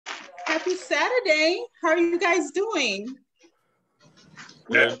Happy Saturday. How are you guys doing?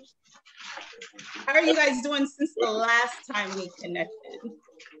 Yeah. How are you guys doing since the last time we connected?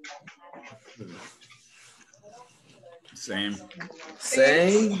 Same.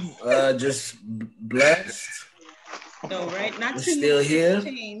 Just blessed. No, right? Not We're too still much here.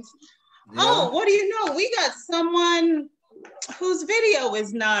 change. Yeah. Oh, what do you know? We got someone whose video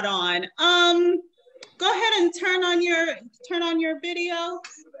is not on. Go ahead and turn on your video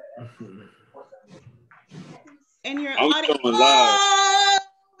and your audio. Oh,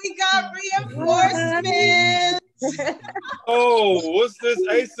 we got reinforcements. Oh, what's this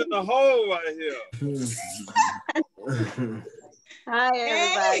ace in the hole right here? Hi,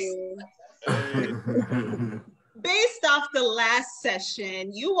 everybody. Based off the last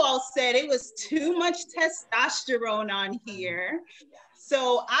session, you all said it was too much testosterone on here.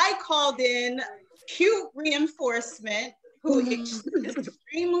 So I called in cute reinforcement who is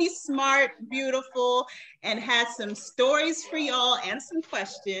extremely smart, beautiful, and has some stories for y'all and some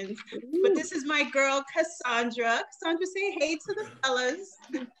questions. But this is my girl, Cassandra. Cassandra, say hey to the fellas.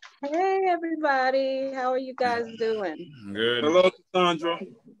 Hey, everybody. How are you guys doing? Good. Hello, Cassandra.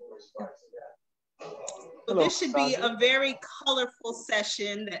 So this should be a very colorful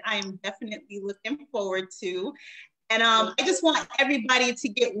session that I am definitely looking forward to. And I just want everybody to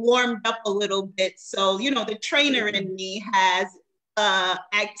get warmed up a little bit. So, you know, the trainer in me has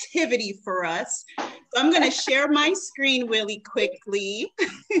activity for us. So I'm going to share my screen really quickly.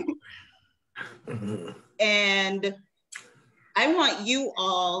 And I want you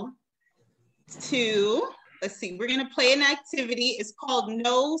all to, let's see, we're going to play an activity. It's called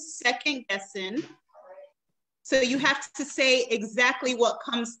No Second Guessing. So you have to say exactly what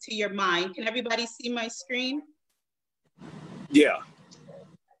comes to your mind. Can everybody see my screen? Yeah.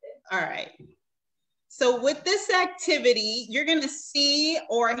 All right. So with this activity, you're going to see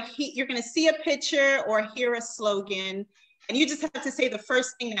you're going to see a picture or hear a slogan, and you just have to say the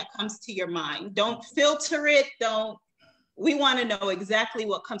first thing that comes to your mind. Don't filter it. We want to know exactly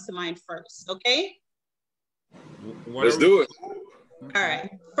what comes to mind first. Okay. Let's do it. All right.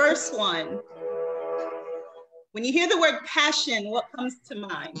 First one. When you hear the word passion, what comes to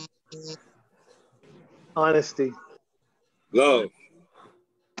mind? Honesty. Love.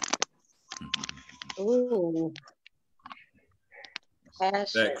 Ooh. Passion.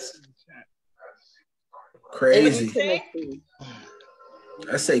 Sex. Crazy. Intimacy.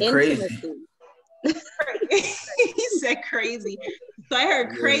 I say crazy. He said crazy. So I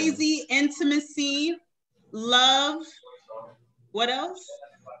heard crazy, intimacy, love. What else?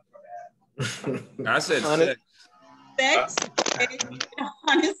 I said sex. Sex.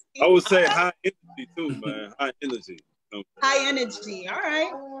 Honesty. I would say high energy too, man. High energy. High energy. All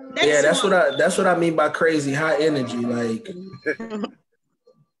right. That's what I mean by crazy. High energy, like.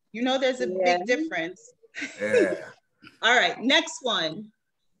 You know, there's a big difference. Yeah. All right. Next one.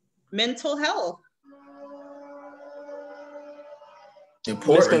 Mental health.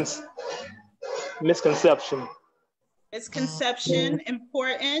 Important. Misconception. Misconception.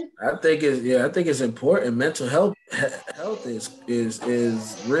 Important. I think it's important. Mental health is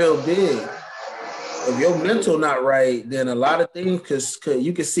real big. If your mental not right, then a lot of things, because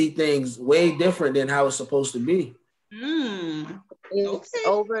you can see things way different than how it's supposed to be. It's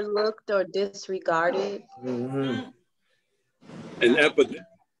overlooked or disregarded. Mm-hmm. An epidemic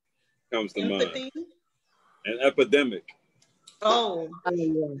comes to mind. An epidemic. Oh.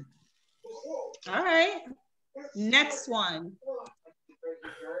 All right. Next one.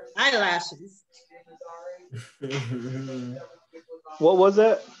 Eyelashes. What was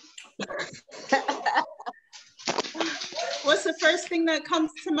that? What's the first thing that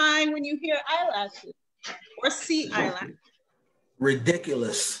comes to mind when you hear eyelashes or see eyelashes?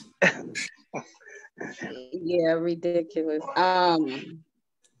 Ridiculous. Yeah, ridiculous.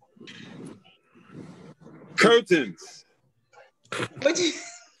 Curtains.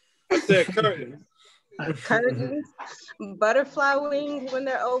 I said curtains. Curtains, butterfly wings when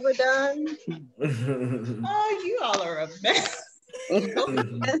they're overdone. Oh, you all are a mess.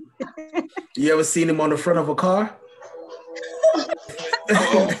 You ever seen him on the front of a car?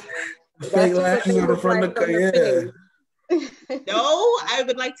 Fake lashes on the front of the car, yeah. No, I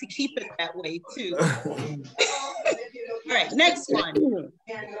would like to keep it that way too. All right, next one.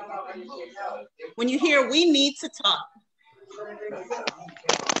 When you hear "we need to talk."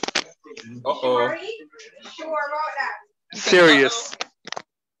 Uh-oh. Serious.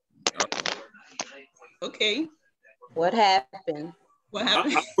 Okay. What happened? What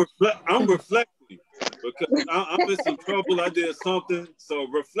happened? I'm reflecting because I'm in some trouble. I did something, so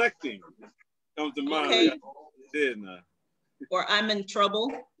reflecting comes to mind. Okay. I did now. Or I'm in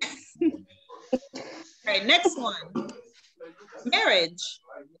trouble. right, next one. Marriage.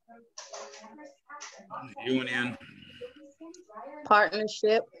 Union.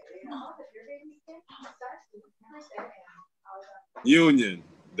 Partnership. Union.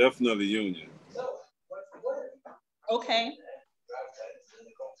 Definitely union. Okay.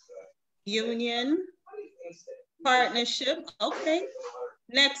 Union. Partnership. Okay.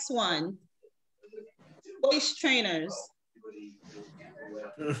 Next one. Waist trainers.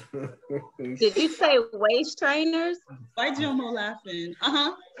 Did you say waist trainers? Why Jomo laughing?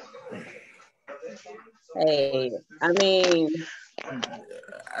 Uh-huh. Hey, I mean,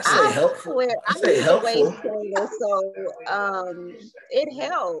 I say helpful. I I say use a helpful. waist trainer, so it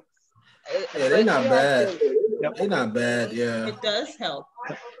helps. Yeah, they But not you have bad. to. They not bad. Yeah. It does help.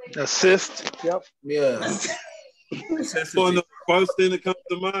 Assist. Yep. Yeah. So the first thing that comes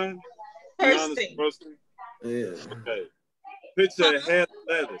to mind. Be First honest, thing. first thing. Yeah. Okay. Picture a head of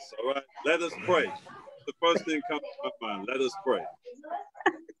lettuce. All right. Let us pray. The first thing comes to my mind. Let us pray.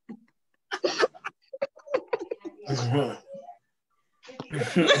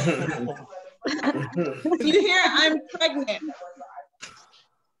 You hear I'm pregnant.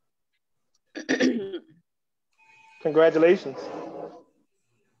 Congratulations.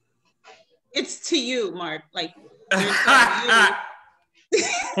 It's to you, Mark. Like they're telling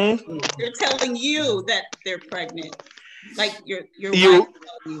you, they're telling you that they're pregnant. Like your wife telling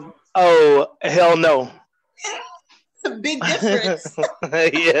you. Oh, hell no. It's a big difference.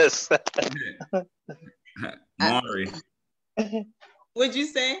 Yes. Maury. What'd you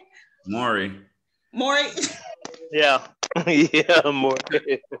say? Maury. Maury? Yeah. Yeah, more.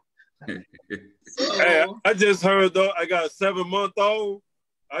 Hey, I just heard though, I got a 7-month-old.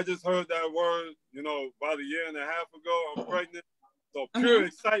 I just heard that word, about a year and a half ago. I'm pregnant. So pure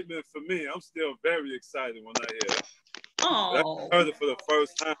excitement for me. I'm still very excited when I hear it. Oh. I heard it for the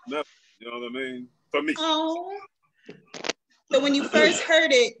first time ever. You know what I mean? For me. Oh. So when you first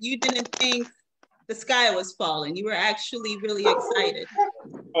heard it, you didn't think the sky was falling. You were actually really excited.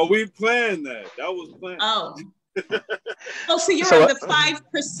 Oh, we planned that. That was planned. Oh. Oh, so you're the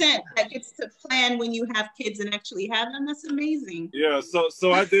 5% that gets to plan when you have kids and actually have them. That's amazing. Yeah, so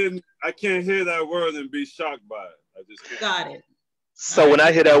I can't hear that word and be shocked by it. I just can't. Got it. So when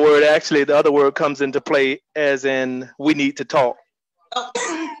I hear that word, actually the other word comes into play, as in we need to talk. Oh.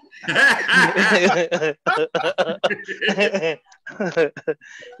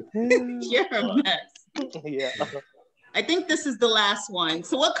 You're a mess. Yeah. I think this is the last one.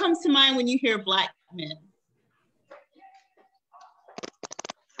 So what comes to mind when you hear black men?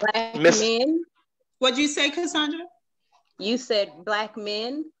 Black men? What'd you say, Cassandra? You said black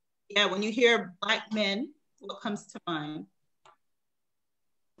men? Yeah, when you hear black men, what comes to mind?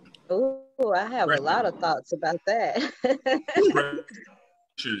 Oh, I have a lot of thoughts about that.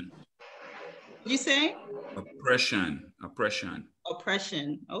 Oppression. You say? Oppression. Oppression.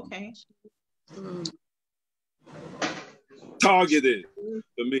 Okay. Targeted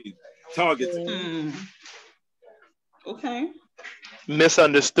for me. Targeted. Okay.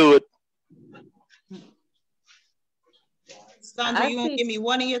 Misunderstood. Sandra, you want to give me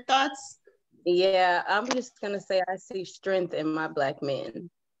one of your thoughts? Yeah, I'm just going to say I see strength in my black men.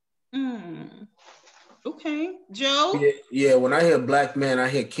 Okay. Joe? Yeah, when I hear black man, I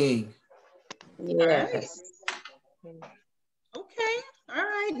hear king. Yes. Okay. All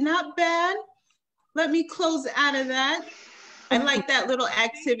right. Not bad. Let me close out of that. I like that little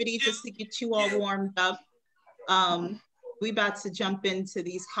activity just to get you all warmed up. We about to jump into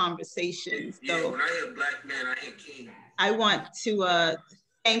these conversations. So Yeah, when I hear black man, I hear king. I want to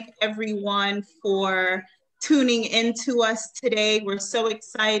thank everyone for tuning into us today. We're so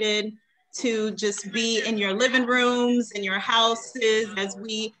excited to just be in your living rooms, in your houses, as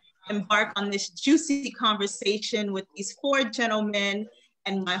we embark on this juicy conversation with these 4 gentlemen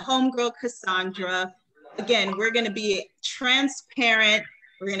and my homegirl, Cassandra. Again, we're going to be transparent.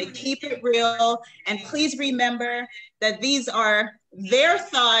 We're going to keep it real. And please remember that these are their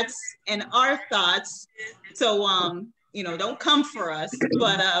thoughts and our thoughts. So, don't come for us,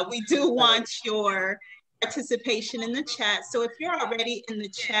 but we do want your participation in the chat. So if you're already in the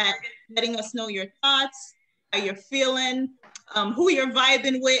chat, letting us know your thoughts, how you're feeling, who you're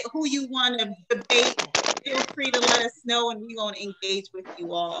vibing with, who you want to debate, feel free to let us know and we're going to engage with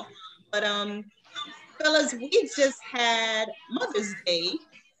you all. But fellas, we just had Mother's Day,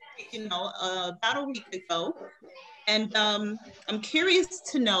 about a week ago. And I'm curious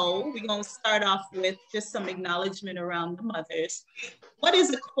to know, we're going to start off with just some acknowledgement around the mothers. What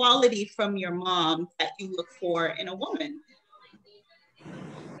is a quality from your mom that you look for in a woman?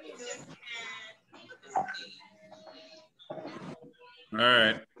 All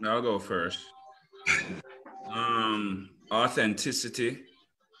right, I'll go first. Authenticity.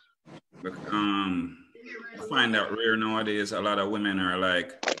 I find that rare nowadays. A lot of women are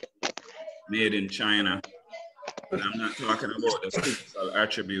like made in China. But I'm not talking about the physical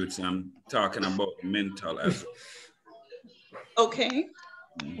attributes. I'm talking about the mental as well. Okay.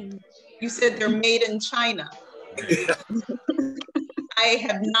 You said they're made in China. I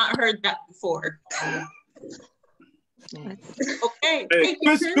have not heard that before. Okay. Hey,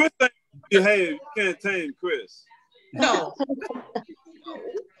 Chris ain't behave. You can't tame Chris. No.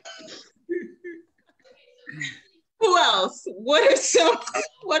 Who else? What are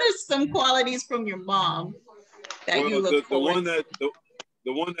some qualities from your mom that you look forward to?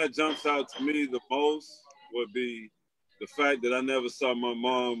 The one that jumps out to me the most would be the fact that I never saw my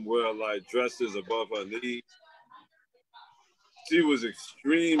mom wear like dresses above her knees. She was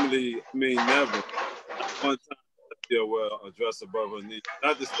extremely, never. One time I still wear a dress above her knees.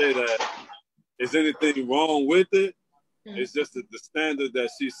 Not to say that there's anything wrong with it. It's just that the standard that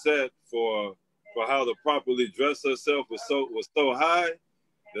she set for how to properly dress herself was so high.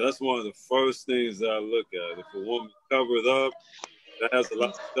 That's one of the first things that I look at. If a woman covered up, that has a lot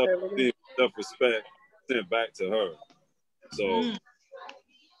of self-respect sent back to her. So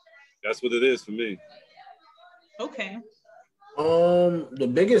that's what it is for me. Okay. The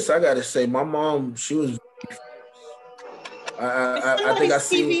biggest I gotta say, my mom, she was. I think I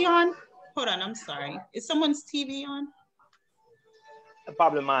see. TV on? Hold on, I'm sorry. Is someone's TV on?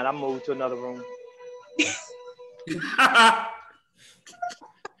 Probably mine. I moved to another room.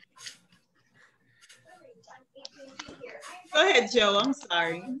 Go ahead, Joe. I'm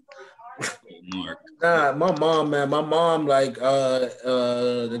sorry. Nah, my mom, man. My mom, like,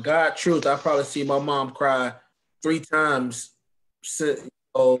 the God truth, I probably see my mom cry 3 times.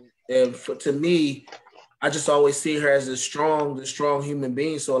 And to me, I just always see her as the strong human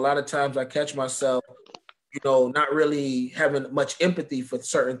being. So a lot of times I catch myself, not really having much empathy for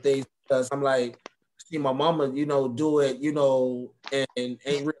certain things because I'm like, see my mama, do it, and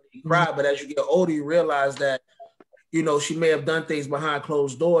ain't really cry. But as you get older, you realize that, she may have done things behind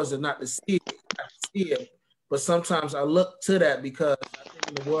closed doors and not to see it. But sometimes I look to that because I think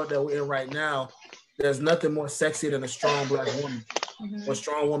in the world that we're in right now, there's nothing more sexy than a strong Black woman, or a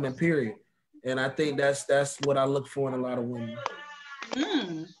strong woman, period. And I think that's what I look for in a lot of women.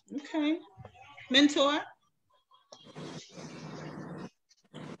 Okay. Mentor?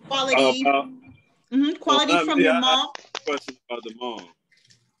 Quality. Quality from your mom? Question about the mom.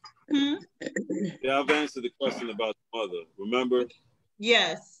 Yeah, I've answered the question about the mother. Remember?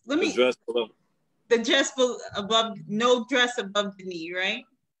 Yes. The dress below. The dress above, no dress above the knee, right?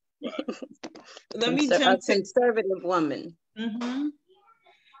 Let me jump to conservative woman.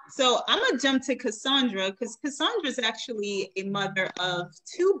 So I'm gonna jump to Cassandra because Cassandra's actually a mother of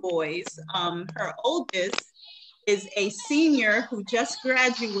 2 boys. Her oldest is a senior who just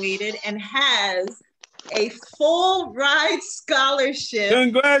graduated and has a full ride scholarship.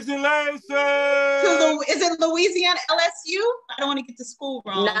 Congratulations! Is it Louisiana LSU? I don't want to get the school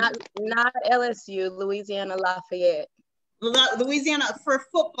wrong. Not LSU, Louisiana Lafayette. Louisiana for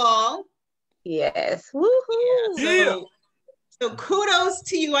football. Yes. Woohoo! Yeah, so kudos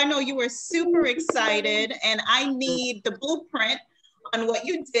to you. I know you were super excited, and I need the blueprint on what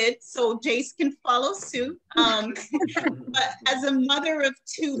you did so Jace can follow suit. But as a mother of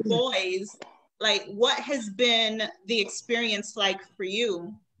 2 boys, like, what has been the experience like for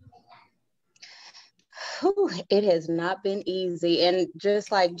you? It has not been easy. And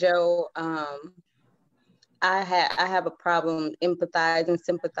just like Joe, I have a problem empathizing,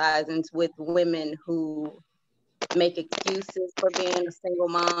 sympathizing with women who make excuses for being a single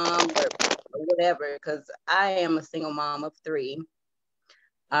mom or whatever, because I am a single mom of 3.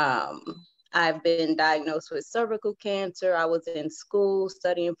 I've been diagnosed with cervical cancer. I was in school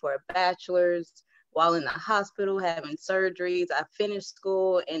studying for a bachelor's while in the hospital having surgeries. I finished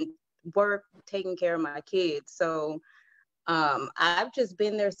school and work taking care of my kids. So I've just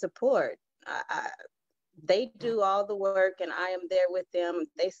been their support. They do all the work and I am there with them.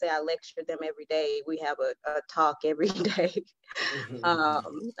 They say I lecture them every day. We have a talk every day.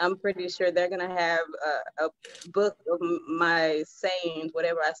 I'm pretty sure they're going to have a book of my sayings,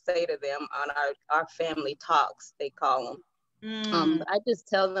 whatever I say to them on our family talks, they call them. I just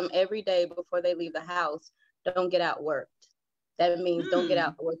tell them every day before they leave the house, don't get outworked. That means don't get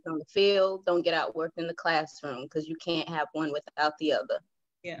outworked on the field, don't get outworked in the classroom, because you can't have one without the other.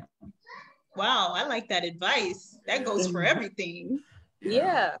 Yeah. Wow, I like that advice. That goes for everything.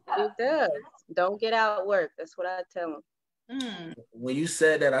 Yeah, it does. Don't get outworked. That's what I tell them. When you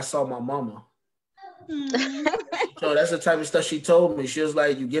said that, I saw my mama. So that's the type of stuff she told me. She was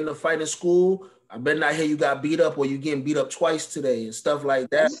like, you get in a fight in school, I better not hear you got beat up or you getting beat up twice today and stuff like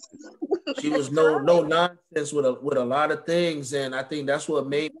that. She was no nonsense with a lot of things, and I think that's what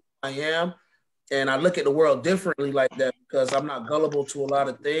made me who I am. And I look at the world differently like that because I'm not gullible to a lot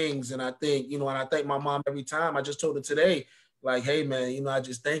of things. And I think, and I thank my mom every time. I just told her today, like, hey man, I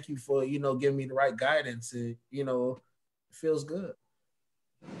just thank you for, giving me the right guidance. And, it feels good.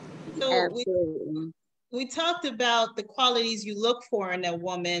 So we talked about the qualities you look for in a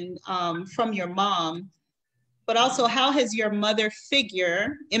woman from your mom, but also how has your mother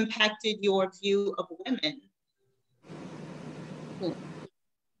figure impacted your view of women?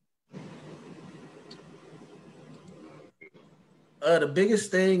 The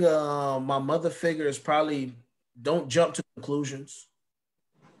biggest thing, my mother figure is probably don't jump to conclusions.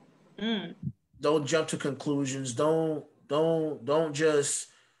 Don't jump to conclusions. Don't just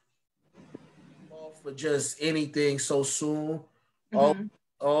fall for just anything so soon.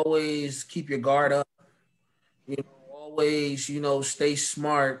 Always keep your guard up. Always, stay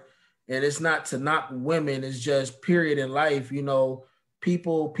smart. And it's not to knock women, it's just period in life.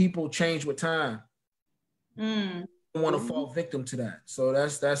 People change with time. I don't want to fall victim to that. So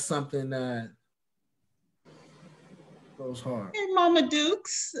that's something that goes hard. Hey, Mama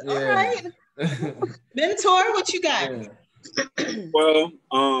Dukes. Yeah. All right. Mentor, what you got? Yeah. Well,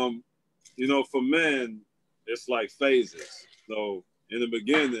 for men, it's like phases. So in the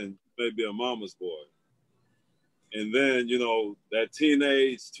beginning, maybe a mama's boy. And then, that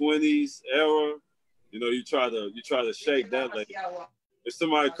teenage 20s era, you try to shake that lady. If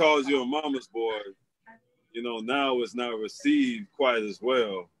somebody calls you a mama's boy, now it's not received quite as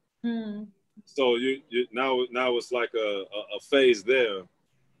well. So you now it's like a phase there.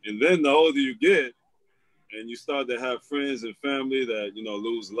 And then the older you get and you start to have friends and family that,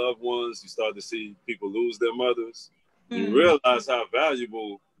 lose loved ones, you start to see people lose their mothers. You realize how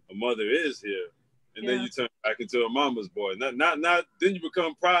valuable a mother is here. And then you turn back into a mama's boy. Not then you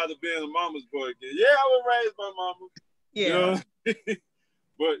become proud of being a mama's boy again. Yeah, I was raised by mama. Yeah.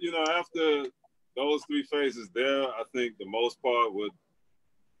 But after those three phases there, I think the most part would,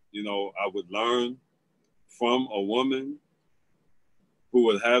 I would learn from a woman who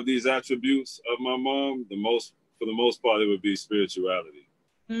would have these attributes of my mom. For the most part, it would be spirituality.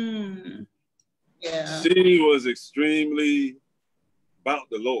 Yeah. She was extremely about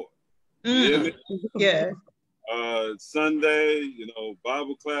the Lord. Yeah. Sunday,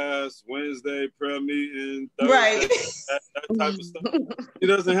 Bible class, Wednesday, prayer meeting, Thursday, right. that type of stuff. She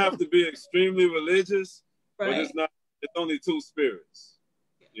doesn't have to be extremely religious, but it's only two spirits,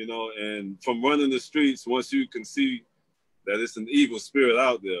 and from running the streets, once you can see that it's an evil spirit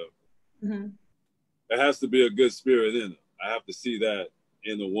out there, there has to be a good spirit in it. I have to see that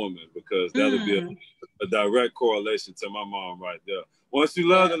in a woman because that'll be a direct correlation to my mom right there. Once you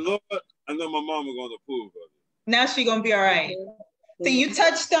love the Lord, I know my mama gonna approve of it. Now she gonna be all right. So you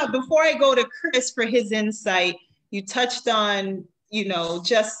touched on, before I go to Chris for his insight, you touched on,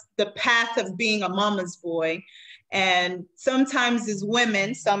 just the path of being a mama's boy. And sometimes as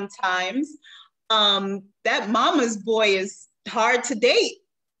women, that mama's boy is hard to date.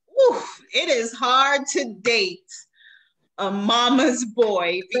 Oof, it is hard to date a mama's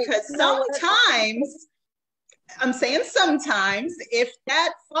boy because sometimes, I'm saying sometimes, if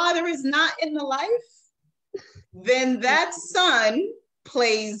that father is not in the life, then that son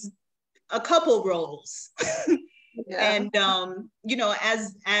plays a couple roles. And,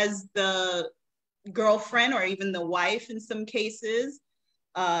 as the girlfriend or even the wife in some cases,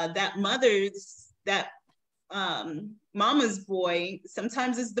 that mama's boy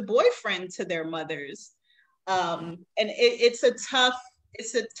sometimes is the boyfriend to their mothers. And it's a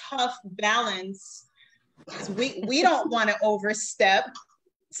tough balance. We don't want to overstep.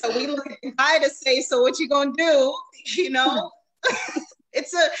 So we look at the guy to say, so what you gonna do?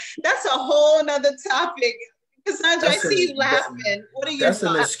 That's a whole nother topic. Cassandra, I see you laughing. What are your thoughts?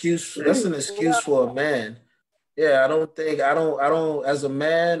 That's an excuse for a man. Yeah, I don't, as a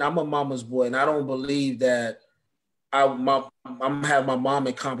man, I'm a mama's boy, and I don't believe that I'm gonna have my mom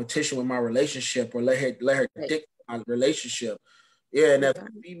in competition with my relationship or let her dictate my relationship. Yeah, and if a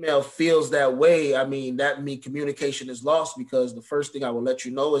female feels that way, that means communication is lost because the first thing I will let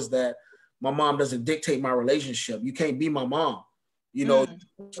you know is that my mom doesn't dictate my relationship. You can't be my mom,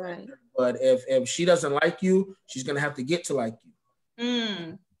 Right. But if she doesn't like you, she's gonna have to get to like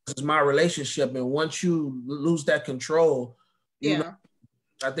you. This is my relationship, and once you lose that control,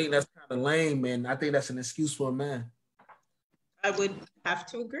 I think that's kind of lame, and I think that's an excuse for a man. I would have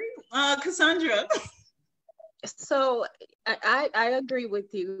to agree, Cassandra. So I agree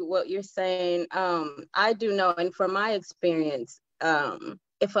with you what you're saying. I do know, and from my experience,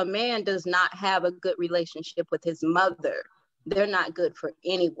 if a man does not have a good relationship with his mother, they're not good for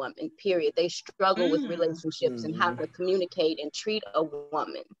any woman, period. They struggle with relationships and how to communicate and treat a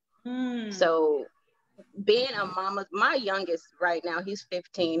woman. So being a mama, my youngest right now, he's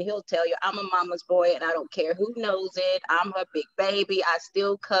 15. He'll tell you, I'm a mama's boy and I don't care who knows it. I'm her big baby. I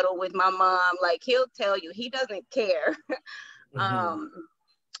still cuddle with my mom. Like, he'll tell you, he doesn't care.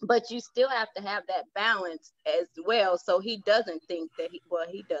 But you still have to have that balance as well. So he doesn't think that he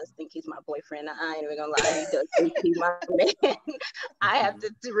does think he's my boyfriend. I ain't even gonna lie, he does think he's my man. I have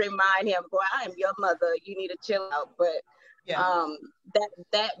to remind him, boy, I am your mother. You need to chill out. But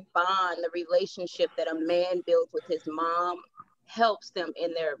that bond, the relationship that a man builds with his mom helps them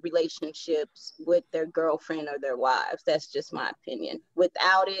in their relationships with their girlfriend or their wives. That's just my opinion.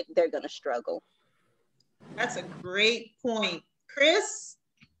 Without it, they're gonna struggle. That's a great point. Chris?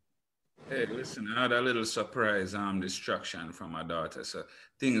 Hey, listen, I had a little surprise distraction from my daughter, so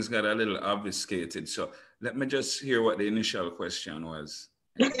things got a little obfuscated. So let me just hear what the initial question was.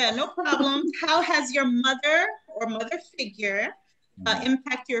 Yeah, no problem. How has your mother or mother figure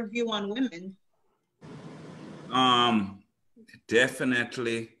impact your view on women?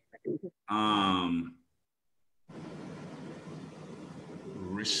 Definitely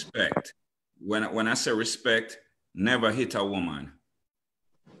respect. When I say respect, never hit a woman.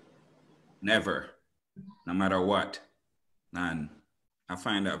 Never, no matter what. And I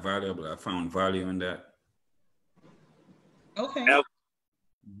find that valuable. I found value in that. Okay.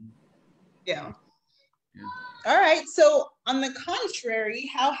 Yeah. All right. So on the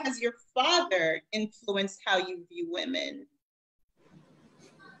contrary, how has your father influenced how you view women?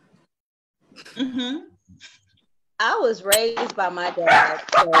 I was raised by my dad.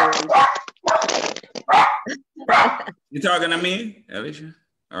 You talking to me, Alicia?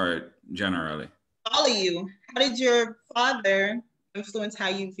 Or generally? All of you. How did your father influence how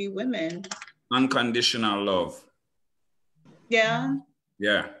you view women? Unconditional love. Yeah?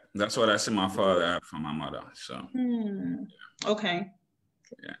 Yeah, that's what I see my father have from my mother. So. Okay.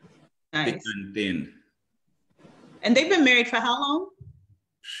 Yeah. Nice. Thick and thin. And they've been married for how long?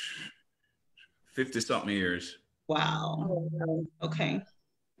 50-something years. Wow. Okay.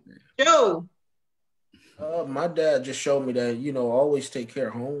 Joe. My dad just showed me that, always take care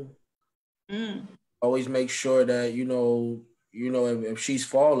of home. Always make sure that, if she's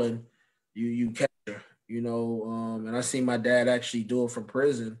falling, you catch her, and I see my dad actually do it from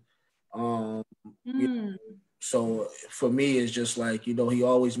prison. So for me, it's just like, he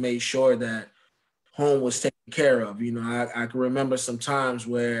always made sure that home was taken care of. I can remember some times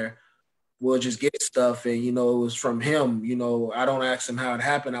where we'll just get stuff and, it was from him. I don't ask him how it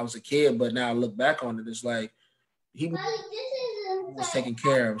happened. I was a kid, but now I look back on it, it's like he was taken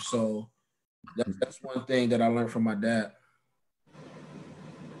care of. So that's one thing that I learned from my dad.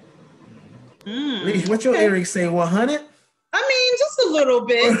 Leash, what your earrings say, 100? I mean, just a little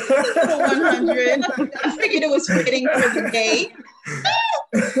bit. Just a 100. I figured it was fitting for the day.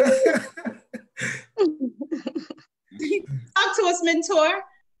 Talk to us, mentor.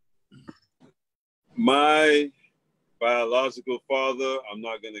 My biological father, I'm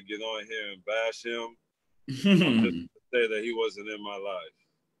not going to get on here and bash him. I'm just say that he wasn't in my life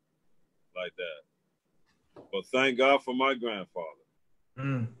like that. But thank God for my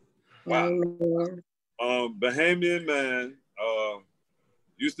grandfather. Wow. Bahamian man,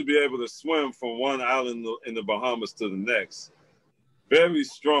 used to be able to swim from one island in the Bahamas to the next. Very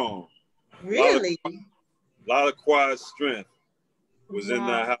strong. Really? A lot of quiet strength. Was in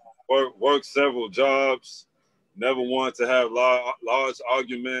that house. Worked several jobs. Never wanted to have large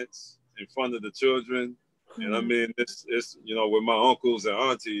arguments in front of the children. And I mean, it's with my uncles and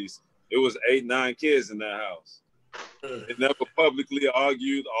aunties, it was 8, 9 kids in that house. They never publicly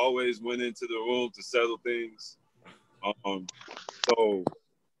argued, always went into the room to settle things. So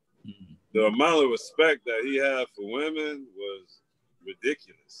the amount of respect that he had for women was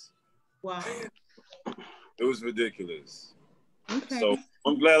ridiculous. Wow. It was ridiculous. Okay. So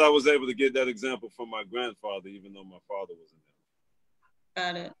I'm glad I was able to get that example from my grandfather, even though my father wasn't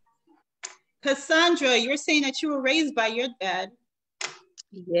there. Got it. Cassandra, you were saying that you were raised by your dad.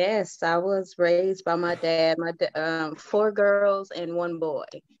 Yes, I was raised by my dad. 4 girls and 1 boy.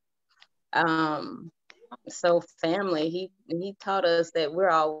 So family, he taught us that we're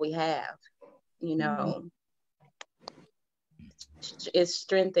all we have. It's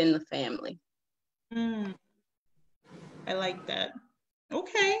strength in the family. I like that.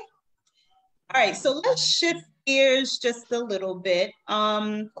 Okay. All right, so let's shift gears just a little bit.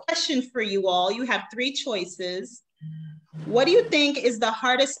 Question for you all. You have 3 choices. What do you think is the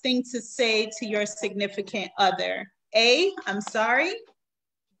hardest thing to say to your significant other? A, I'm sorry.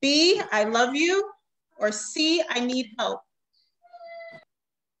 B, I love you, or C, I need help?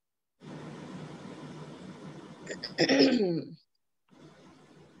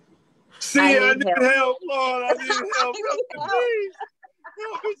 See, I need help. help, Lord. I need help. Help me, please.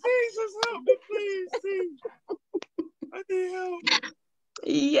 Help me, Jesus. Help me, please. See, I need help.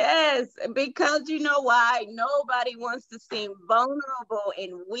 Yes, because you know why? Nobody wants to seem vulnerable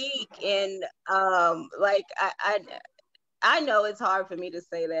and weak, and like I know it's hard for me to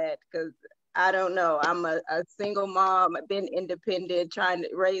say that because I don't know. I'm a single mom. I've been independent, trying to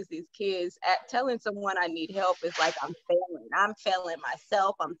raise these kids. Telling someone I need help is like I'm failing. I'm failing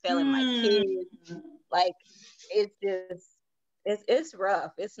myself. I'm failing my kids. Like it's just it's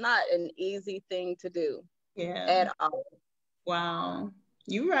rough. It's not an easy thing to do at all. Wow.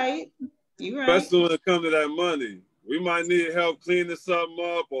 You right. Especially when it comes to that money. We might need help cleaning something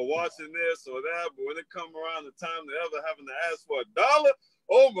up or washing this or that, but when it comes around the time to ever having to ask for $1,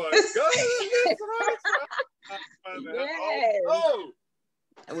 oh my God. Yes. Oh.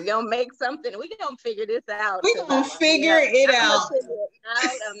 And we're gonna make something. We're gonna figure this out. We're gonna figure it out.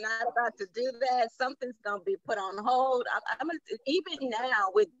 I'm not about to do that. Something's gonna be put on hold. I'm gonna, even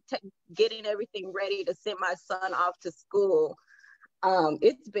now with getting everything ready to send my son off to school.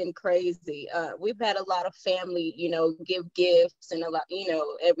 It's been crazy. We've had a lot of family, give gifts and a lot,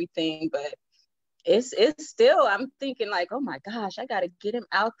 everything, but it's still, I'm thinking like, oh my gosh, I got to get him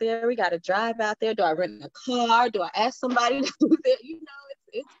out there. We got to drive out there. Do I rent a car? Do I ask somebody to do that?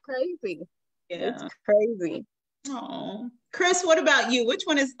 It's crazy. Yeah. It's crazy. Oh, Chris, what about you? Which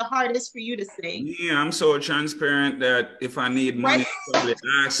one is the hardest for you to say? Yeah, I'm so transparent that if I need money, somebody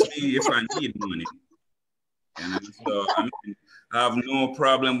ask me if I need money. So I have no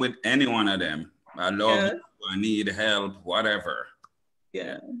problem with any one of them. I love you, I need help, whatever.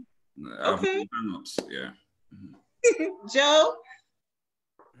 Yeah. Okay. Yeah. Joe?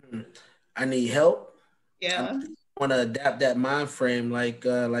 I need help. Yeah. I want to adapt that mind frame, like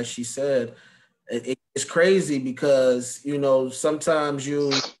she said. It's crazy because sometimes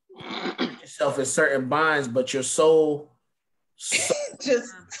you put yourself in certain binds, but you're so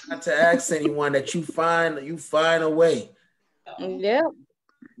just not to ask anyone that you find a way. Yeah.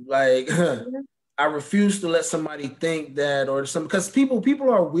 Like I refuse to let somebody think that, or because people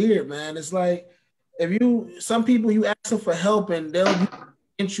are weird, man. It's like some people you ask them for help and they'll be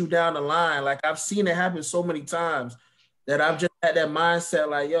against you down the line. Like I've seen it happen so many times that I've just had that mindset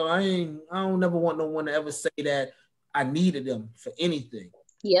like, yo, I don't never want no one to ever say that I needed them for anything.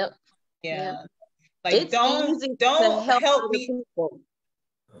 Yep. Yeah. Like it's don't help me. People.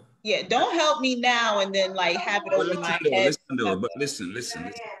 Yeah, don't help me now and then like have it over my head. Listen.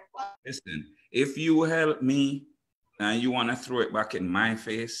 If you help me and you want to throw it back in my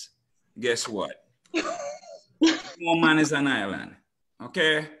face, guess what? No man is an island.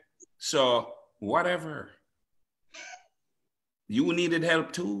 Okay? So whatever. You needed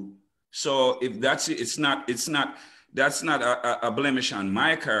help too. So if that's it, that's not a blemish on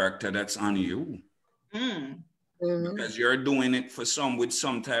my character, that's on you. Because you're doing it with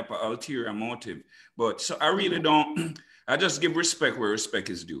some type of ulterior motive. But so I really don't, I just give respect where respect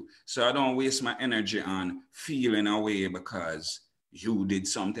is due. So I don't waste my energy on feeling away because you did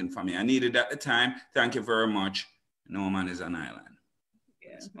something for me. I needed at the time. Thank you very much. No man is an island.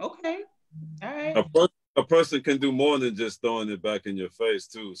 Yeah. Okay. All right. A person can do more than just throwing it back in your face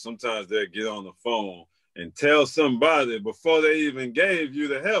too. Sometimes they'll get on the phone and tell somebody before they even gave you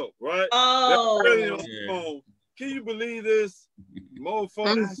the help, right? Oh. They're on the phone. Can you believe this?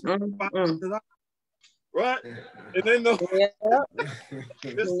 Right? And they know.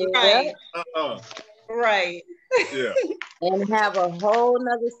 Right. Right. Yeah. And have a whole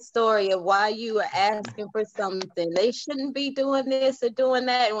nother story of why you are asking for something. They shouldn't be doing this or doing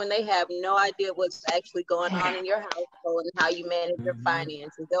that when they have no idea what's actually going on in your household and how you manage your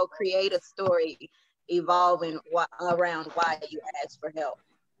finances. They'll create a story evolving around why you ask for help.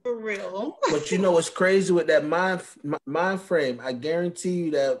 For real. But what's crazy with that mind frame? I guarantee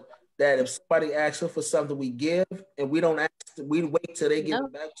you that if somebody asks us for something, we give, and we don't ask. We wait till they give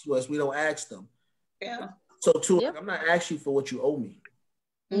it back to us. We don't ask them. Yeah. So too, I'm not asking you for what you owe me.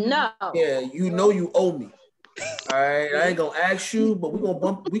 No. Yeah, you owe me. All right, I ain't gonna ask you, but we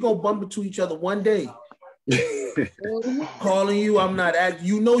gonna bump into each other one day. Calling you, I'm not asking.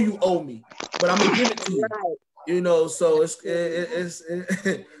 You owe me, but I'm gonna give it to you. Right. So it's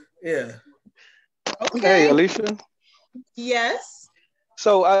yeah. Okay. Hey, Alicia. Yes.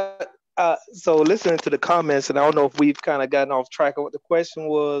 So so listening to the comments, and I don't know if we've kind of gotten off track of what the question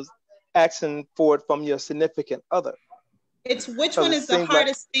was, asking for it from your significant other. It's which one is the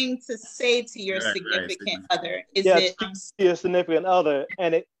hardest thing to say to your significant other? Is it to your significant other,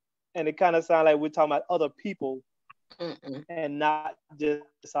 and it kind of sounds like we're talking about other people and not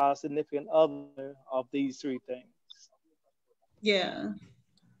just our significant other of these three things. Yeah.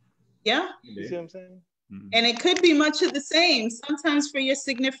 Yeah. You see what I'm saying? And it could be much of the same. Sometimes for your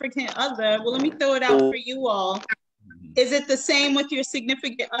significant other, well, let me throw it out for you all. Is it the same with your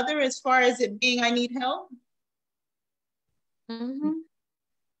significant other as far as it being, I need help? Mm-hmm.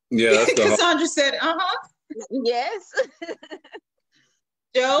 Yeah, that's Cassandra said, Yes.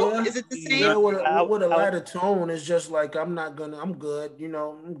 Joe, is it the same? Yeah, with a lighter tone, it's just like I'm good, you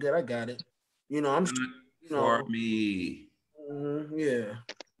know, I'm good, I got it. You know, I'm for me. Yeah.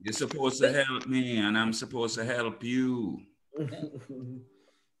 You're supposed to help me and I'm supposed to help you.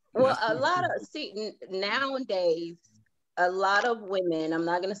 Well, nowadays, a lot of women, I'm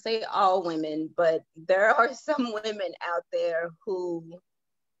not going to say all women, but there are some women out there who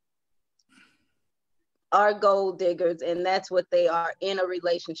are gold diggers, and that's what they are in a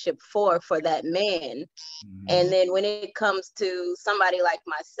relationship for that man. And then when it comes to somebody like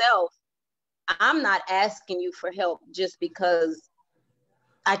myself, I'm not asking you for help just because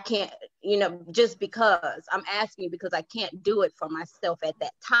I can't, just because. I'm asking you because I can't do it for myself at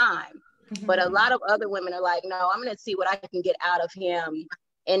that time. But a lot of other women are like, no, I'm going to see what I can get out of him.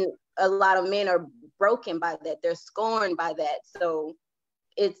 And a lot of men are broken by that. They're scorned by that. So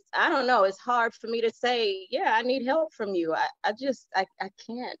I don't know, it's hard for me to say, yeah, I need help from you. I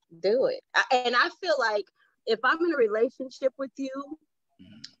can't do it. And I feel like if I'm in a relationship with you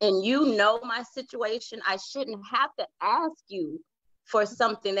and you know my situation, I shouldn't have to ask you for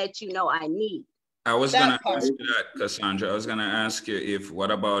something that you know I need. I was going to ask you that, Cassandra. I was going to ask you what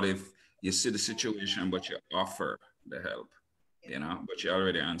about if you see the situation, but you offer the help, but you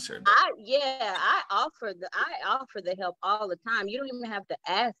already answered that. I offer the help all the time. You don't even have to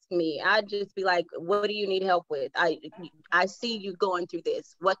ask me. I just be like, what do you need help with? I see you going through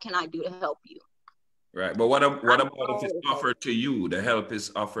this. What can I do to help you? Right. But what about if it's offered to you? The help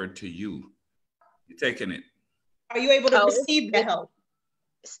is offered to you. You're taking it. Are you able to receive the help?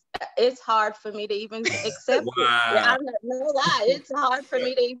 It's hard for me to even accept it. I'm not gonna lie. It's hard for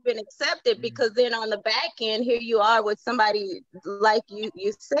me to even accept it because then on the back end, here you are with somebody like you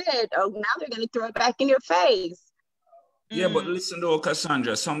said, oh, now they're going to throw it back in your face. Yeah, but listen though,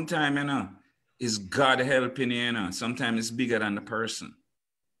 Cassandra, sometimes, is God helping you, sometimes it's bigger than the person.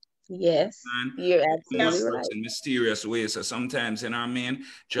 Yes, you're absolutely right. In mysterious ways. So sometimes,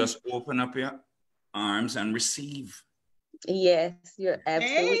 just open up your arms and receive. Yes, you're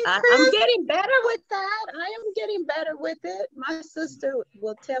absolutely. I'm getting better with that. I am getting better with it. My sister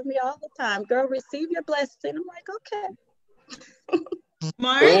will tell me all the time, "Girl, receive your blessing." I'm like, okay.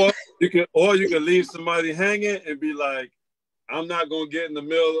 Mark? Or you can leave somebody hanging and be like, "I'm not gonna get in the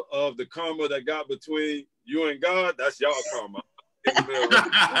middle of the karma that got between you and God. That's y'all karma." You can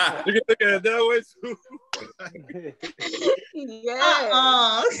look at it that way too.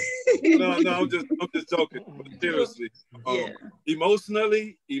 Yeah. No, I'm just joking. But seriously,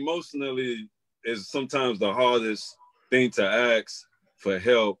 emotionally is sometimes the hardest thing to ask for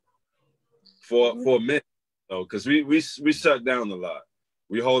help for men, because we shut down a lot.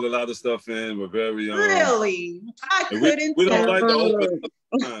 We hold a lot of stuff in. We're very really. I couldn't. We don't like to open up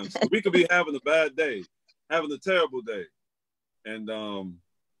sometimes. We could be having a bad day, having a terrible day, and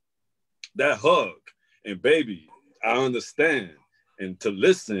that hug and baby, I understand, and to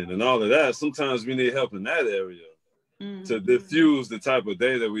listen and all of that. Sometimes we need help in that area to diffuse the type of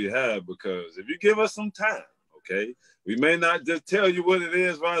day that we have, because if you give us some time, okay, we may not just tell you what it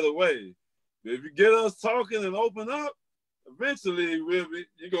is right away. But if you get us talking and open up, eventually we're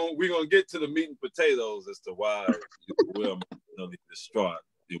gonna get to the meat and potatoes as to why we're emotionally distraught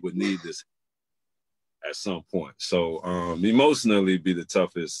and would need this at some point. So emotionally be the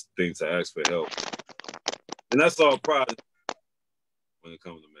toughest thing to ask for help. And that's all pride when it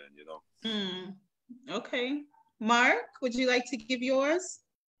comes to men, Okay. Mark, would you like to give yours?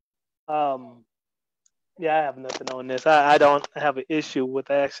 Yeah, I have nothing on this. I don't have an issue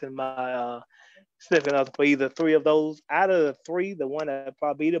with asking my significant other for either three of those. Out of the three, the one that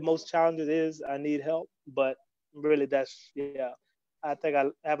probably the most challenging is I need help. But really, I think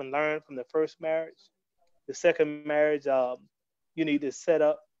I haven't learned from the first marriage. The second marriage, you need to set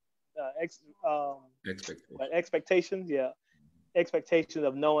up expectations. Yeah, expectations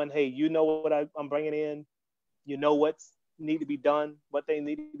of knowing, hey, you know what I'm bringing in. You know what's need to be done, what they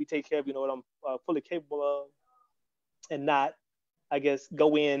need to be taken care of. You know what I'm fully capable of, and not, I guess,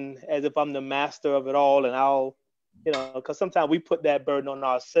 go in as if I'm the master of it all, and I'll, because sometimes we put that burden on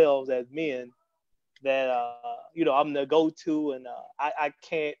ourselves as men, that I'm the go-to, and I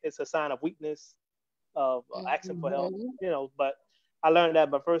can't. It's a sign of weakness of asking for help. But I learned that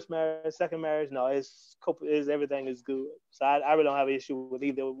my first marriage, second marriage, no, is everything is good. So I really don't have an issue with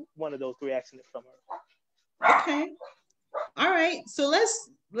either one of those three actions from her. Okay. All right. So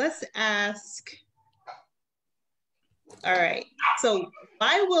let's ask. All right. So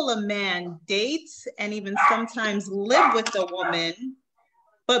why will a man date and even sometimes live with a woman,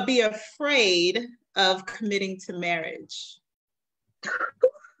 but be afraid of committing to marriage?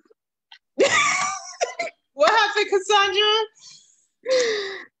 What happened, Cassandra?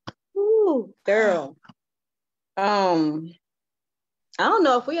 Ooh, girl. I don't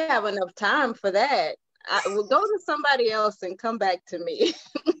know if we have enough time for that. I will go to somebody else and come back to me.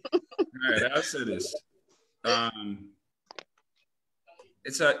 All right, I'll say this.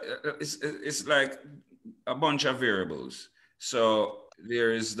 It's like a bunch of variables. So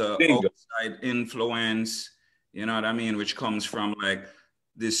there is the outside influence, you know what I mean, which comes from like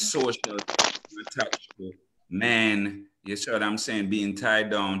this social attached to man. You see what I'm saying? Being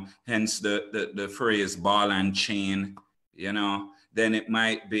tied down, hence the phrase ball and chain, Then it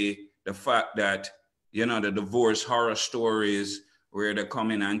might be the fact that, the divorce horror stories where they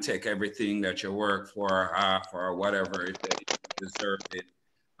come in and take everything that you work for, half or whatever, if they deserve it.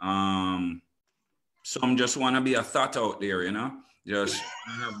 Some just want to be a thought out there, just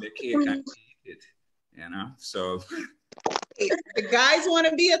have the cake and eat it, so. The guys want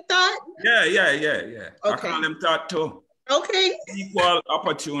to be a thought? Yeah. Okay. I call them thought too. Okay. Equal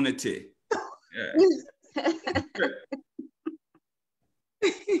opportunity. Yeah.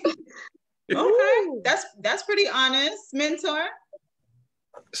 Okay. That's pretty honest, mentor.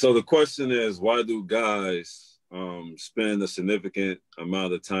 So the question is, why do guys spend a significant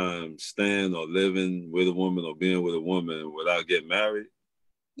amount of time staying or living with a woman or being with a woman without getting married?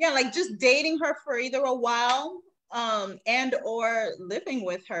 Yeah, like just dating her for either a while and or living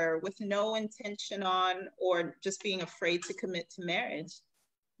with her with no intention on or just being afraid to commit to marriage.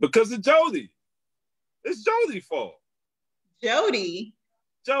 Because of Jody. It's Jody's fault. Jody.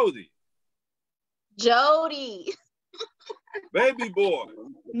 Baby boy.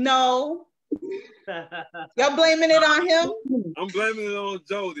 No. Y'all blaming it on him? I'm blaming it on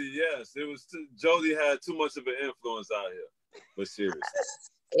Jody, yes. Jody had too much of an influence out here. But seriously.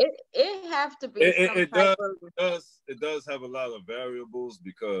 It have to be it does have a lot of variables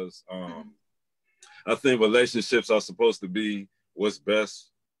because I think relationships are supposed to be what's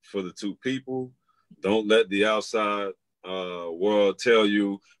best for the two people. Don't let the outside world tell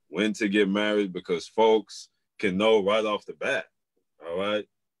you when to get married because folks can know right off the bat. All right,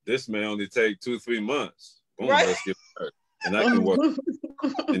 this may only take 2-3 months. Boom, right. Let's get married, and that can work.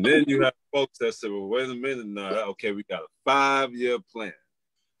 And then you have folks that say, "Well, wait a minute, now, okay, we got a 5-year plan.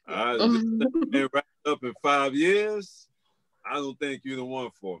 All right, and wrapped up in 5 years. I don't think you're the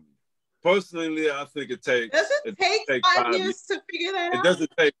one for me. Personally, I think it takes. Does it take 5 years to figure that out? It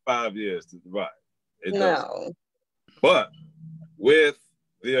doesn't take 5 years to It no. doesn't. But with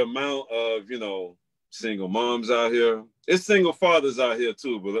the amount of, single moms out here, it's single fathers out here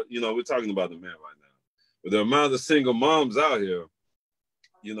too, but, we're talking about the man right now. But the amount of single moms out here,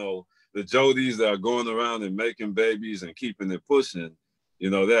 the Jodies that are going around and making babies and keeping it pushing,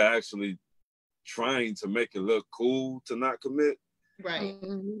 they're actually trying to make it look cool to not commit. Right.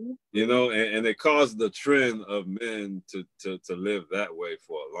 And it caused the trend of men to live that way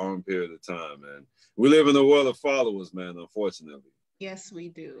for a long period of time, man. We live in a world of followers, man, unfortunately. Yes, we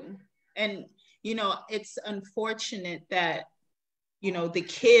do. And, it's unfortunate that, the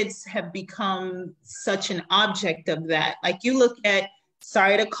kids have become such an object of that. Like you look at,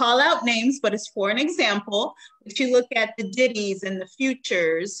 sorry to call out names, but it's for an example. If you look at the Diddies and the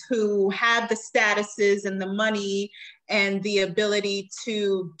Futures who have the statuses and the money and the ability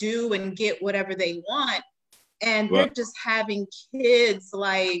to do and get whatever they want, and they're just having kids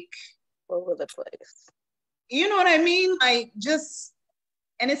like over the place. You know what I mean? Like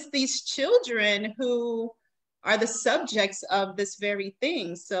and it's these children who are the subjects of this very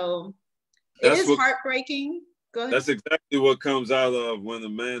thing. So it is heartbreaking. Go ahead. That's exactly what comes out of when a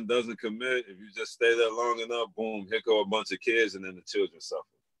man doesn't commit. If you just stay there long enough, boom, here go a bunch of kids, and then the children suffer.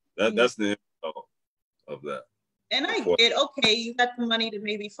 That's the end of that. And I get, okay, you got the money to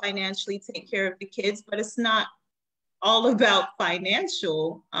maybe financially take care of the kids, but it's not all about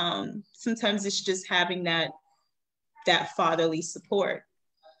financial. Sometimes it's just having that fatherly support.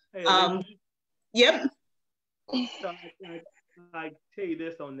 Hey, yep. So I tell you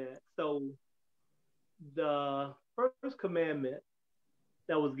this on that. So the first commandment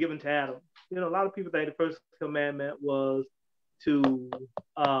that was given to Adam, a lot of people think the first commandment was to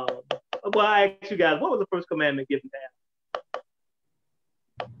Well, I ask you guys, what was the first commandment given to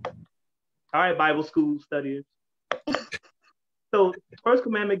Adam? All right, Bible school studiers. So, first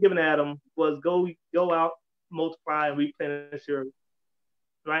commandment given to Adam was go out, multiply, and replenish your earth.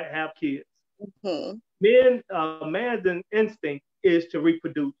 Right, have kids. Mm-hmm. Man's instinct is to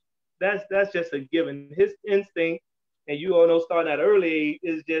reproduce. That's just a given. His instinct, and you all know, starting at early age,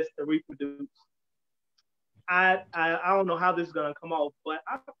 is just to reproduce. I don't know how this is gonna come off, but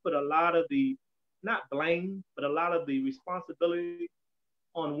I put a lot of the, not blame, but a lot of the responsibility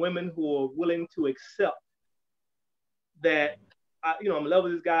on women who are willing to accept that, I'm in love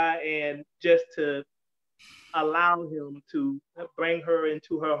with this guy, and just to allow him to bring her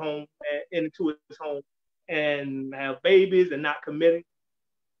into her home, into his home, and have babies and not committing.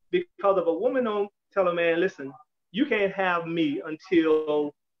 Because if a woman don't tell a man, listen, you can't have me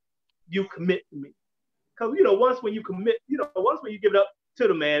until you commit to me. Because once when you commit, once when you give it up to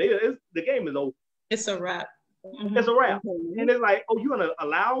the man, the game is over. It's a wrap. Mm-hmm. It's a wrap. Mm-hmm. And it's like, oh, you're gonna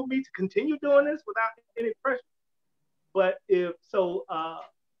allow me to continue doing this without any pressure? But if so,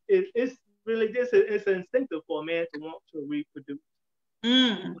 it's really it's instinctive for a man to want to reproduce.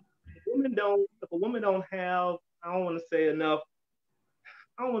 Mm. If a woman don't have, I don't want to say enough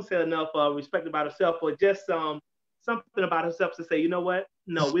respect about herself, or just something about herself to say, you know what?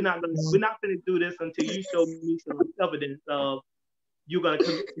 No, we're not gonna do this until you show me some evidence of you're gonna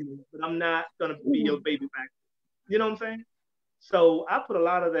commit to me, but I'm not gonna be your baby back. You know what I'm saying? So I put a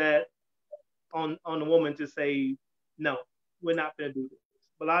lot of that on the woman to say, no, we're not gonna do this.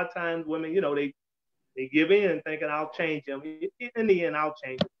 But a lot of times women, they give in thinking I'll change them. In the end, I'll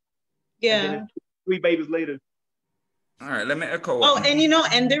change them. Yeah. And then 3 babies later. All right, let me echo.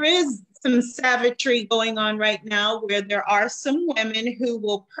 And there is some savagery going on right now where there are some women who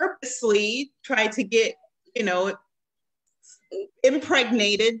will purposely try to get,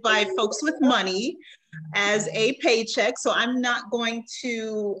 impregnated by folks with money as a paycheck. So I'm not going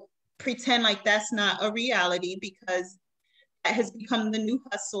to pretend like that's not a reality, because that has become the new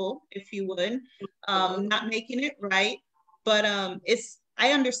hustle, if you would. Not making it right, but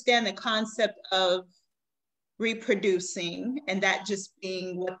I understand the concept of reproducing and that just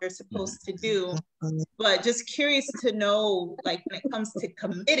being what they're supposed to do. But just curious to know, like, when it comes to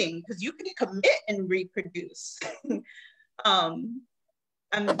committing, because you can commit and reproduce. I'm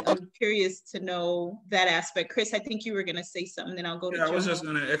curious to know that aspect. Chris, I think you were going to say something, then I'll go to Joe. I was just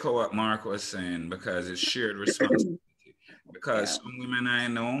going to echo what Mark was saying, because it's shared responsibility. Because some women I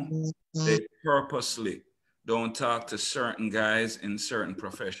know, they purposely don't talk to certain guys in certain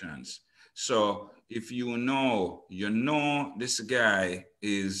professions. So if you know this guy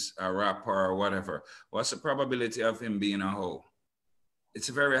is a rapper or whatever, what's the probability of him being a hoe? It's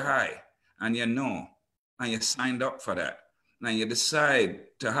very high. And and you signed up for that. Now you decide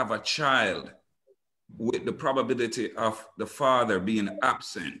to have a child with the probability of the father being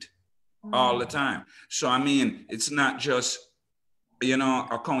absent all the time. So, it's not just,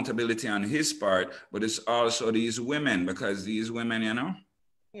 accountability on his part, but it's also these women, because these women, you know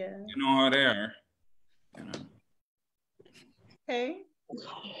how they are. Okay.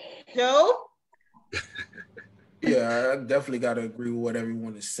 Joe? Yeah, I definitely got to agree with what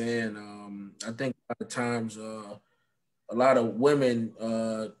everyone is saying. I think a lot of times a lot of women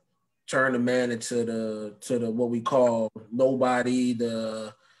turn the man into the what we call nobody,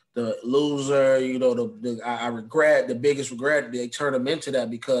 the loser. I regret, the biggest regret. They turn them into that,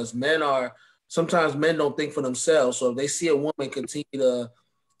 because sometimes men don't think for themselves. So if they see a woman continue to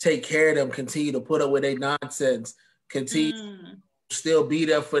take care of them, continue to put up with their nonsense, continue to still be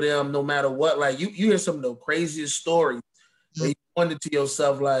there for them no matter what. Like you hear some of the craziest stories. You wonder to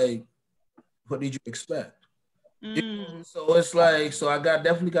yourself, like, what did you expect? So it's like, I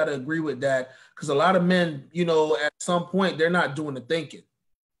definitely got to agree with that, because a lot of men, at some point they're not doing the thinking.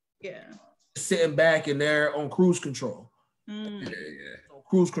 Yeah, sitting back and they're on cruise control. On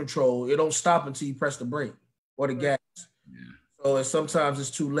cruise control, it don't stop until you press the brake or the gas. So sometimes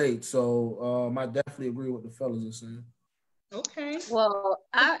it's too late. So I definitely agree with the fellas are saying. Okay. Well,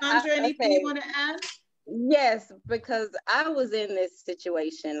 Sandra, anything you want to add? Yes, because I was in this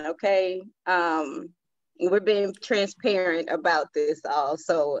situation. Okay. We're being transparent about this all.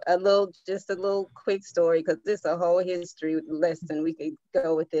 So just a little quick story, because this is a whole history lesson. We could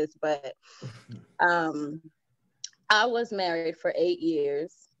go with this, but I was married for 8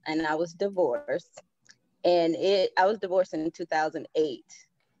 years and I was divorced, and I was divorced in 2008.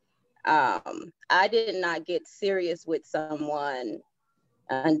 I did not get serious with someone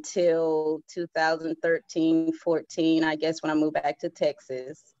until 2013, 14, I guess, when I moved back to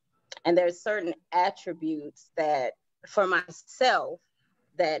Texas. And there's certain attributes that for myself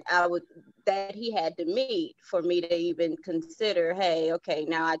that he had to meet for me to even consider, hey, okay,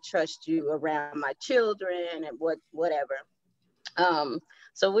 now I trust you around my children and whatever.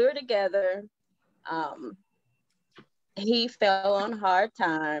 So we were together. He fell on hard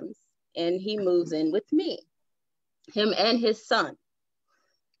times and he moves in with me, him and his son.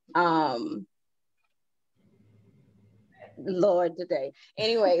 Lord today.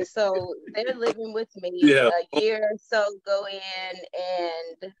 Anyway, so they're living with me. Yeah. A year or so go in,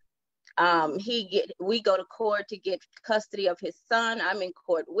 and we go to court to get custody of his son. I'm in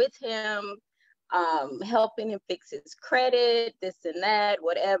court with him, helping him fix his credit, this and that,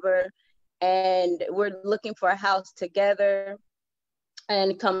 whatever. And we're looking for a house together.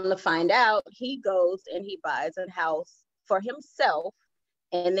 And come to find out, he goes and he buys a house for himself.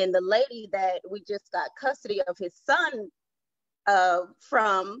 And then the lady that we just got custody of his son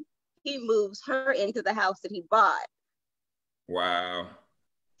from, he moves her into the house that he bought. Wow.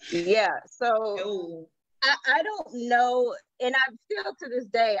 Yeah. So I don't know. And I'm still to this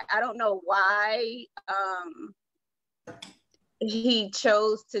day, I don't know why he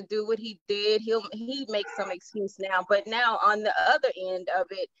chose to do what he did. He makes some excuse now, but now on the other end of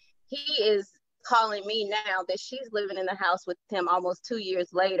it, he is calling me now that she's living in the house with him almost 2 years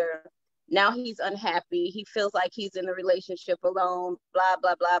later. Now he's unhappy. He feels like he's in a relationship alone, blah,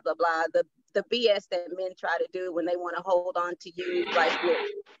 blah, blah, blah, blah. The BS that men try to do when they want to hold on to you, like,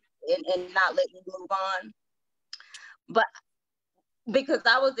 and not let you move on. But because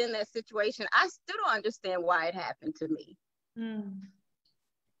I was in that situation, I still don't understand why it happened to me.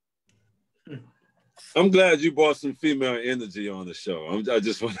 I'm glad you brought some female energy on the show. I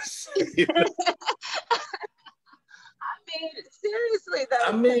just want to say that. I mean, seriously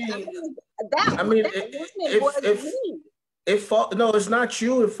though. No, it's not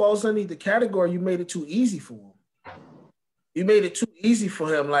you. It falls underneath the category. You made it too easy for him. You made it too easy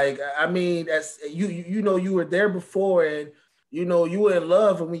for him. Like, I mean, that's you know, you were there before, and you know, you were in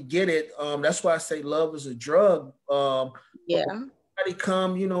love, and we get it. That's why I say love is a drug. Yeah. Somebody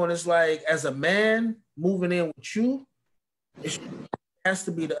come, you know, and it's like, as a man moving in with you, it has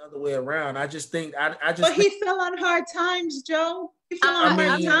to be the other way around. I just think, But he fell on hard times, Joe. He fell on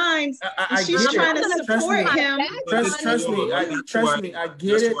hard times. She's trying to support him. Trust me. I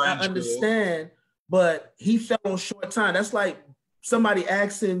get it. I understand. But he fell on short time. That's like somebody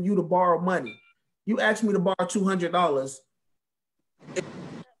asking you to borrow money. You asked me to borrow $200.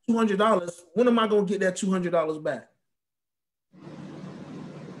 $200. When am I gonna get that $200 back?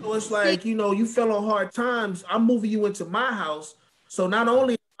 So it's like, you know, you fell on hard times. I'm moving you into my house. So not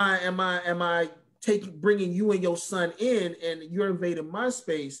only am I bringing you and your son in, and you're invading my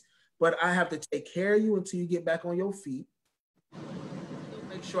space, but I have to take care of you until you get back on your feet.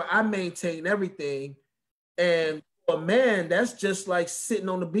 Make sure I maintain everything. And for a man, that's just like sitting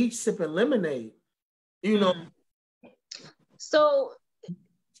on the beach sipping lemonade, you know. So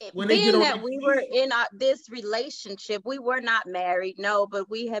being that we were in this relationship, we were not married, no, but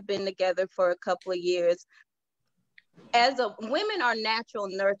we have been together for a couple of years. Women are natural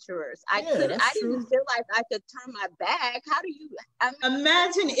nurturers. I didn't feel like I could turn my back. How do you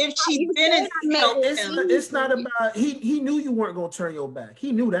imagine if she didn't help him? It's not about he knew you weren't gonna turn your back.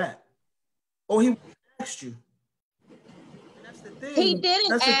 He knew that. Or he asked you. And that's the thing. He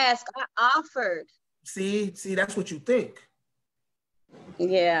didn't ask, I offered. See, that's what you think.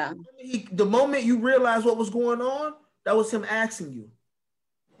 Yeah. The moment you realized what was going on, that was him asking you.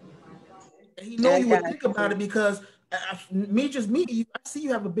 And he knew you would think about it, because I see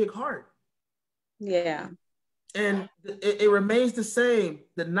you have a big heart. Yeah. And it remains the same.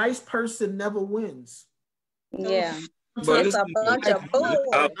 The nice person never wins. Yeah. But it's a bunch of bull.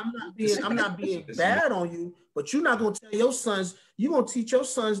 I'm not being bad on you, but you're not gonna tell your sons, you're gonna teach your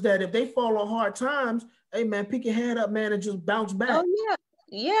sons that if they fall on hard times, hey man, pick your head up, man, and just bounce back. Oh yeah.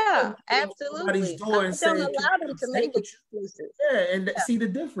 Yeah, absolutely. Don't allow them to make excuses. Yeah, and see the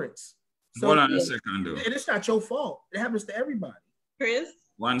difference. So, hold on a second, though. And it's not your fault. It happens to everybody. Chris?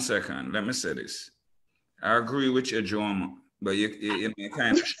 1 second. Let me say this. I agree with you, Joe, but you're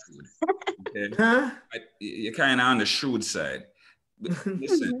kind of shrewd. Okay? Huh? You're kind of on the shrewd side. But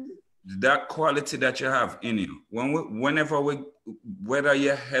listen, that quality that you have in you, whether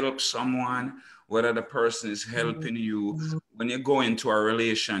you help someone, whether the person is helping you, when you go into a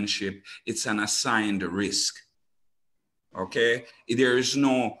relationship, it's an assigned risk. Okay? There is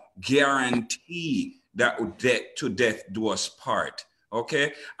no guarantee that death do us part.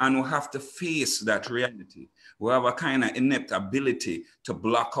 Okay? And we have to face that reality. We have a kind of inept ability to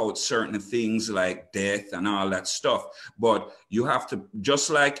block out certain things like death and all that stuff. But you have to, just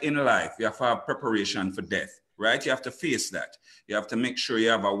like in life, you have to have preparation for death, right? You have to face that. You have to make sure you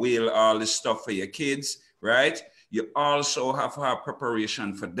have a will, all this stuff for your kids, right? You also have to have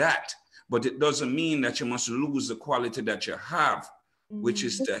preparation for that. But it doesn't mean that you must lose the quality that you have, which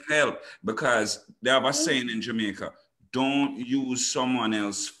is to help. Because they have a saying in Jamaica, don't use someone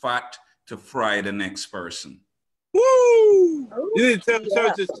else's fat to fry the next person. Woo! You didn't tell the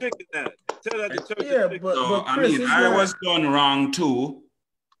church's chicken that. Tell that the church's chicken. So, I mean, I was done wrong too.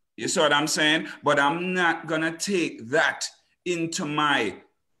 You see what I'm saying? But I'm not going to take that into my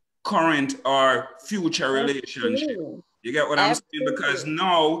current or future relationship. You get what I'm saying? Because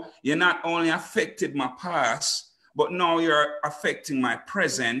now you're not only affected my past, but now you're affecting my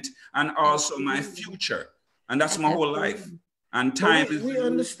present and also my future. And that's my whole life. And time is... We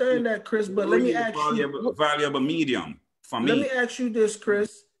understand that, Chris, but let me ask you... valuable medium for me. Let me ask you this,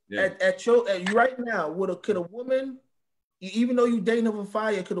 Chris. Yeah. At right now, could a woman, even though you dating over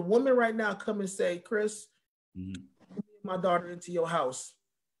fire, could a woman right now come and say, Chris, my daughter into your house,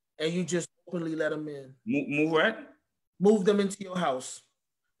 and you just openly let them in? Move what? Move them into your house.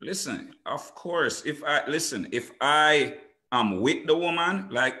 Listen, of course, if I am with the woman,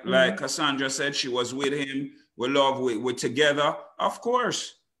 like Cassandra said, she was with him, we love, we're together, of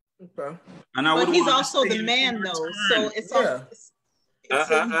course. Okay. And but he's also the man, though. So it's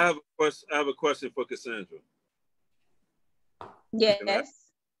I have a question for Cassandra. Yes.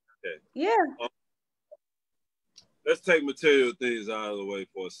 Okay. Yeah. Let's take material things out of the way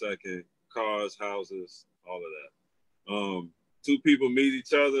for a second. Cars, houses, all of that. Two people meet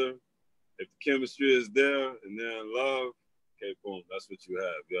each other. If the chemistry is there and they're in love, okay, boom, that's what you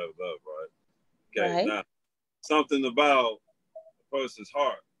have. You have love, right? Okay, now something about a person's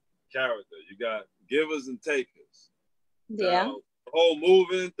heart, character. You got givers and takers. Yeah. Now, the whole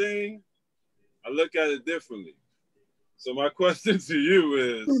moving thing, I look at it differently. So my question to you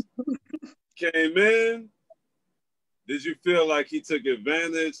is, came in, did you feel like he took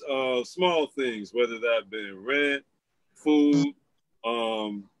advantage of small things, whether that been rent, food,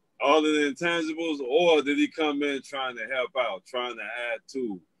 all of the intangibles, or did he come in trying to help out, trying to add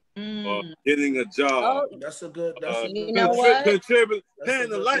to, getting a job? Oh, that's a good. You know what? Contribute, paying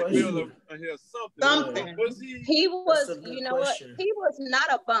the light bill or here, something. He was, you know what? He was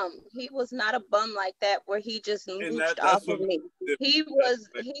not a bum. He was not a bum like that where he just looched off of me. He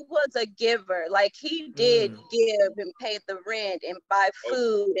was a giver. Like he did give and pay the rent and buy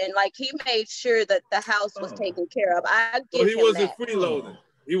food and like he made sure that the house was taken care of. I give him that. He wasn't freeloading.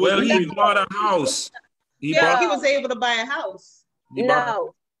 He bought a house. He was able to buy a house.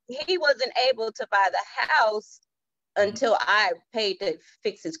 No, he wasn't able to buy the house until I paid to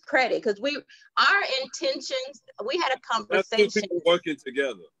fix his credit. Because our intentions, we had a conversation. That's two people working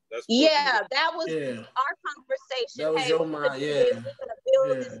together. That was our conversation. That was your mind, we're gonna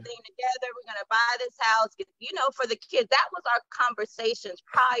build this thing together. We're gonna buy this house, for the kids. That was our conversations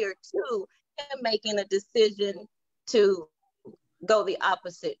prior to him making a decision to go the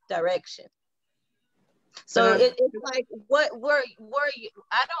opposite direction. So it's like, what were you?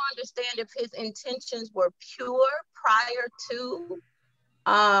 I don't understand if his intentions were pure prior to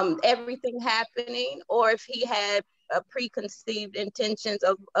everything happening, or if he had a preconceived intentions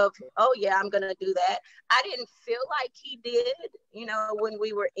of oh yeah, I'm gonna do that. I didn't feel like he did, when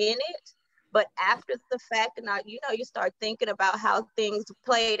we were in it. But after the fact, and you start thinking about how things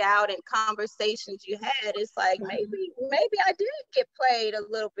played out and conversations you had. It's like maybe I did get played a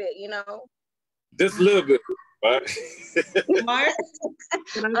little bit, Just a little bit, right? Mark?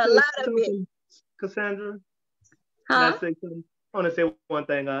 A lot of it. Cassandra? Huh? I want to say one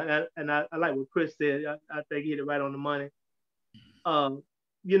thing, and I like what Chris said. I think he hit it right on the money.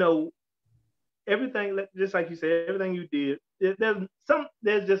 Everything, just like you said, everything you did,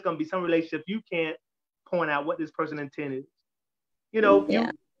 there's just going to be some relationship you can't point out what this person intended.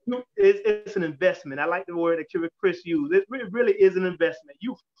 It's an investment. I like the word that Chris used. It really is an investment.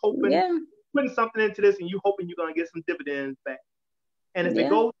 You hoping, putting something into this and you hoping you're going to get some dividends back. And if it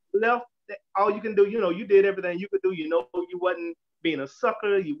goes left, all you can do, you did everything you could do. You wasn't being a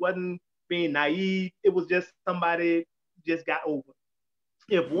sucker. You wasn't being naive. It was just somebody just got over.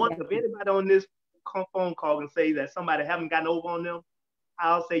 If anybody on this phone call can say that somebody haven't gotten over on them,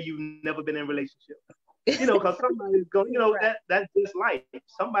 I'll say you've never been in a relationship. Because somebody's going, that's just life.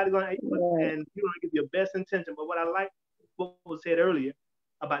 Somebody's going to, and you're going to give your best intention. But what I like, what was said earlier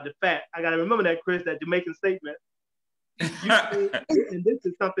about the fact, I got to remember that, Chris, that Jamaican statement. And this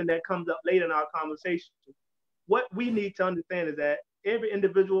is something that comes up later in our conversation. What we need to understand is that every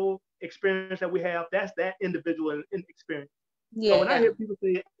individual experience that we have, that's that individual experience. So when I hear people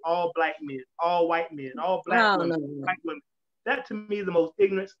say all black men, all white men, all black women, white women, that to me is the most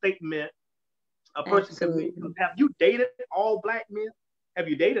ignorant statement a person can be. Have you dated all black men? Have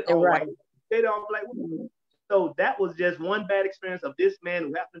you dated all white men? Dated all black women? So that was just one bad experience of this man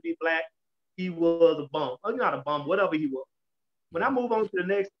who happened to be black. He was a bum. Oh, not a bum, whatever he was. When I move on to the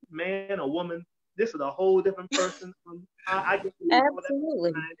next man or woman, this is a whole different person. I get absolutely.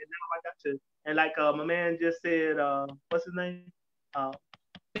 And now I got to, and like my man just said, what's his name?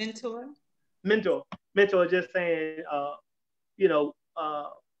 Mentor just saying, go ahead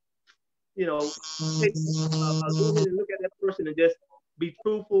and look at that person and just be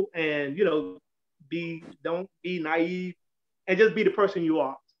truthful and don't be naive and just be the person you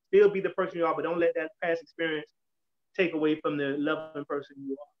are. Still be the person you are, but don't let that past experience take away from the loving person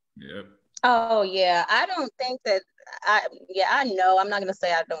you are. Yep. Oh yeah, I don't think that I know. I'm not gonna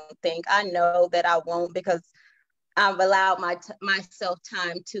say I don't think. I know that I won't because I've allowed myself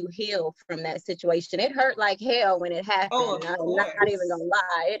time to heal from that situation. It hurt like hell when it happened. I'm not even gonna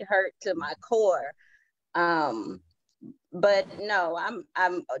lie. It hurt to my core. But no,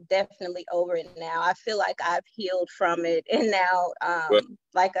 I'm definitely over it now. I feel like I've healed from it, and now,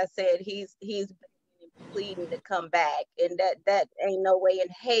 like I said, he's pleading to come back, and that ain't no way in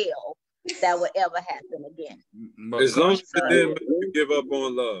hell that would ever happen again. As long as it didn't make you give up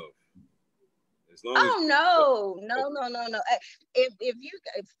on love. No. If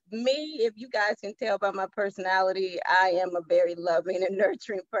you guys can tell by my personality, I am a very loving and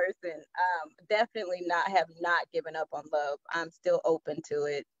nurturing person. Definitely have not given up on love. I'm still open to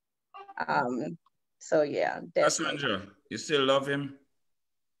it. So yeah, definitely. Cassandra, you still love him?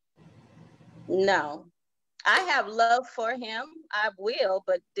 No. I have love for him. I will,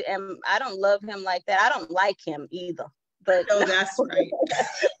 but I don't love him like that. I don't like him either. But no, that's right.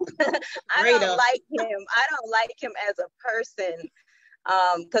 I don't like him. I don't like him as a person.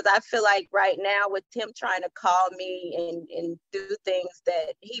 Because I feel like right now with him trying to call me and do things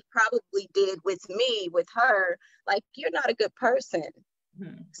that he probably did with me, with her, like, you're not a good person.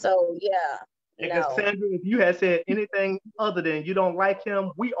 Mm-hmm. So yeah. And Cassandra, if you had said anything other than you don't like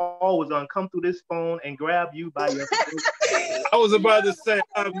him, we always gonna come through this phone and grab you by your face. I was about to say,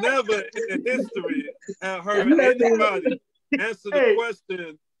 I've never in history have heard anybody answer the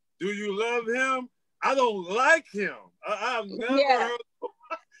question, do you love him? I don't like him. I've never heard.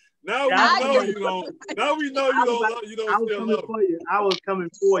 Now we know you don't. Now we know you don't. You don't still love him. I was coming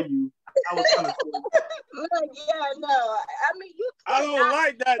for you. Look, yeah, no. I mean, I don't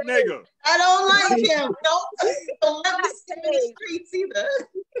like that nigga. I don't like him. Don't let me see him in the streets either.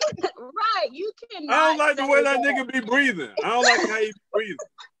 Right, you cannot. I don't like the way that nigga be breathing. I don't like how he be breathing.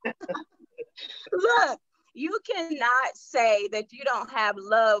 Look, you cannot say that you don't have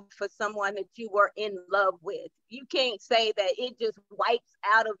love for someone that you were in love with. You can't say that it just wipes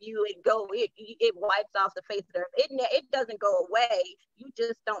out of you and it wipes off the face of the earth. It doesn't go away. You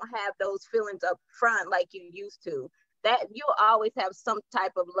just don't have those feelings up front like you used to. That you'll always have some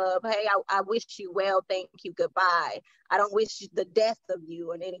type of love. Hey, I wish you well. Thank you. Goodbye. I don't wish the death of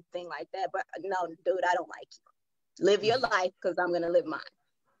you or anything like that. But no, dude, I don't like you. Live your life because I'm going to live mine.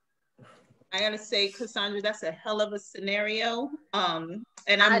 I gotta say, Cassandra, that's a hell of a scenario. And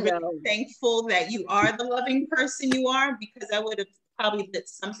I'm really thankful that you are the loving person you are, because I would have probably lit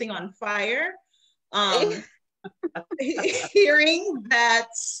something on fire. Hearing that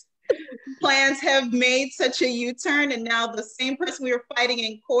plans have made such a U-turn and now the same person we were fighting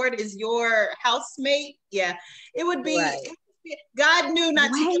in court is your housemate. Yeah, it would be, God knew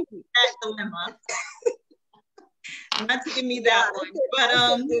not to give me that dilemma. Not to give me that one, but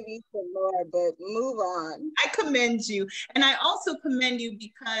give you some more, but move on. I commend you, and I also commend you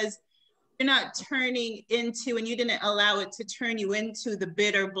because you're not turning into, and you didn't allow it to turn you into the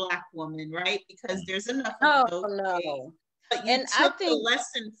bitter Black woman, right? Because there's enough of those things. But you took the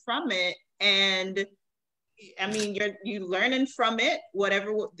lesson from it, and I mean, you learning from it,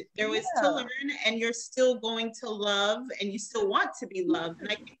 whatever there is to learn, and you're still going to love, and you still want to be loved.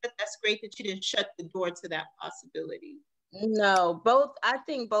 And I think that's great that you didn't shut the door to that possibility. No, I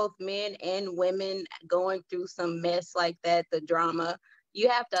think both men and women going through some mess like that, the drama, you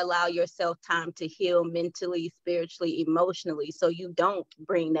have to allow yourself time to heal mentally, spiritually, emotionally, so you don't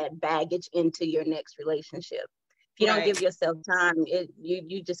bring that baggage into your next relationship. If you don't give yourself time,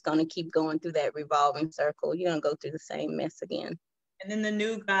 you're just going to keep going through that revolving circle. You're going to go through the same mess again. And then the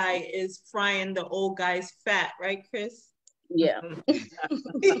new guy is frying the old guy's fat, right, Chris? Yeah. All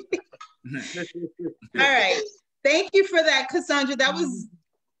right. Thank you for that, Cassandra.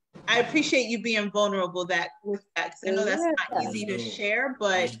 I appreciate you being vulnerable with that, because I know that's not easy to share,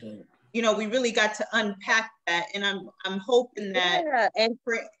 but we really got to unpack that, and I'm hoping that and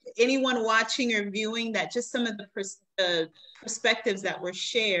for anyone watching or viewing, that just some of the perspectives that were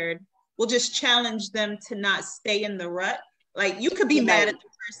shared we'll just challenge them to not stay in the rut. Like you could be mad at the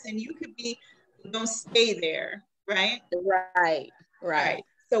person, you could be, don't stay there, right? Right.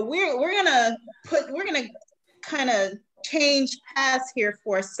 So we're gonna kind of change paths here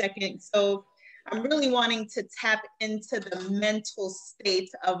for a second. So I'm really wanting to tap into the mental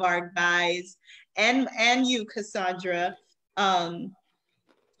state of our guys and you, Cassandra.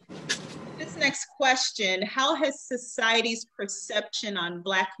 This next question, how has society's perception on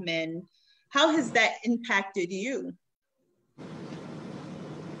Black men, how has that impacted you?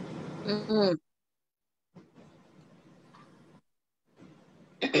 Mm-hmm.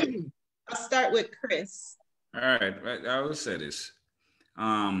 I'll start with Chris. All right, I will say this,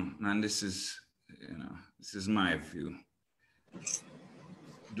 and this is my view.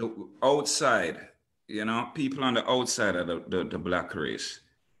 The outside, people on the outside of the Black race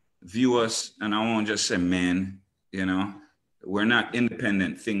view us, and I won't just say men, we're not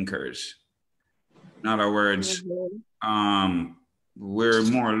independent thinkers. In other words, we're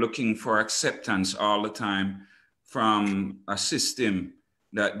more looking for acceptance all the time from a system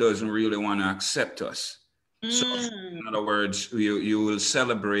that doesn't really want to accept us. So in other words, you will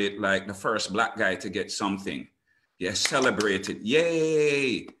celebrate like the first Black guy to get something. Yeah, celebrate it.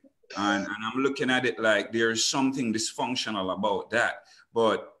 Yay. And I'm looking at it like there's something dysfunctional about that.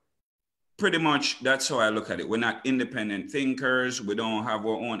 But pretty much that's how I look at it. We're not independent thinkers. We don't have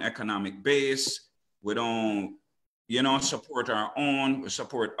our own economic base. We don't, support our own. We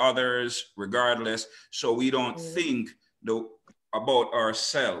support others regardless. So we don't think about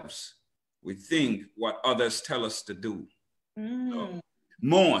ourselves. We think what others tell us to do.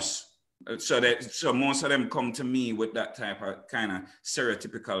 So most of them come to me with that type of kind of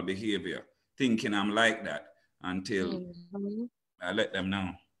stereotypical behavior, thinking I'm like that until I let them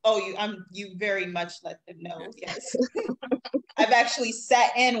know. Oh, you very much let them know. Yes. I've actually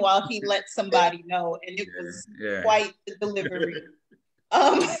sat in while he let somebody know, and it was quite the delivery.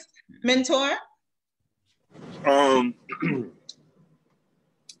 Mentor?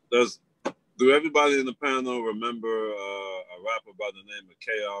 Do everybody in the panel remember a rapper by the name of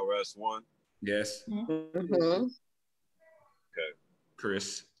KRS-One? Yes. Mm-hmm. Okay.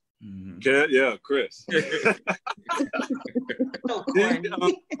 Chris. Mm-hmm. Yeah, Chris.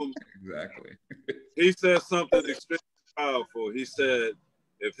 Exactly. He said something extremely powerful. He said,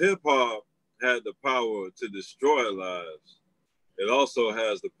 if hip hop had the power to destroy lives, it also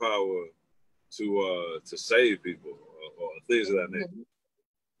has the power to save people or things of that nature.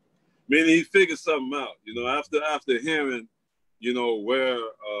 Meaning he figured something out, after hearing, where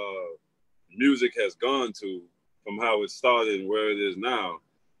music has gone to from how it started and where it is now,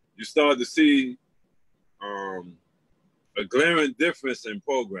 you start to see a glaring difference in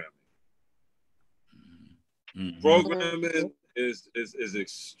programming. Mm-hmm. Programming is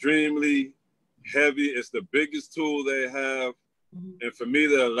extremely heavy. It's the biggest tool they have. And for me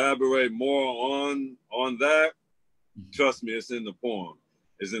to elaborate more on that, trust me, it's in the poem.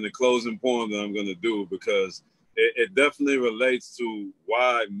 It's in the closing poem that I'm going to do, because it definitely relates to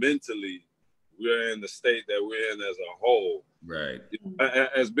why mentally we're in the state that we're in as a whole. Right.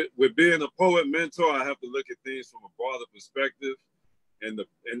 With being a poet mentor, I have to look at things from a broader perspective. And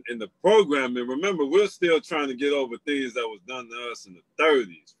the programming, remember, we're still trying to get over things that was done to us in the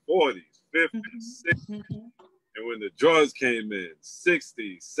 30s, 40s, 50s, 60s. And when the drugs came in,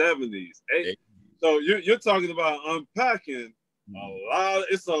 60s, 70s, 80s. So you're talking about unpacking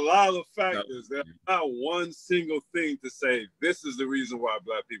it's a lot of factors. There's not one single thing to say, this is the reason why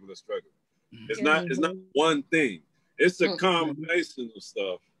Black people are struggling. It's not one thing. It's a combination of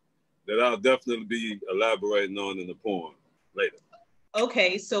stuff that I'll definitely be elaborating on in the poem later.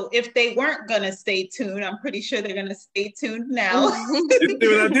 Okay, so if they weren't gonna stay tuned, I'm pretty sure they're gonna stay tuned now. You see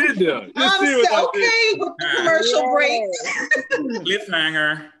what I did there? Okay, with the commercial break.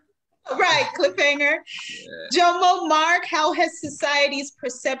 Cliffhanger. Right, cliffhanger. Jomo, Mark, how has society's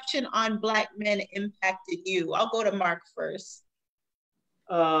perception on Black men impacted you? I'll go to Mark first.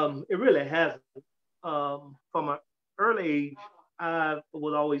 It really hasn't. From an early age, I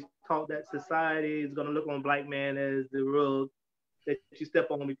was always taught that society is going to look on Black man as the rug that you step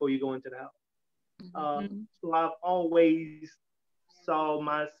on before you go into the house. So I've always saw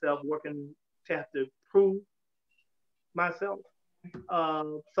myself working to have to prove myself.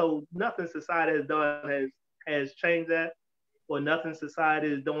 So nothing society has done has changed that, or nothing society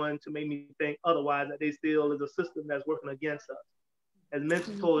is doing to make me think otherwise, that they still is a system that's working against us. As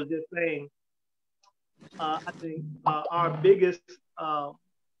Mentor was just saying, I think our biggest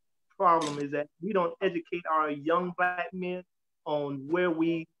problem is that we don't educate our young Black men on where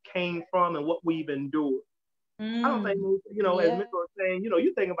we came from and what we've endured. I don't think, as Mentor was saying,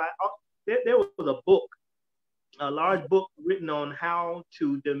 you think about there was a book, a large book written on how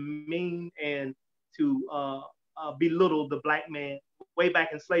to demean and to belittle the black man way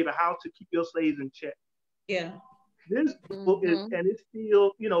back in slavery, how to keep your slaves in check. Yeah. This book is, and it's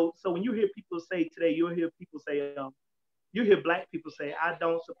still, you know, so when you hear people say today, you'll hear people say, you hear black people say, I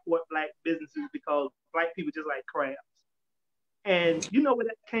don't support black businesses because black people just like crabs. And you know where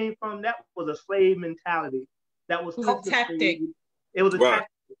that came from? That was a slave mentality. That was a tactic. It was a tactic.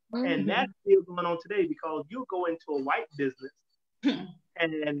 And that's still going on today, because you'll go into a white business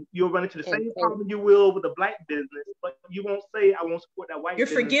and you'll run into the same problem you will with a black business, but you won't say, I won't support that white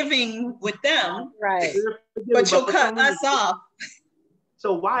business. You're forgiving with them, right? But you'll cut us off.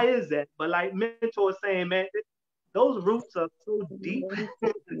 So why is that? But like Mentor is saying, man, those roots are so deep.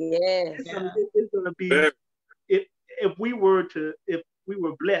 Yes. It's gonna be, if we were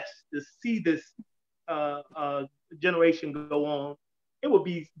blessed to see this generation go on, it would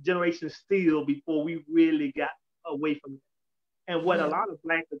be generations still before we really got away from it. And what a lot of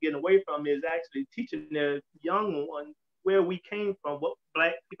blacks are getting away from is actually teaching their young ones where we came from, what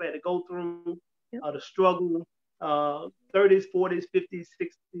black people had to go through, the struggle, 30s, 40s, 50s,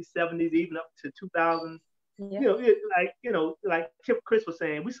 60s, 70s, even up to 2000. Like Chris was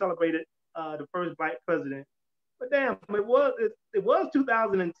saying, we celebrated the first black president. But damn, it was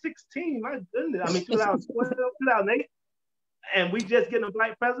 2016. My goodness, I mean 2012, 2008, and we just getting a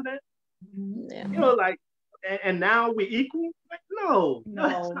black president. Yeah. You know, like, and now we equal? Like, no.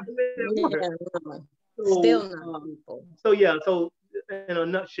 Still not equal. So yeah, so in a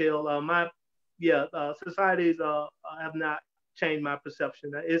nutshell, societies have not changed my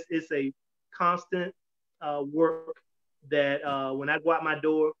perception. It's a constant work that when I go out my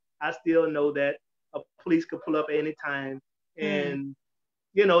door, I still know that a police could pull up at any time and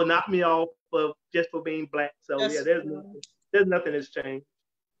knock me off just for being black. So there's nothing that's changed.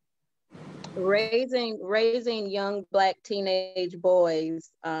 Raising young black teenage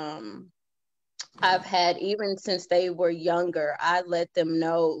boys, I've had, even since they were younger, I let them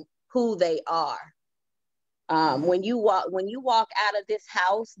know who they are. When you walk out of this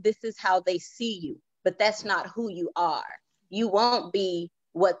house, this is how they see you, but that's not who you are. You won't be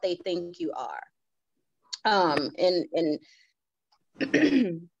what they think you are. And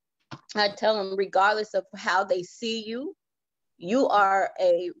I tell them, regardless of how they see you, you are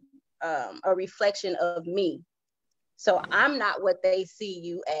a reflection of me. So I'm not what they see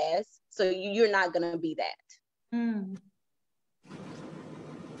you as. So you're not gonna be that.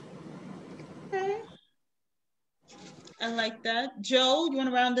 Okay. I like that. Joe, you want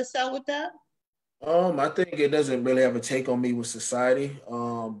to round this out with that? I think it doesn't really have a take on me with society.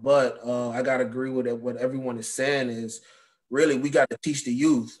 But I gotta agree with it. What everyone is saying is really we got to teach the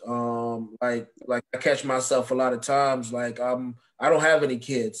youth. Like I catch myself a lot of times. Like I don't have any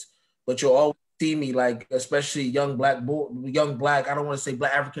kids, but you'll always see me, like, especially young black. I don't want to say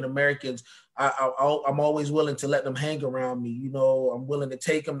black African Americans. I'm always willing to let them hang around me. You know, I'm willing to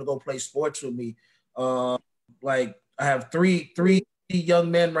take them to go play sports with me. Like I have three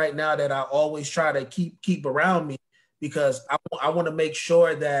young men right now that I always try to keep around me, because I want to make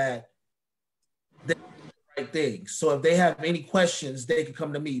sure that they're doing the right things. So if they have any questions, they can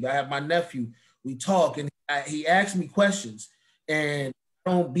come to me. I have my nephew. We talk, and he asks me questions, and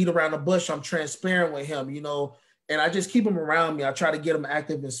I don't beat around the bush. I'm transparent with him, you know, and I just keep them around me. I try to get them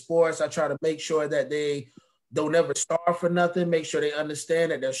active in sports. I try to make sure that they don't ever starve for nothing. Make sure they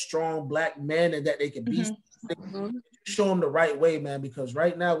understand that they're strong black men and that they can be. Show them the right way, man, because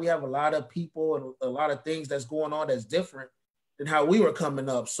right now we have a lot of people and a lot of things that's going on that's different than how we were coming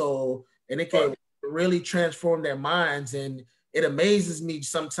up. So, and it can really transform their minds. And it amazes me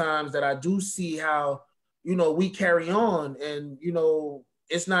sometimes that I do see how, you know, we carry on, and, you know,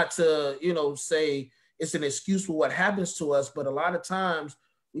 it's not to, you know, say it's an excuse for what happens to us, but a lot of times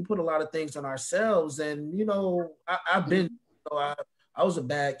we put a lot of things on ourselves. And, you know, I've been, you know, I was a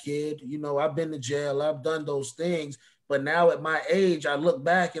bad kid, you know, I've been to jail, I've done those things, but now at my age, I look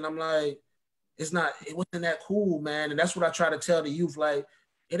back and I'm like, it wasn't that cool, man. And that's what I try to tell the youth, like,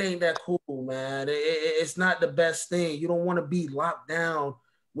 it ain't that cool, man. It's not the best thing. You don't want to be locked down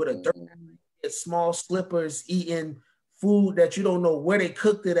with a dirty, small slippers, eating food that you don't know where they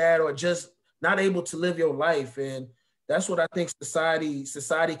cooked it at, or just not able to live your life. And that's what I think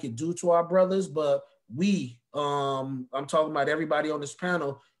society could do to our brothers. But I'm talking about everybody on this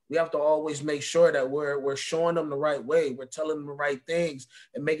panel, we have to always make sure that we're showing them the right way. We're telling them the right things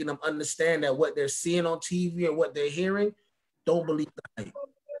and making them understand that what they're seeing on TV or what they're hearing, don't believe the hype.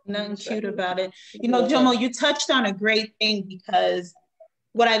 Nothing cute about it. You know, Jomo, you touched on a great thing, because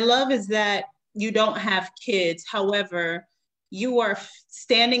what I love is that you don't have kids. However, you are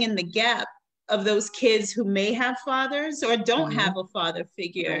standing in the gap of those kids who may have fathers or don't have a father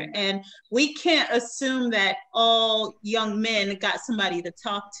figure. And we can't assume that all young men got somebody to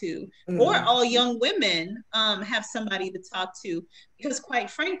talk to, or all young women have somebody to talk to, because quite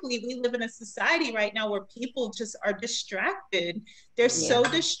frankly, we live in a society right now where people just are distracted. They're so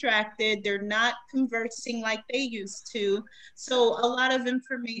distracted. They're not conversing like they used to. So a lot of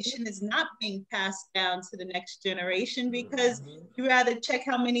information is not being passed down to the next generation because you rather check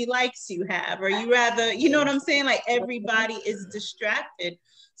how many likes you have, or you rather, you know what I'm saying? Like everybody is distracted.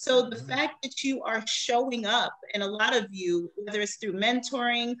 So the fact that you are showing up, and a lot of you, whether it's through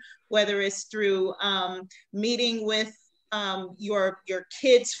mentoring, whether it's through meeting with your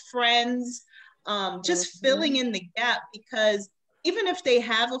kids' friends, just filling in the gap, because even if they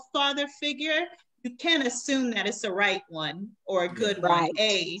have a father figure, you can't assume that it's the right one or a good one.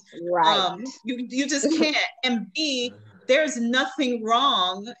 A, you just can't. And B, there's nothing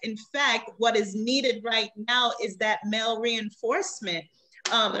wrong. In fact, what is needed right now is that male reinforcement.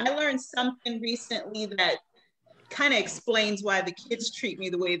 I learned something recently that kind of explains why the kids treat me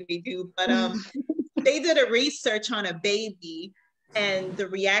the way they do, but they did a research on a baby and the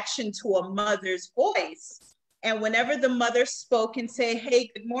reaction to a mother's voice. And whenever the mother spoke and say,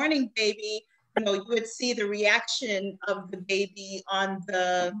 "Hey, good morning, baby," you know, you would see the reaction of the baby on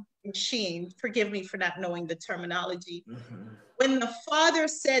the machine. Forgive me for not knowing the terminology. When the father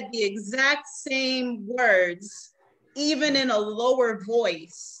said the exact same words, even in a lower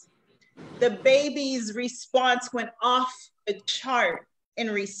voice, the baby's response went off the chart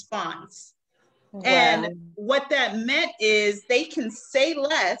in response. Wow. And what that meant is they can say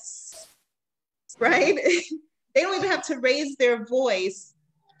less, right? They don't even have to raise their voice,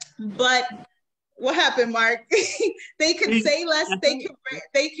 but what happened, Mark? They can say less, they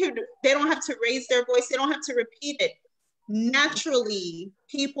don't have to raise their voice, they don't have to repeat it. Naturally,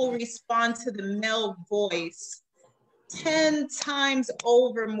 people respond to the male voice 10 times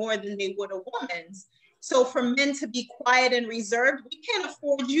over more than they would a woman's. So for men to be quiet and reserved, we can't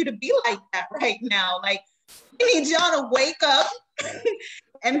afford you to be like that right now. Like, we need y'all to wake up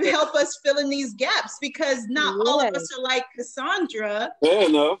and help us fill in these gaps, because not all of us are like Cassandra. Fair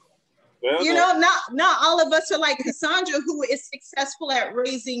enough. You know, not all of us are like Cassandra, who is successful at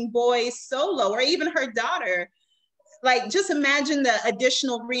raising boys solo, or even her daughter. Like, just imagine the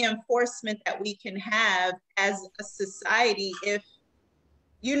additional reinforcement that we can have as a society if,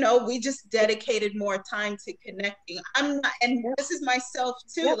 you know, we just dedicated more time to connecting. I'm not, and this is myself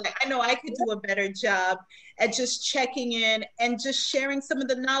too. Like, I know I could do a better job at just checking in and just sharing some of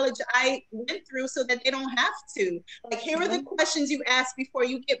the knowledge I went through so that they don't have to. Like, here are the questions you ask before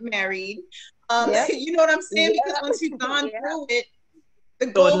you get married. You know what I'm saying? Because once you've gone through it, the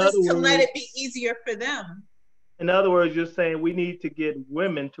goal is to let it be easier for them. In other words, you're saying we need to get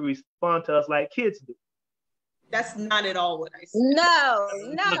women to respond to us like kids do. That's not at all what I said. No.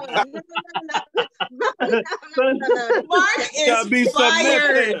 Mark is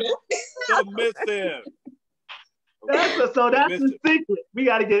fired. Submissive. So that's the secret. We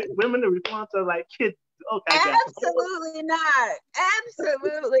got to get women to respond to us like kids. Okay. Absolutely not.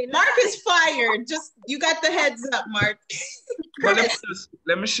 Absolutely not. Mark is fired. Just, you got the heads up, Mark. But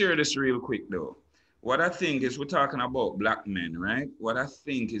let me share this real quick though. What I think is, we're talking about Black men, right? What I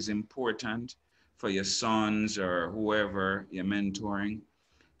think is important for your sons or whoever you're mentoring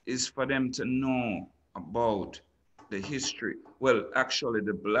is for them to know about the history. Well, actually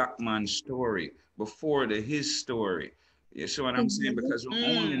the Black man's story before his story. You see what I'm saying? Because we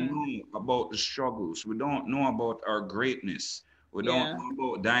only know about the struggles. We don't know about our greatness. We don't know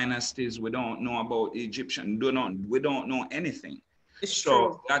about dynasties. We don't know about Egyptian. We don't know anything.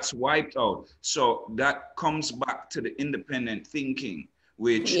 So that's wiped out. So that comes back to the independent thinking,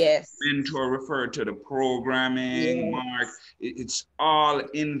 which mentor referred to the programming, Mark. It's all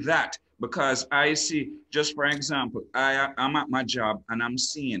in that, because I see, just for example, I'm at my job and I'm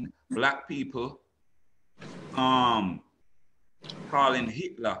seeing Black people calling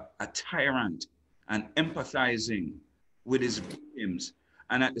Hitler a tyrant and empathizing with his victims,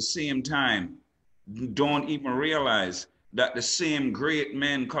 and at the same time don't even realize that the same great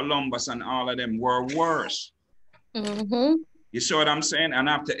men, Columbus and all of them, were worse. You see what I'm saying? And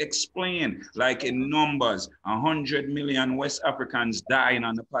I have to explain, like in numbers, 100 million West Africans dying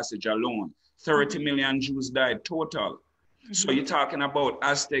on the passage alone. 30 million Jews died total. So you're talking about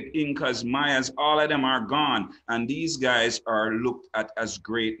Aztec, Incas, Mayas, all of them are gone. And these guys are looked at as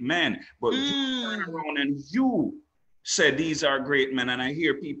great men. But you turn around and you say these are great men. And I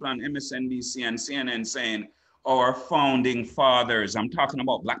hear people on MSNBC and CNN saying, our founding fathers, I'm talking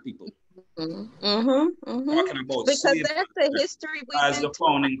about Black people, Talking about Because slave that's the history we've as been the taught.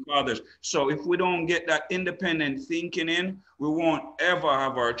 founding fathers. So if we don't get that independent thinking in, we won't ever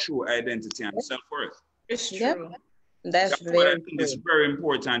have our true identity and self-worth. It's Yep. true. That's That's what I very think true. is very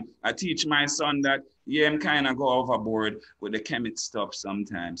important. I teach my son that, yeah, I'm kind of go overboard with the chemist stuff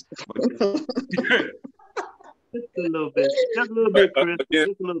sometimes. But Just a little bit. Just a little bit, Chris. Again,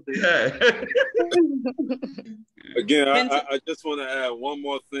 Just a little bit. again, I just want to add one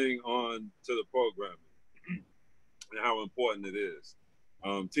more thing on to the programming and how important it is.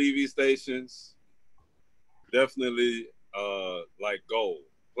 TV stations, definitely like gold,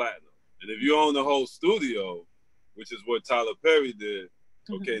 platinum. And if you own the whole studio, which is what Tyler Perry did,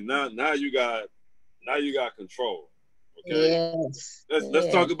 okay, now you got control. Okay. Yes.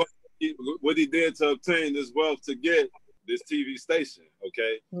 Let's talk about what he did to obtain this wealth to get this TV station.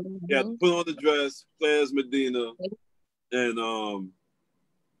 Okay. He had to put on the dress, play as Medina, and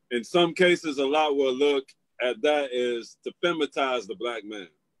in some cases, a lot will look at that is to feminize the black man.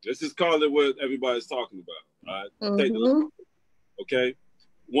 Let's just call it what everybody's talking about. All right. Take the okay.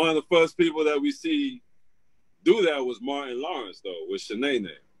 One of the first people that we see do that was Martin Lawrence, though, with Shanae.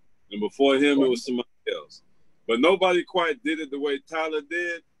 And before him, it was somebody else. But nobody quite did it the way Tyler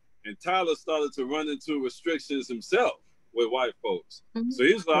did. And Tyler started to run into restrictions himself with white folks. So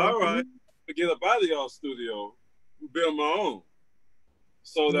he's like, all right, to get up out of y'all studio, build my own.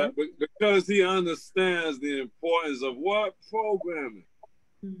 So that because he understands the importance of what programming.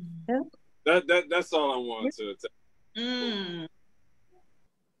 That's all I wanted to tell.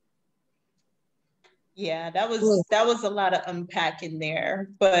 Yeah, that was a lot of unpacking there,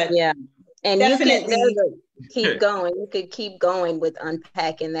 but yeah, and definitely you can keep going. You could keep going with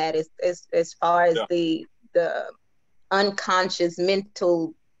unpacking that as far as the unconscious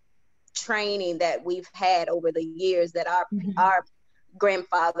mental training that we've had over the years that our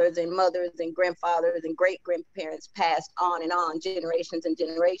grandfathers and mothers and grandfathers and great grandparents passed on and on generations and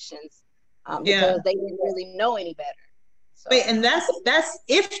generations because they didn't really know any better. So. Wait, and that's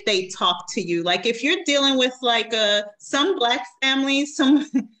if they talk to you. Like if you're dealing with like some Black families,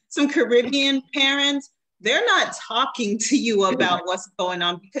 some Caribbean parents, they're not talking to you about what's going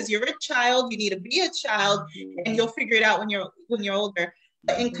on because you're a child. You need to be a child, and you'll figure it out when you're older.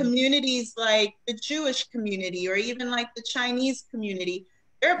 But in communities like the Jewish community or even like the Chinese community,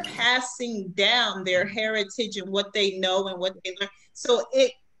 they're passing down their heritage and what they know and what they learn. So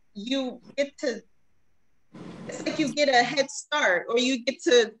it's like you get a head start, or you get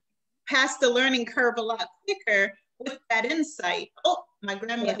to pass the learning curve a lot quicker with that insight. Oh, my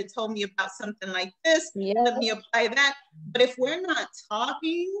grandmother told me about something like this. Let me apply that. But if we're not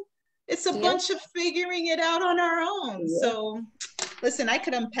talking, it's a bunch of figuring it out on our own. So listen, I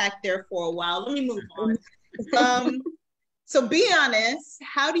could unpack there for a while. Let me move on. So be honest,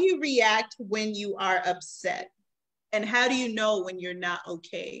 how do you react when you are upset? And how do you know when you're not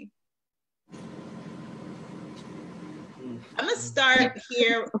okay? I'm gonna start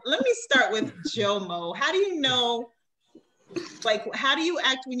here. Let me start with Jomo. How do you know, like, how do you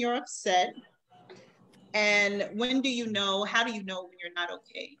act when you're upset? And how do you know when you're not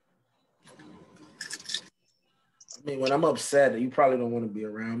okay? I mean, when I'm upset, you probably don't want to be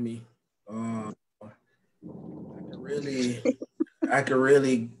around me. I could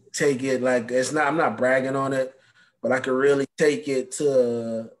really take it like I'm not bragging on it, but I could really take it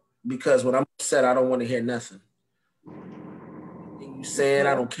because when I'm upset, I don't want to hear nothing. You saying,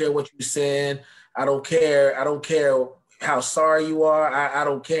 I don't care what you're saying. I don't care how sorry you are. I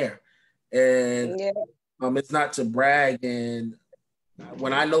don't care. And it's not to brag. And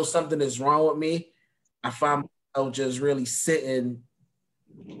when I know something is wrong with me, I find myself just really sitting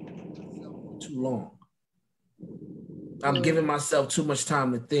too long. I'm giving myself too much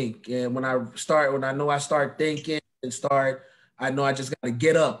time to think. And when I know I start thinking I know I just got to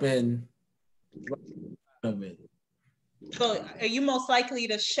get up and of it. So are you most likely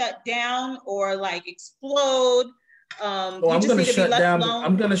to shut down or like explode? I'm going to shut down.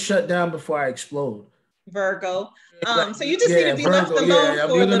 I'm going to shut down before I explode. Virgo. So you just need to be Virgo, left alone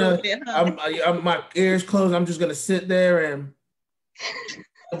for a little bit, huh? I'm my ears closed. I'm just going to sit there and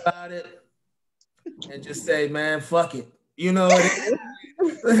about it and just say, man, fuck it. You know what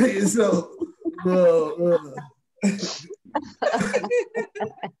it is? So,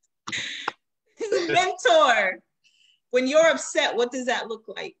 Mentor. When you're upset, what does that look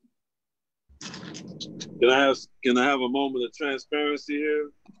like? Can I have a moment of transparency here?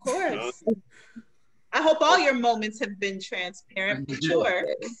 Of course. I hope all your moments have been transparent, for sure.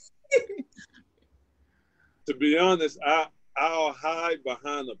 To be honest, I'll hide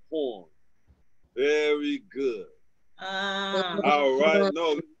behind a poem. Very good. All right.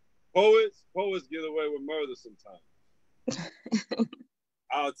 No, poets get away with murder sometimes.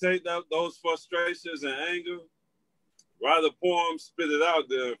 I'll take those frustrations and anger, write a poem, spit it out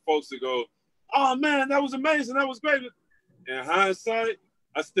there, and folks will go, "Oh man, that was amazing, that was great." In hindsight,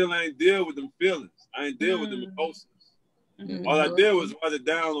 I still ain't deal with them feelings. I ain't deal with them emotions. Mm-hmm. All I did was write it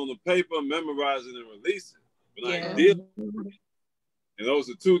down on the paper, memorize it, and release it. But I ain't deal with it. And those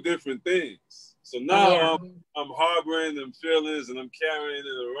are two different things. So now I'm harboring them feelings and I'm carrying it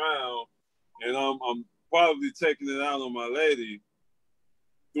around, and I'm probably taking it out on my lady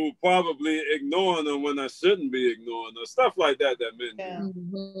through probably ignoring them when I shouldn't be ignoring them. Stuff like that men do.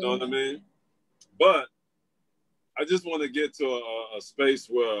 You know what I mean? But I just want to get to a space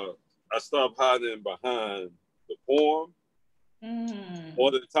where I stop hiding behind the poem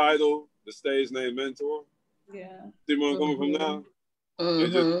or the title, the stage name mentor. Yeah. See where I'm coming from now?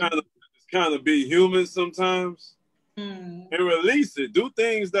 And just kind of be human sometimes and release it. Do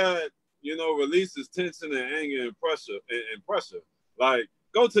things that, releases tension and anger and pressure. Like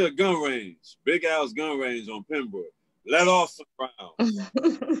go to a gun range, Big Al's gun range on Pembroke. Let off some rounds.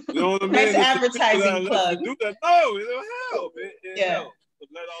 You know what I mean? Nice advertising plug. Do that. No, it'll help. It helps.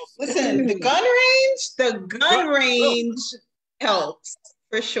 Let off some Listen, the gun range helps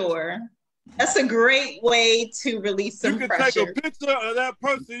for sure. That's a great way to release some pressure. You could take a picture of that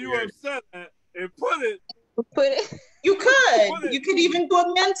person you are upset at and put it. You could. You could even do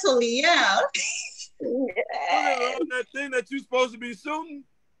it mentally, yeah. Put it on that thing that you're supposed to be shooting.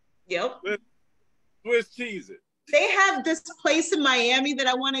 Yep. Swiss cheese it. They have this place in Miami that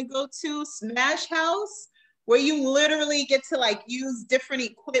I want to go to, Smash House, where you literally get to use different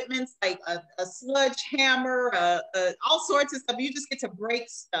equipments like a sledgehammer, all sorts of stuff. You just get to break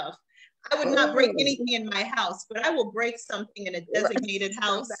stuff. I would not break anything in my house, but I will break something in a designated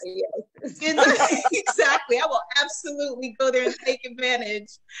house. Exactly. I will absolutely go there and take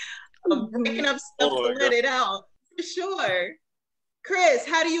advantage of breaking up stuff to let it out. For sure. Chris,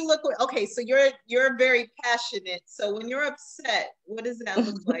 how do you look? Okay, so you're very passionate. So when you're upset, what does that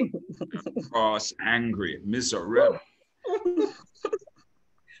look like? Cross, angry, miserable.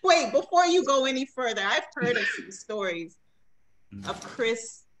 Wait, before you go any further, I've heard of some stories of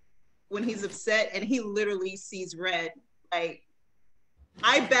Chris when he's upset and he literally sees red. Like,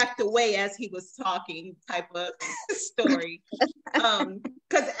 I backed away as he was talking type of story.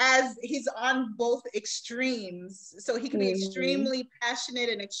 Because as he's on both extremes, so he can be extremely passionate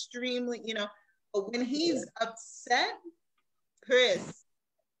and extremely, but when he's upset, Chris.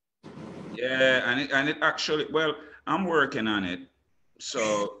 Yeah, and it actually, well, I'm working on it.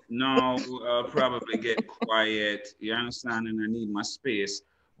 So now I'll probably get quiet, you understand, and I need my space.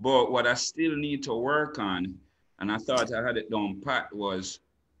 But what I still need to work on, and I thought I had it down pat, was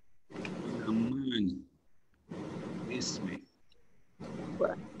a man diss me.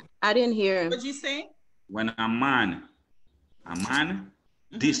 I didn't hear him. What'd you say? When a man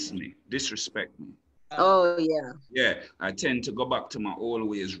diss me, disrespect me. Oh, yeah. Yeah, I tend to go back to my old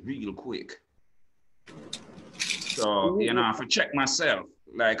ways real quick. So, I have to check myself.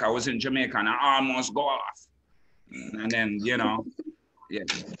 Like I was in Jamaica and I almost go off. And then, yeah.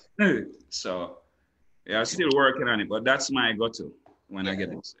 So, yeah, I'm still working on it, but that's my go-to when I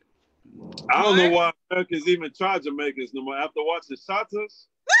get upset. I don't know why Americans even try Jamaicans no more. After watching Shatas,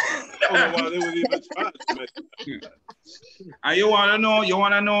 I don't know why they would even try Jamaicans. And you wanna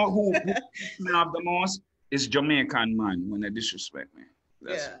know who me up the most? It's Jamaican man when they disrespect me.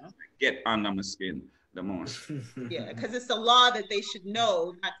 That's get under my skin the most. Yeah, because it's a law that they should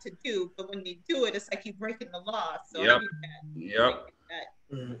know not to do, but when they do it, it's like you're breaking the law. So Yep.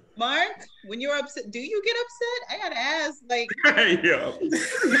 Mark, when you're upset, do you get upset? I gotta ask, like, yeah.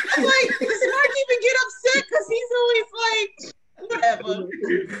 I'm like, does Mark even get upset? Because he's always like, whatever.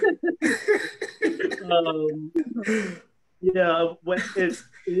 Yeah, it's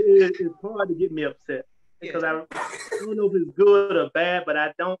hard to get me upset because I don't know if it's good or bad, but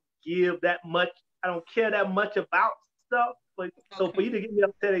I don't give that much. I don't care that much about stuff. But so for you to get me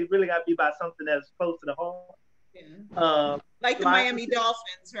upset, it really got to be about something that's close to the heart. Yeah. Like the Miami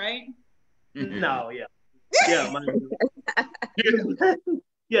Dolphins, right? No, yeah,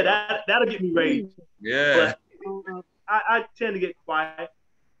 that'll get me raged. Yeah. But I tend to get quiet.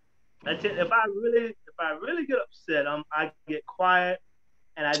 If I really get upset, I get quiet,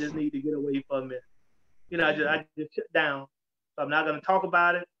 and I just need to get away for a minute. I just shut down. So I'm not gonna talk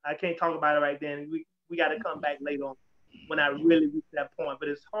about it. I can't talk about it right then. We got to come back later on when I really reach that point. But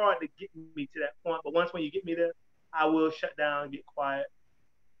it's hard to get me to that point. But when you get me there, I will shut down and get quiet,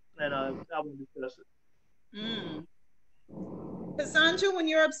 and I won't discuss it. Cassandra, when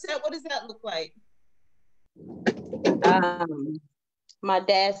you're upset, what does that look like? My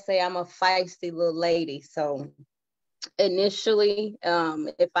dad say I'm a feisty little lady. So initially,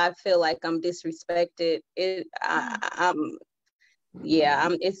 if I feel like I'm disrespected, it's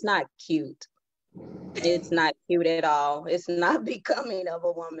not cute. It's not cute at all. It's not becoming of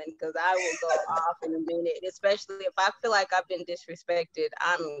a woman, because I will go off in a minute, especially if I feel like I've been disrespected.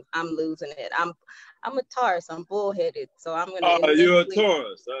 I'm losing it. I'm a Taurus. I'm bullheaded, so I'm gonna. Oh, you're a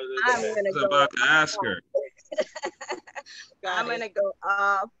Taurus. I'm gonna I was go about to ask her. I'm gonna go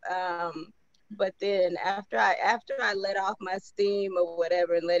off. But then after I let off my steam or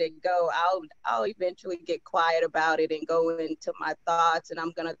whatever and let it go, I'll eventually get quiet about it and go into my thoughts, and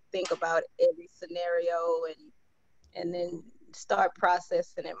I'm gonna think about every scenario and then start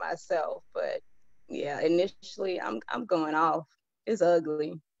processing it myself. But yeah, initially I'm going off. It's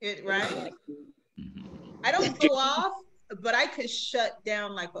ugly. Right? I don't go off, but I could shut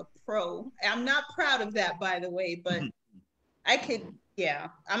down like a pro. I'm not proud of that, by the way, but I could. Yeah,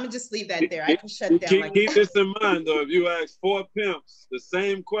 I'm gonna just leave that there. I can shut down. Keep this in mind, though. If you ask 4 pimps the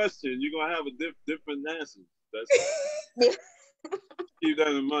same question, you're gonna have a different answer. Keep that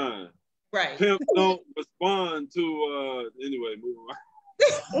in mind. Right. Pimps don't respond to. Anyway, move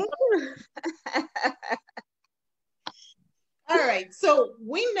on. All right. So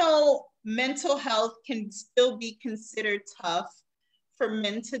we know mental health can still be considered tough for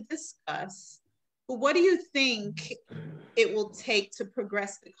men to discuss. But what do you think it will take to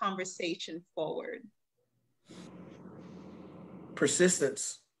progress the conversation forward?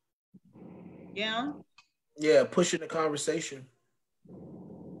 Persistence. Yeah. Yeah, pushing the conversation.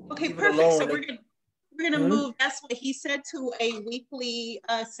 Okay, perfect. So we're gonna move. That's what he said, to a weekly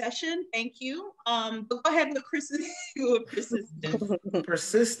session. Thank you. But go ahead with persistence.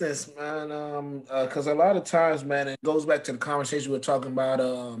 Persistence, man. Because a lot of times, man, it goes back to the conversation we were talking about.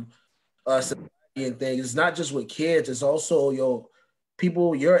 And things. It's not just with kids, it's also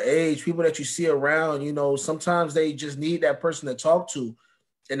people your age, people that you see around. Sometimes they just need that person to talk to,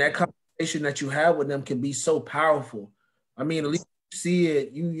 and that conversation that you have with them can be so powerful. I mean, at least you see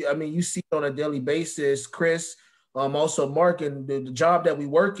it. You see it on a daily basis, Chris. Also Mark, and the job that we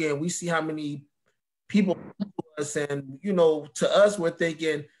work in, we see how many people us, and to us, we're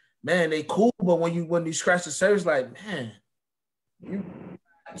thinking, man, they cool, but when you scratch the surface, like, man,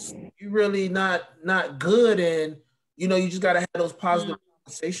 you really not good, and you just got to have those positive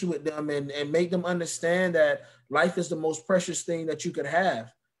conversations with them and make them understand that life is the most precious thing that you could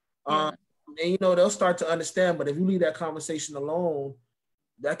have. And they'll start to understand. But if you leave that conversation alone,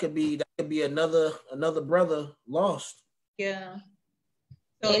 that could be another brother lost. Yeah.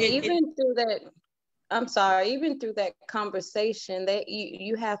 So and even through that conversation, that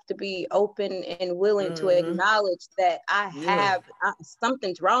you have to be open and willing to acknowledge that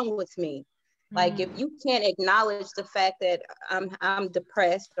something's wrong with me. Like if you can't acknowledge the fact that I'm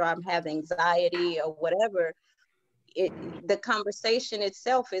depressed or I'm having anxiety or whatever, the conversation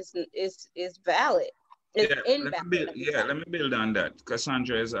itself is valid. Let me build on that.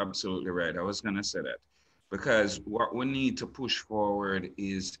 Cassandra is absolutely right. I was gonna say that, because what we need to push forward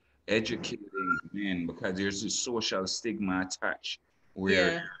is educating men, because there's this social stigma attached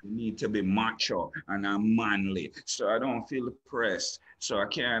where you need to be macho and I'm manly, so I don't feel depressed, so I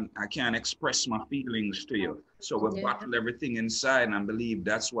can't express my feelings to you. So we bottle everything inside and believe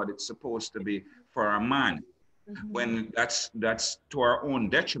that's what it's supposed to be for a man, when that's to our own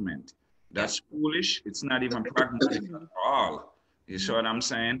detriment. That's foolish. It's not even pragmatic at all. You see what I'm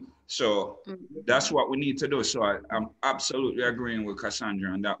saying? So that's what we need to do. So I'm absolutely agreeing with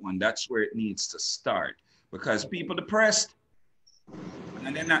Cassandra on that one. That's where it needs to start, because people depressed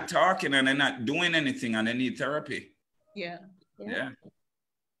and they're not talking and they're not doing anything and they need therapy. Yeah.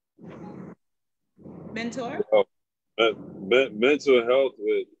 Mentor? Mental health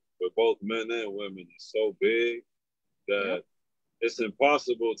with both men and women is so big that it's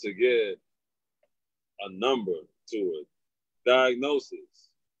impossible to get a number to it. Diagnosis.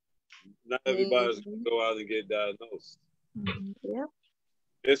 Not everybody's going to go out and get diagnosed.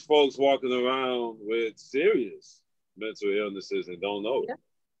 There's folks walking around with serious mental illnesses and don't know it.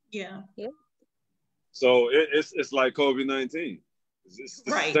 Yeah. So it's like COVID-19. It's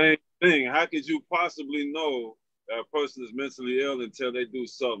the same thing. How could you possibly know that a person is mentally ill until they do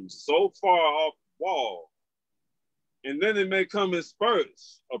something so far off the wall? And then it may come in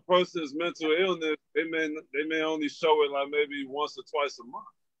spurts. A person's mental illness, they may only show it like maybe once or twice a month.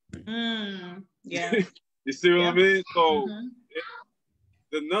 You see what I mean? So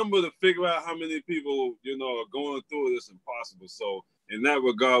the number to figure out how many people are going through it is impossible. So in that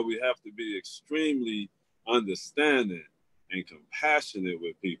regard, we have to be extremely understanding and compassionate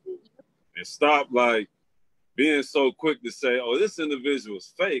with people, and stop like being so quick to say, "Oh, this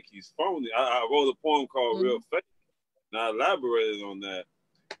individual's fake. He's phony." I wrote a poem called "Real Fake," and I elaborated on that.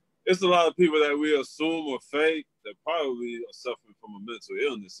 It's a lot of people that we assume are fake that probably are suffering from a mental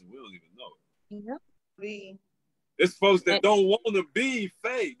illness, and we don't even know it. Yeah. It's folks that don't want to be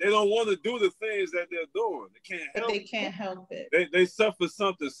fake. They don't want to do the things that they're doing. They can't help it. They can't help it. They suffer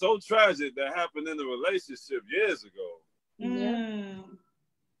something so tragic that happened in a relationship years ago. Yeah.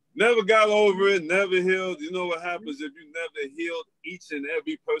 Never got over it, never healed. You know what happens if you never healed each and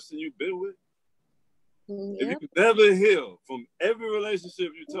every person you've been with? If you never heal from every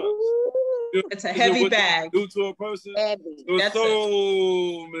relationship you touch, it's a heavy bag. Due to a person, there's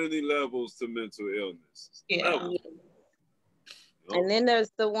so many levels to mental illness. Yeah. And then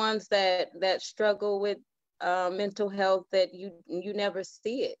there's the ones that struggle with mental health that you never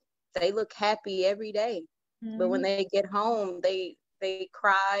see it. They look happy every day, but when they get home, they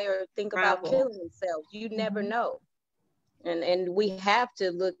cry or think about killing themselves. You never know. And we have to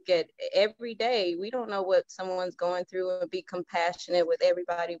look at every day. We don't know what someone's going through, and be compassionate with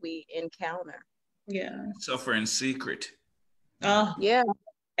everybody we encounter. Yeah. Suffer in secret. Yeah.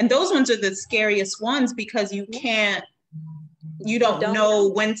 And those ones are the scariest ones because you don't know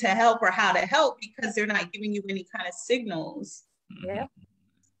when to help or how to help because they're not giving you any kind of signals. Yeah.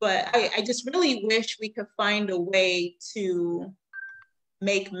 But I just really wish we could find a way to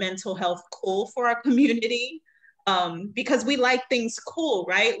make mental health cool for our community. Because we like things cool,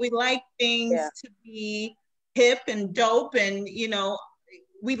 right? We like things to be hip and dope, and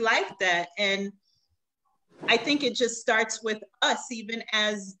we like that. And I think it just starts with us, even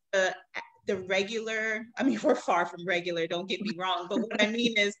as the regular. I mean, we're far from regular, don't get me wrong, but what I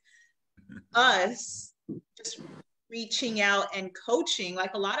mean is us just reaching out and coaching.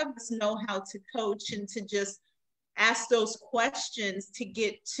 Like, a lot of us know how to coach and to just ask those questions to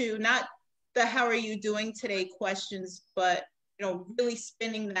get to not the "how are you doing today" questions, but really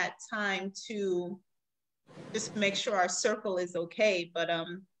spending that time to just make sure our circle is okay. But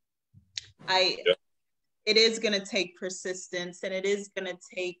it is going to take persistence, and it is going to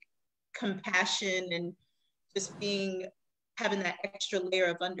take compassion, and just having that extra layer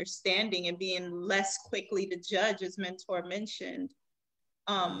of understanding and being less quickly to judge, as Mentor mentioned.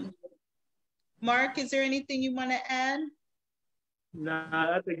 Mark, is there anything you want to add?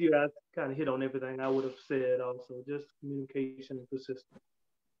 Nah, I think you guys kind of hit on everything I would have said also. Just communication and persistence.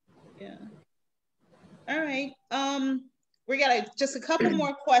 Yeah. All right. We got just a couple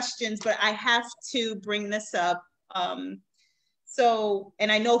more questions, but I have to bring this up. And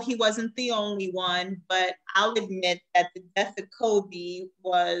I know he wasn't the only one, but I'll admit that the death of Kobe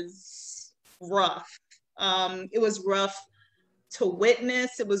was rough. It was rough to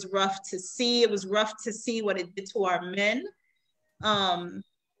witness. It was rough to see. It was rough to see what it did to our men.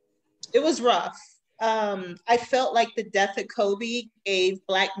 It was rough. I felt like the death of Kobe gave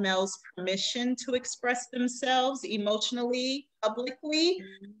Black males permission to express themselves emotionally, publicly.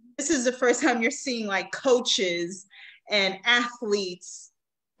 This is the first time you're seeing like coaches and athletes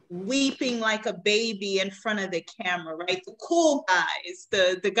weeping like a baby in front of the camera, right? The cool guys,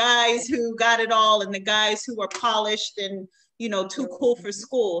 the guys who got it all, and the guys who are polished and too cool for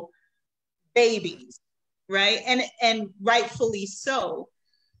school, babies, right? And rightfully so.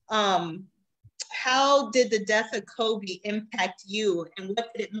 How did the death of Kobe impact you, and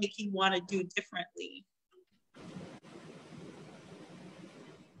what did it make you want to do differently?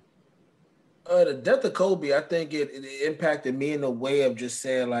 The death of Kobe, I think it impacted me in a way of just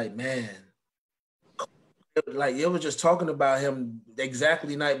saying, like, man, like, it was just talking about him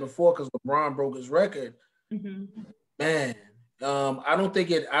exactly the night before because LeBron broke his record. Mm-hmm. Man, I don't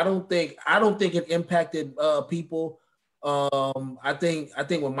think it impacted people. I think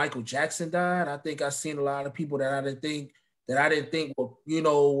when Michael Jackson died, I think I seen a lot of people that I didn't think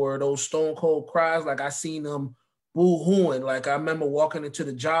were those stone cold cries. Like, I seen them boo-hooing. Like, I remember walking into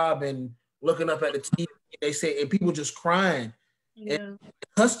the job and looking up at the TV, they say, and people just crying, and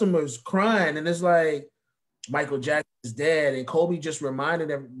customers crying, and it's like, Michael Jackson is dead, and Kobe just reminded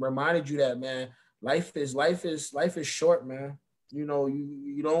you that, man, life is short, man. You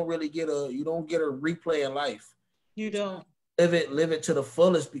don't really get a replay in life. You don't live it to the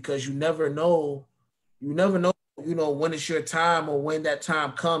fullest, because you never know when it's your time or when that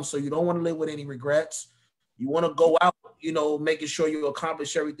time comes. So you don't want to live with any regrets. You want to go out, making sure you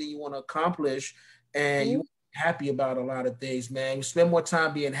accomplish everything you want to accomplish, and you're happy about a lot of things, man. You spend more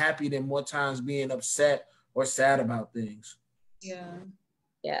time being happy than more times being upset or sad about things. Yeah.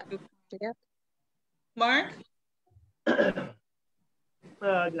 Mark? I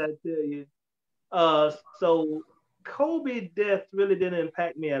gotta tell you. So Kobe death really didn't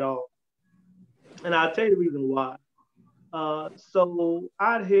impact me at all. And I'll tell you the reason why. So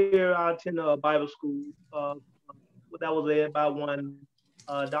I attend a Bible school that was led by one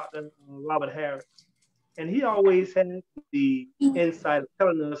Dr. Robert Harris, and he always had the insight of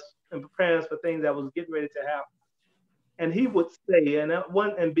telling us and preparing us for things that was getting ready to happen. And he would say, and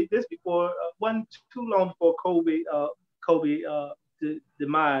this before one too long before Kobe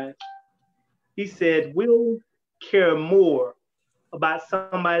demise, he said, "We'll care more about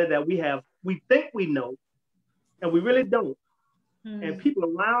somebody that we think we know, and we really don't. And people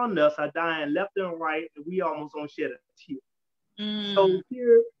around us are dying left and right, and we almost don't shed a tear."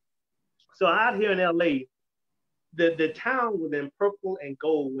 So out here in LA, the town was in purple and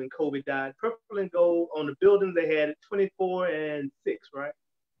gold when Kobe died. Purple and gold on the buildings, they had 24 and 6, right?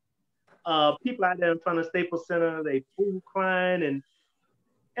 People out there in front of Staples Center, they boo crying, and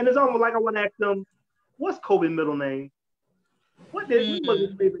it's almost like I want to ask them, what's Kobe's middle name? What was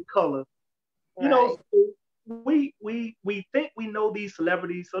his favorite color? You know, we think we know these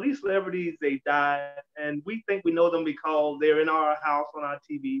celebrities. So these celebrities, they died, and we think we know them because they're in our house on our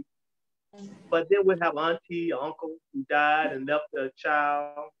TV. But then we'll have auntie or uncle who died and left a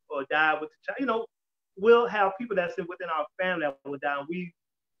child or died with the child. You know, we'll have people that's within our family that will die, and we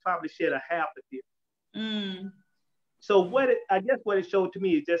probably shed a half a tear. So I guess what it showed to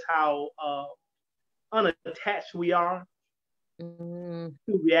me is just how unattached we are to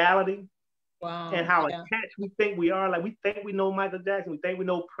reality. Wow. And how attached we think we are. Like, we think we know Michael Jackson. We think we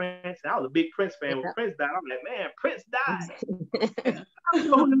know Prince. I was a big Prince fan when Prince died. I'm like, man, Prince died. I don't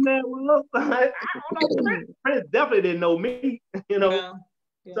know who the man was. I don't know Prince. Prince definitely didn't know me, you know.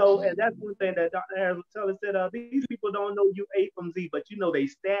 So, and that's one thing that Dr. Harris said, these people don't know you A from Z, but you know they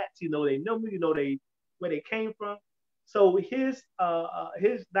stats, you know they number, you know where they came from. So his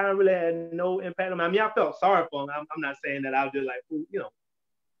dying really had no impact on me. I mean, I felt sorry for him. I'm not saying that I was just like, you know,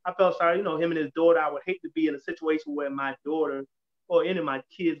 I felt sorry, you know, him and his daughter. I would hate to be in a situation where my daughter or any of my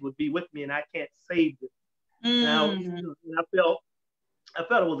kids would be with me and I can't save them. And I felt it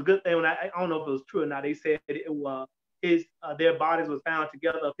was a good thing when I don't know if it was true or not. They said it was their bodies was found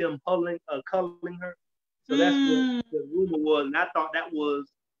together of him cuddling her. So that's what the rumor was, and I thought that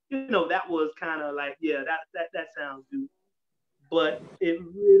was, you know, that was kind of like, yeah, that sounds good. But it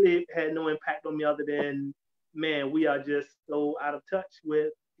really had no impact on me other than, man, we are just so out of touch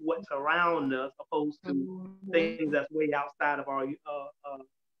with what's around us, opposed to things that's way outside of our, you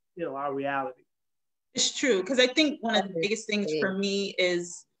know, our reality. It's true, because I think one of the biggest things for me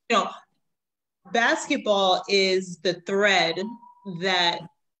is, you know, basketball is the thread that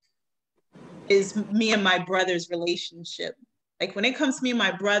is me and my brother's relationship. Like, when it comes to me and my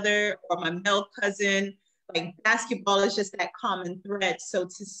brother or my male cousin, like, basketball is just that common thread. So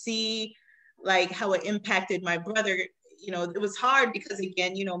to see like how it impacted my brother, you know, it was hard because,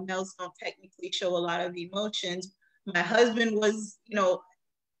 again, you know, males don't technically show a lot of emotions. My husband was, you know,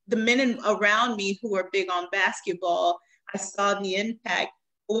 the men around me who were big on basketball, I saw the impact.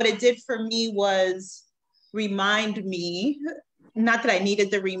 What it did for me was remind me, not that I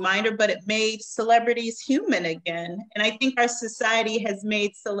needed the reminder, but it made celebrities human again. And I think our society has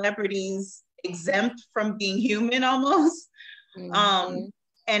made celebrities exempt from being human almost.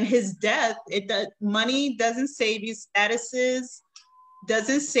 And his death, money doesn't save you, statuses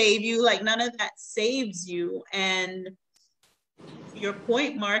doesn't save you, like, none of that saves you. And your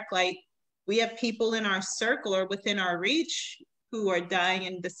point, Mark, like, we have people in our circle or within our reach who are dying,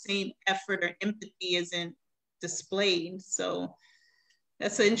 and the same effort or empathy isn't displayed. So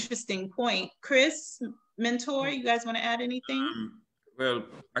that's an interesting point. Chris, Mentor, you guys want to add anything? Well,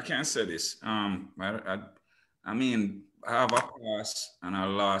 I can't say this. I mean, I have a past and I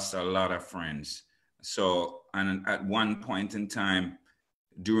lost a lot of friends. So, and at one point in time,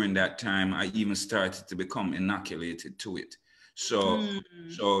 during that time, I even started to become inoculated to it. So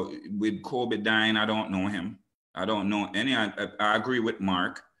with Kobe dying, I don't know him. I don't know any. I agree with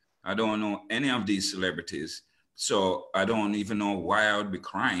Mark. I don't know any of these celebrities. So I don't even know why I would be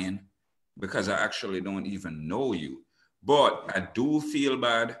crying, because I actually don't even know you. But I do feel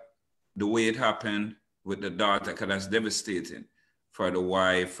bad the way it happened with the daughter, because that's devastating for the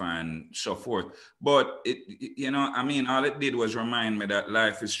wife and so forth. But it, you know, I mean, all it did was remind me that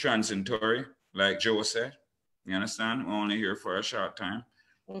life is transitory, like Joe said. You understand? We're only here for a short time.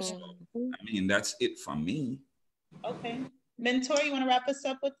 So, I mean, that's it for me. Okay. Mentor, you want to wrap us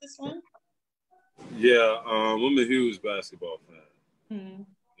up with this one? Yeah, I'm a huge basketball fan.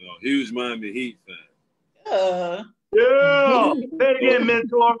 You know, huge Miami Heat fan. Yeah. Say it again,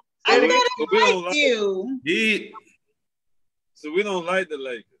 Mentor. I thought I liked you. Heat. So we don't like the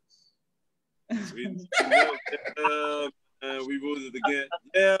Lakers. And we rooted against,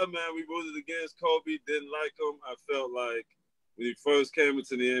 yeah, man, we rooted against Kobe. Didn't like him. I felt like when he first came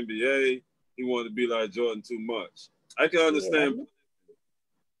into the NBA, he wanted to be like Jordan too much. I can understand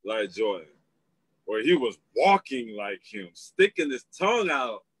like Jordan, where he was walking like him, sticking his tongue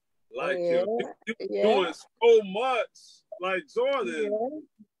out like him. He was doing so much like Jordan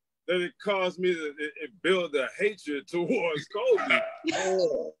that it caused me to it build a hatred towards Kobe.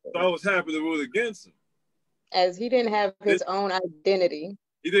 So I was happy to root against him. As he didn't have his own identity.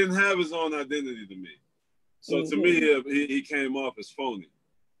 He didn't have his own identity to me. So to me, he came off as phony.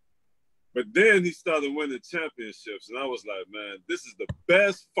 But then he started winning championships, and I was like, man, this is the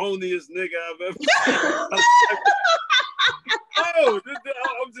best, phoniest nigga I've ever seen. Oh,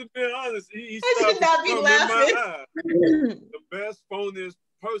 I'm just being honest. He started to come in my eye. The best, phoniest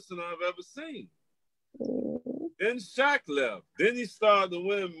person I've ever seen. Then Shaq left. Then he started to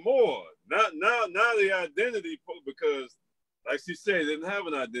win more. Now the identity, because like she said, he didn't have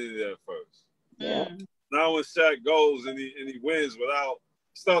an identity at first. Yeah. Now when Shaq goes and he wins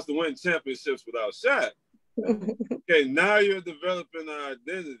starts to win championships without Shaq. Okay, now you're developing an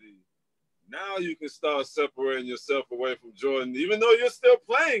identity. Now you can start separating yourself away from Jordan, even though you're still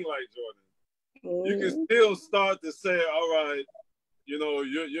playing like Jordan. You can still start to say, all right, you know,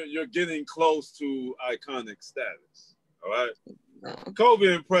 you're getting close to iconic status. All right.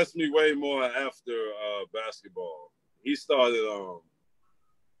 Kobe impressed me way more after basketball. He started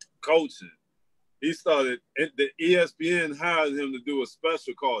coaching. He started, the ESPN hired him to do a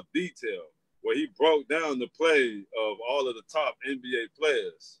special called Detail, where he broke down the play of all of the top NBA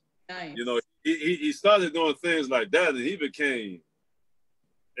players. Nice. You know, he started doing things like that, and he became,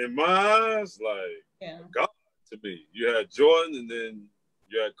 in my eyes, like God to me. You had Jordan, and then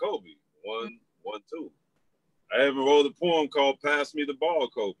you had Kobe. One, two. I even wrote a poem called "Pass Me the Ball,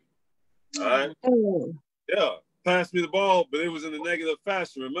 Kobe." All right. Yeah, pass me the ball, but it was in a negative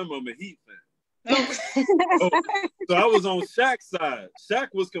fashion. Remember, I'm a Heat fan. So I was on Shaq's side.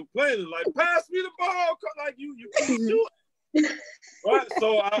 Shaq was complaining, like, pass me the ball, like you couldn't shoot. Right?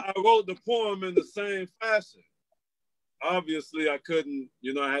 So I wrote the poem in the same fashion. Obviously, I couldn't,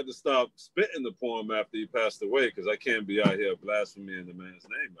 I had to stop spitting the poem after he passed away, because I can't be out here blaspheming the man's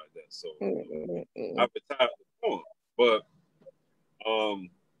name like that. So I retired the poem. But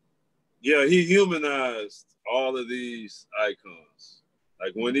yeah, he humanized all of these icons.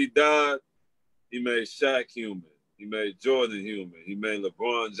 Like when he died, he made Shaq human. He made Jordan human. He made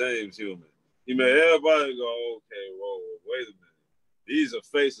LeBron James human. He made everybody go, okay, whoa, wait a minute. These are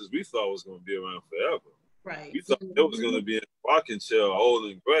faces we thought was going to be around forever. Right. We thought it was going to be in a rocking chair, old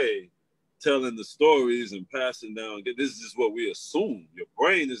and gray, telling the stories and passing down. This is just what we assume. Your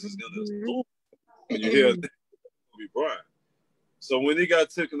brain is just going to assume when you hear Kobe Bryant. So when he got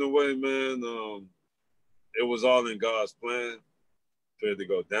taken away, man, it was all in God's plan for it to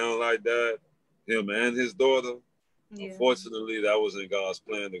go down like that. Him and his daughter. Yeah. Unfortunately, that was in God's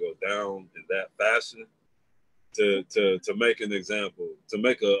plan to go down in that fashion, to make an example, to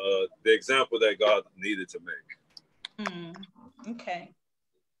make the example that God needed to make. Okay.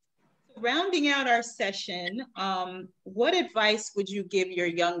 Rounding out our session, what advice would you give your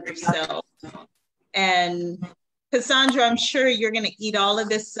younger self? And Cassandra, I'm sure you're going to eat all of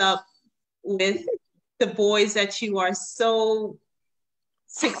this up with the boys that you are so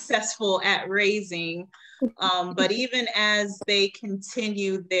successful at raising, but even as they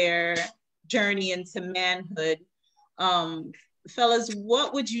continue their journey into manhood, fellas,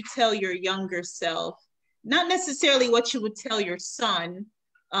 what would you tell your younger self? Not necessarily what you would tell your son,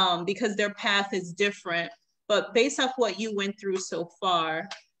 because their path is different, but based off what you went through so far,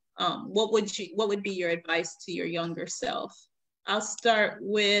 what would be your advice to your younger self? I'll start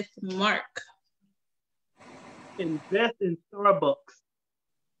with Mark. Invest in Starbucks.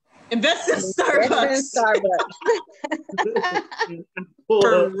 Invest in Starbucks.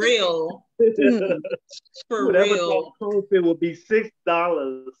 For real. For real. It will be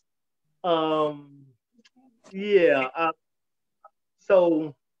 $6. Yeah.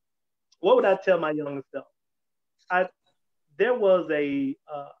 So what would I tell my younger self? I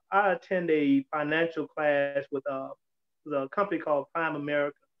attend a financial class with a company called Prime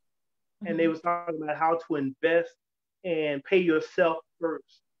America. And they was talking about how to invest and pay yourself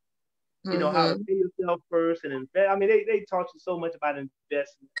first. You know, how to pay yourself first and invest. I mean, they taught you so much about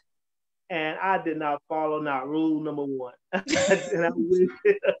investment. And I did not follow rule number one. And I wish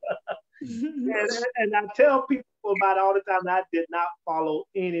and I tell people about it all the time that I did not follow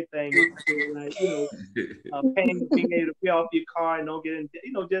anything. Like, being able to pay off your car and don't get in,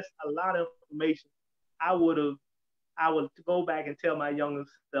 just a lot of information. I would go back and tell my younger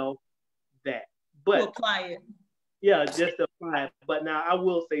self that. But to apply it. Yeah, just apply it. But now I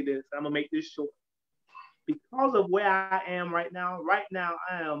will say this. I'm gonna make this short. Because of where I am right now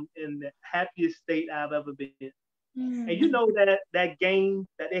I am in the happiest state I've ever been. And you know that game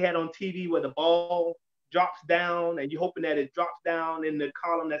that they had on TV where the ball drops down and you're hoping that it drops down in the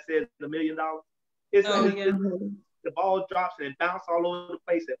column that says $1 million. It's the ball drops and it bounces all over the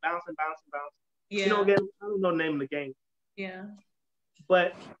place. It bounces and bounces and bounces. Yeah. You know, again, I don't know the name of the game. Yeah.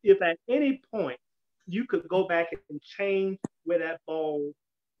 But if at any point you could go back and change where that ball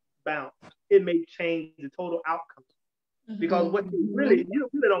bounced, it may change the total outcome. Because what you really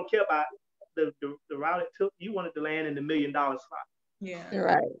don't care about the route it took. You wanted to land in the $1 million slot. Yeah.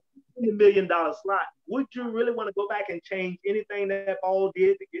 Right. In the $1 million slot, would you really want to go back and change anything that ball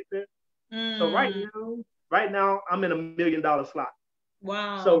did to get there? So right now, I'm in a $1 million slot.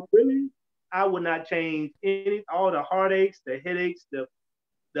 Wow. So really, I would not change all the heartaches, the headaches, the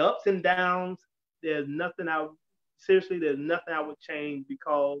ups and downs. There's nothing I would change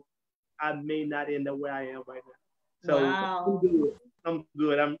because I may not end up where I am right now. So I'm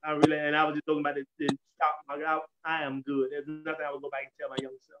good. I'm really, and I was just talking about the stock market. I am good. There's nothing I would go back and tell my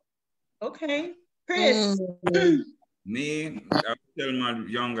younger self. Okay. Chris. Me, I would tell my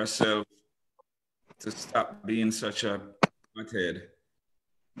younger self to stop being such a hothead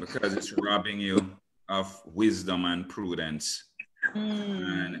because it's robbing you of wisdom and prudence.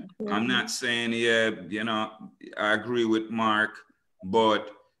 And I'm not saying, I agree with Mark,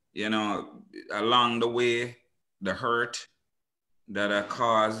 but, along the way, the hurt that I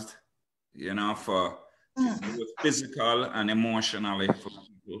caused, for both physical and emotionally for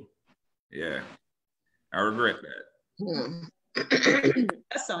people. Yeah, I regret that.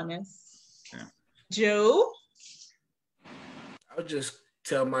 That's honest. Yeah. Joe? I would just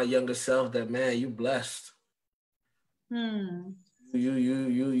tell my younger self that, man, you blessed. You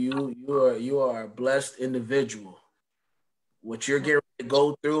are a blessed individual. What you're getting ready to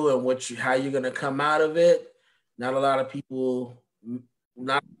go through and how you're gonna come out of it. Not a lot of people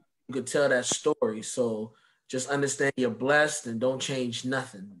could tell that story. So just understand you're blessed and don't change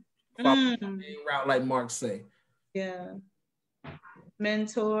nothing. Follow the same route like Mark say. Yeah.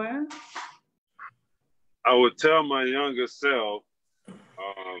 Mentor? I would tell my younger self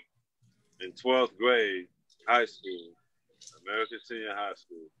in 12th grade, high school, American Senior High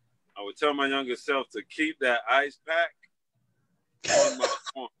School, I would tell my younger self to keep that ice pack on my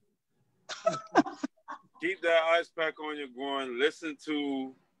arm. Keep that ice pack on your groin. Listen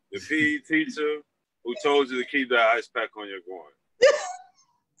to the PE teacher who told you to keep that ice pack on your groin.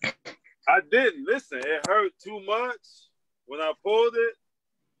 I didn't listen. It hurt too much when I pulled it,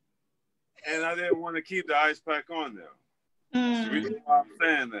 and I didn't want to keep the ice pack on there. That's the reason why I'm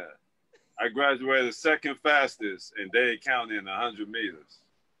saying that. I graduated second fastest in Dade County in 100 meters.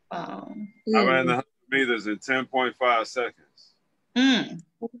 Wow. I ran 100 meters in 10.5 seconds.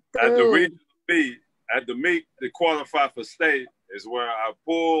 At the regional meet, at the meet to qualify for state is where I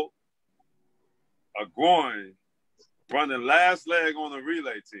pulled a groin running last leg on the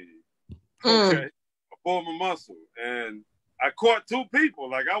relay team. Okay. I pulled my muscle and I caught two people.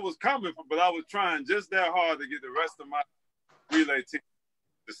 Like I was coming, but I was trying just that hard to get the rest of my relay team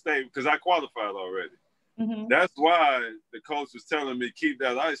to stay because I qualified already. That's why the coach was telling me, keep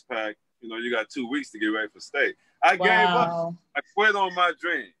that ice pack. You got 2 weeks to get ready for state. I gave up. I quit on my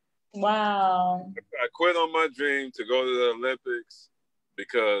dream. Wow. I quit on my dream to go to the Olympics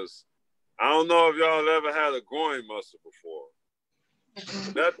because I don't know if y'all ever had a groin muscle before.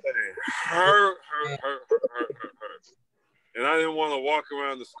 That thing hurt. And I didn't want to walk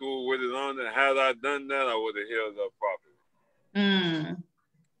around the school with it on. And had I done that, I would have healed up properly.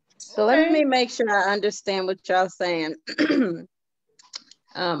 So let me make sure I understand what y'all saying.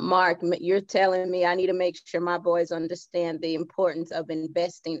 Mark, you're telling me I need to make sure my boys understand the importance of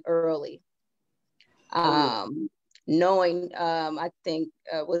investing early. Knowing, I think,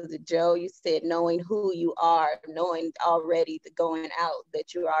 was it Joe, you said knowing who you are, knowing already the going out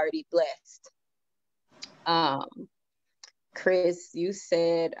that you're already blessed. Chris, you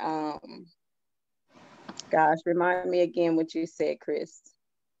said, gosh, remind me again what you said, Chris.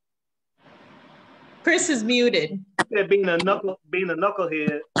 Chris is muted. Yeah, being a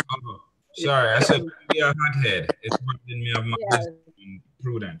knucklehead. Oh, sorry, I said be a hothead. It's reminding me of my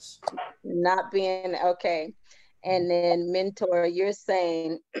prudence. Not being okay. And then mentor, you're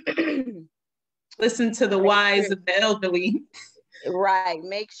saying listen to the wise of the elderly. Right.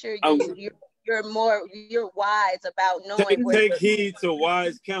 Make sure you're wise about knowing take heed to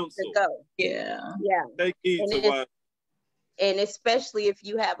wise counsel. To go. Yeah. Take heed to wise. And especially if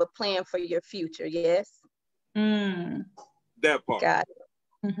you have a plan for your future, yes? That part. Got it.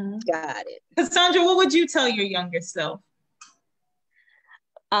 Got it. Cassandra, what would you tell your younger self?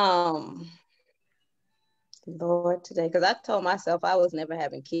 Lord, today, because I told myself I was never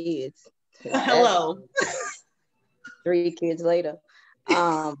having kids. Hello. 3 kids later.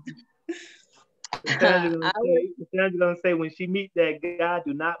 Cassandra's gonna say when she meet that guy,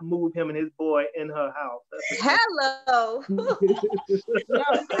 do not move him and his boy in her house. Hello. No,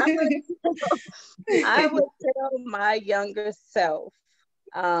 I would tell my younger self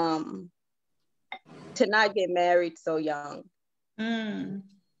to not get married so young.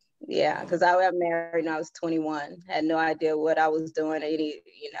 Yeah, because I got married when I was 21. Had no idea what I was doing.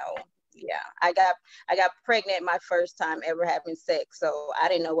 I got pregnant my first time ever having sex, so I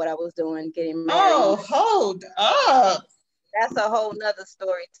didn't know what I was doing getting married. Oh, hold up. That's a whole nother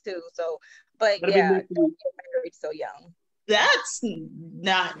story too. So, but yeah, don't get married so young. That's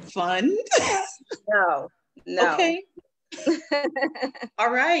not fun. No. Okay. All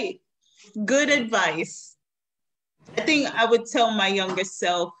right. Good advice. I think I would tell my younger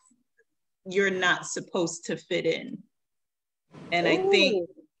self, you're not supposed to fit in. And I think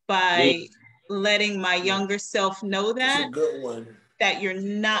by letting my younger self know that you're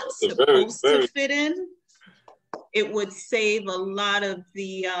not supposed to fit in, it would save a lot of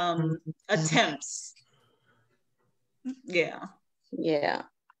the attempts. Yeah.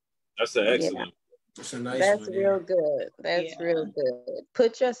 That's an excellent. That's a nice That's one. real good. That's real good.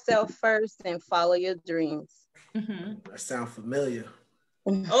 Put yourself first and follow your dreams. That sounds familiar.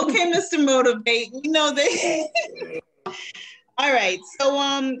 Okay, Mr. Motivate. You know that. All right. So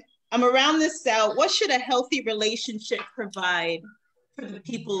I'm around this out. What should a healthy relationship provide for the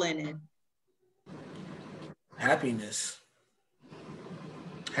people in it? Happiness,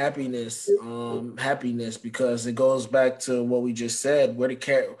 because it goes back to what we just said. We're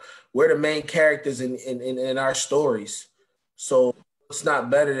the main characters in our stories. So it's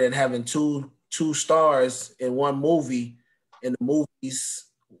not better than having two stars in one movie. In the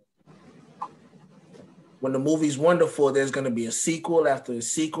movies, when the movie's wonderful, there's going to be a sequel after a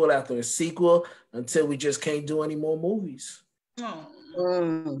sequel after a sequel until we just can't do any more movies. That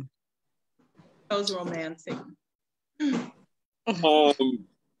was romantic.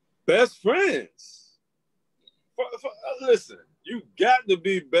 Best friends. Listen, you got to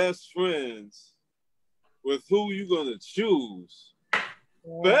be best friends with who you're going to choose.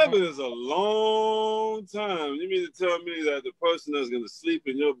 Forever is a long time. You mean to tell me that the person that's going to sleep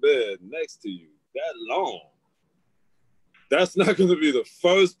in your bed next to you that long, that's not going to be the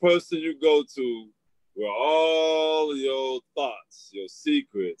first person you go to where all your thoughts, your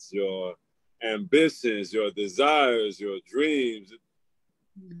secrets, your ambitions, your desires, your dreams,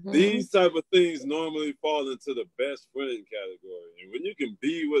 these type of things normally fall into the best friend category. And when you can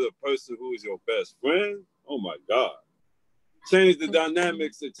be with a person who is your best friend, oh my God. It changes the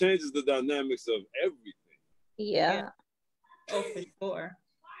dynamics of everything. Yeah. Oh,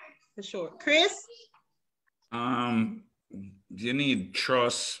 for sure. Chris? You need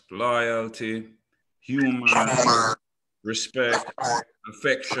trust, loyalty, humor, respect,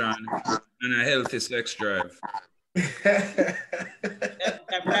 affection, and a healthy sex drive.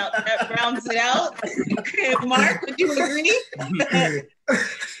 that rounds it out. Mark, would you agree?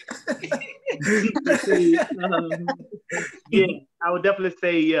 Yeah, I would definitely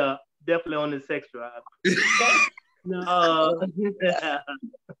say definitely on the sex drive.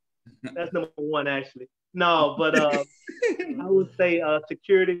 That's number one actually. No, but I would say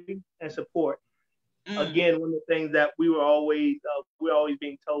security and support. Again, one of the things that we're always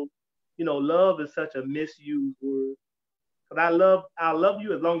being told, love is such a misused word. Because I love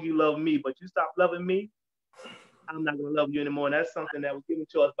you as long as you love me, but you stop loving me, I'm not going to love you anymore. And that's something that was given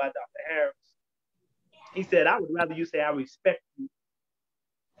to us by Dr. Harris. He said, I would rather you say I respect you,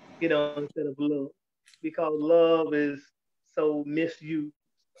 instead of love, because love is so misused.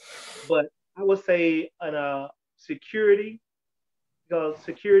 But I would say security, because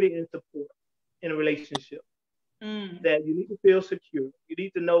security and support in a relationship, that you need to feel secure. You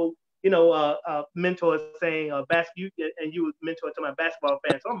need to know, mentor is saying, and you was mentor to my basketball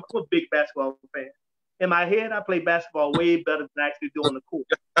fan. So I'm a big basketball fan. In my head, I play basketball way better than I actually do on the court.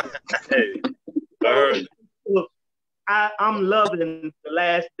 Hey, I heard. Look, I'm loving The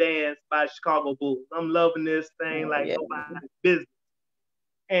Last Dance by Chicago Bulls. I'm loving this thing like nobody's business.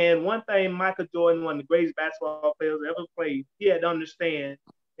 And one thing, Michael Jordan, one of the greatest basketball players ever played, he had to understand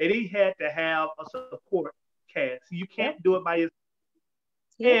that he had to have a support cast. You can't do it by yourself.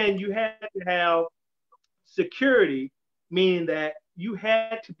 And you had to have security, meaning that you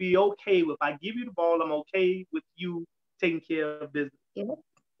had to be okay with, I give you the ball, I'm okay with you taking care of business.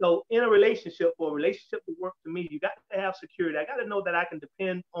 So in a relationship, for a relationship to work for me, you got to have security. I got to know that I can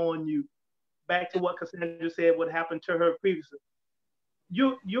depend on you. Back to what Cassandra said, what happened to her previously.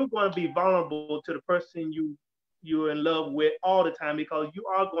 You're going to be vulnerable to the person you're in love with all the time, because you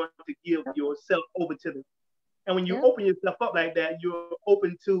are going to give yourself over to them. And when you open yourself up like that, you're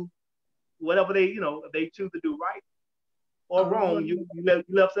open to whatever they, if they choose to do right or wrong. Your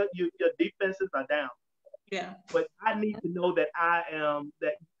defenses are down. Yeah. But I need to know that I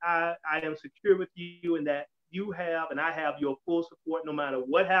am secure with you, and that you have your full support no matter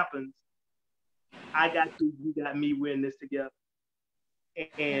what happens. I got you, you got me, we're in this together.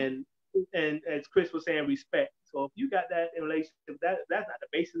 And as Chris was saying, respect. So if you got that in a relationship, that's not the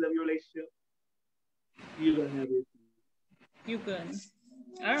basis of your relationship, you're gonna have issues. You good.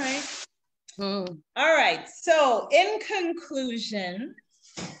 All right. All right. So in conclusion,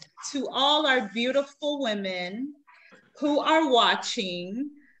 to all our beautiful women who are watching,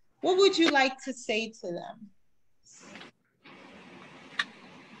 what would you like to say to them?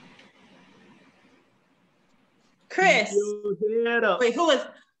 Chris.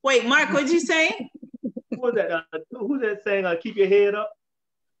 Wait, Mark, what did you say? Who was that? Who's that saying, keep your head up?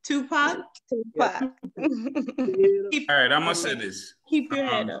 Tupac? Tupac. All right, I'm gonna say this. Keep your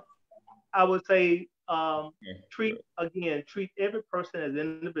head up. I would say treat every person as an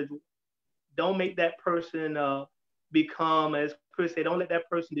individual. Don't make that person become, as Chris said, don't let that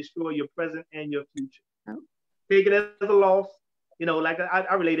person destroy your present and your future. Oh. Take it as a loss. Like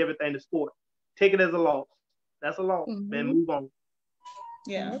I relate everything to sport. Take it as a loss. That's a loss, and move on.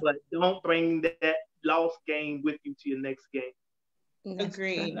 Yeah. But don't bring that lost game with you to your next game.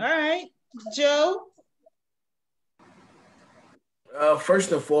 Agreed. All right. Joe?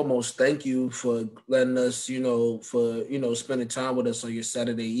 First and foremost, thank you for letting us, spending time with us on your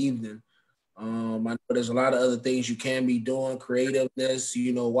Saturday evening. I know there's a lot of other things you can be doing, creativeness,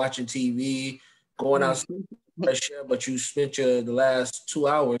 watching TV, going out, fresh air, but you spent the last 2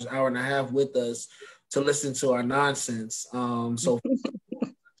 hours, hour and a half with us to listen to our nonsense. So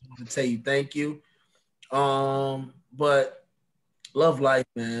to tell you thank you. But love life,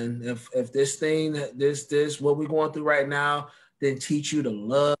 man. If this thing, what we're going through right now, then teach you to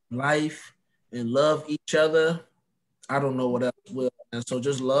love life and love each other, I don't know what else will. And so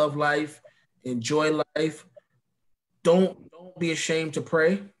just love life, enjoy life. Don't be ashamed to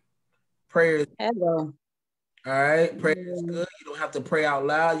pray. Prayer is all right. Prayer is good. You don't have to pray out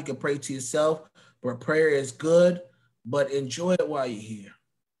loud. You can pray to yourself, but prayer is good. But enjoy it while you're here.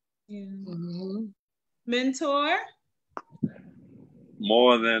 Yeah. Mentor?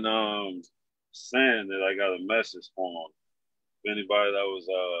 More than saying that, I got a message for him. Anybody that was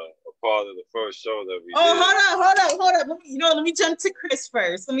a part of the first show that we did. Hold up. Let me jump to Chris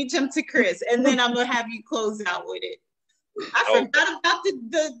first. And then I'm gonna have you close out with it. I forgot about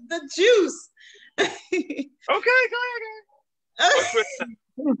the juice. Okay, go ahead.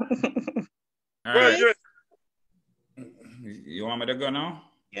 All right. You want me to go now?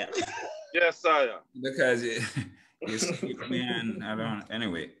 Yeah. Yes, I am. Because you speak me and I don't.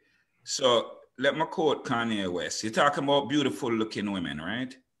 Anyway, so let me quote Kanye West. You're talking about beautiful looking women,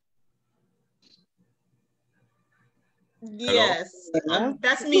 right? Yes.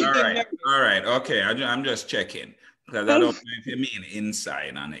 That's me. All right. Okay. I'm just checking because I don't know if you mean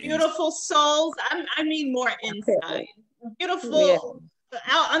inside on the beautiful inside. souls. I mean more inside. Beautiful. Yeah.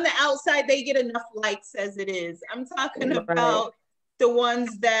 Out on the outside, they get enough likes as it is. I'm talking about the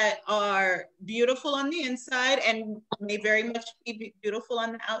ones that are beautiful on the inside and may very much be beautiful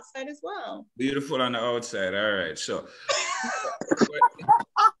on the outside as well. Beautiful on the outside. All right. So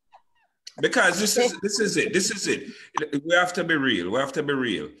because this is it. We have to be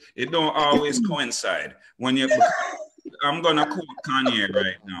real. It don't always coincide. I'm gonna quote Kanye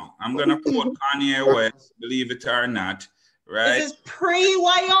right now. I'm gonna quote Kanye West, believe it or not. Right. Is this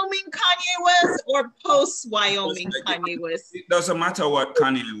pre-Wyoming Kanye West or post-Wyoming Kanye West? It doesn't matter what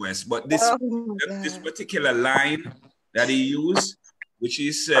Kanye West, but this particular line that he used, which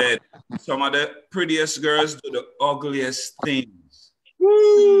he said, some of the prettiest girls do the ugliest things.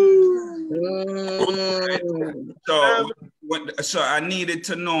 Right? So I needed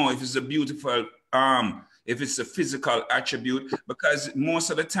to know if it's a beautiful if it's a physical attribute, because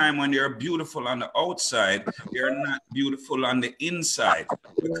most of the time when you're beautiful on the outside, you're not beautiful on the inside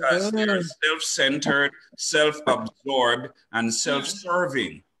because they're self-centered, self-absorbed, and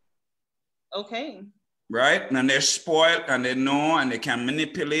self-serving. Okay. Right? And they're spoiled and they know and they can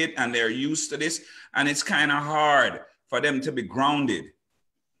manipulate and they're used to this. And it's kind of hard for them to be grounded.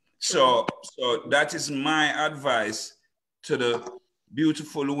 So that is my advice to the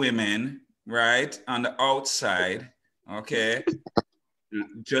beautiful women, right, on the outside, okay?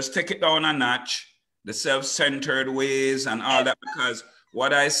 just take it down a notch, the self-centered ways and all that, because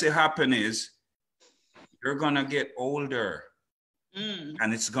what I see happen is you're gonna get older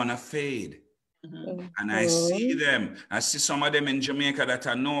and it's gonna fade. And I see them. I see some of them in Jamaica that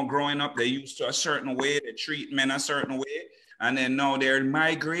I know growing up, they used to a certain way, they treat men a certain way, and then now they're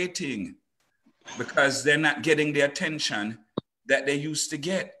migrating because they're not getting the attention that they used to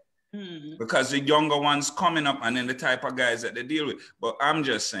get. Because the younger ones coming up and then the type of guys that they deal with. But I'm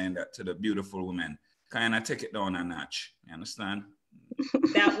just saying that to the beautiful women, kind of take it down a notch. You understand?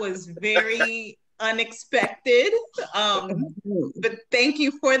 That was very unexpected. But thank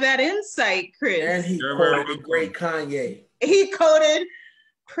you for that insight, Chris. And he quoted the great Kanye. He quoted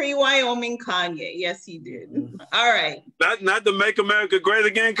pre-Wyoming Kanye. Yes, he did. All right. Not to make America great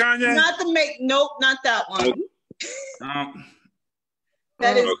again, Kanye? Not to make, nope, not that one.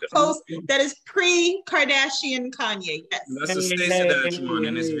 That is post. That is pre-Kardashian Kanye. Yes. That's the Stacey Dash one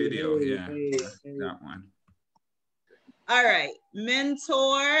in this video. Yeah, that one. All right,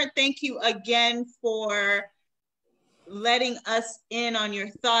 Mentor. Thank you again for letting us in on your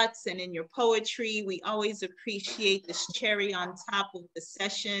thoughts and in your poetry. We always appreciate this cherry on top of the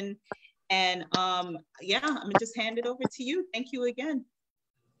session. And yeah, I'm gonna just hand it over to you. Thank you again.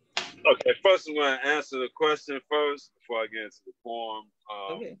 Okay, first I'm going to answer the question first before I get into the poem.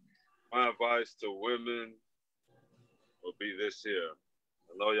 Okay. My advice to women will be this here.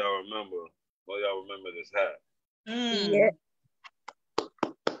 I know y'all remember this hat.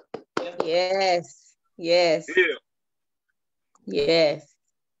 Yes. Yes. Yeah. Yes.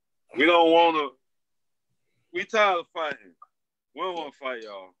 We don't want to. We tired of fighting. We don't want to fight,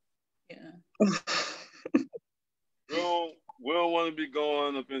 y'all. Yeah. We don't want to be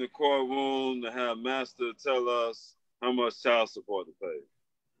going up in the courtroom to have master tell us how much child support to pay.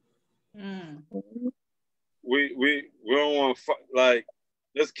 We don't want to fight. Like,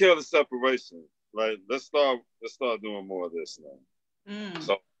 let's kill the separation. Like, let's start doing more of this now.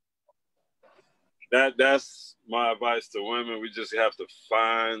 So that's my advice to women. We just have to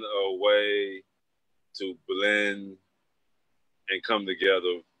find a way to blend and come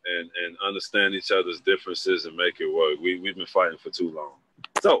together and understand each other's differences and make it work. We've been fighting for too long.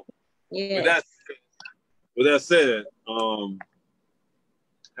 So with that said, how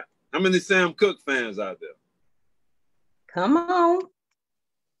many Sam Cooke fans out there? Come on.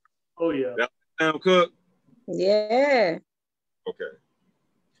 Oh yeah. Sam Cooke? Yeah. Okay.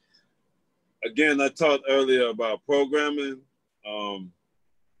 Again, I talked earlier about programming.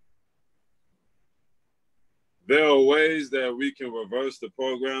 There are ways that we can reverse the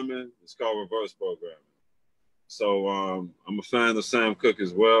programming. It's called reverse programming. So I'm a fan of Sam Cooke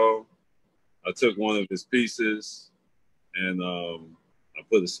as well. I took one of his pieces and I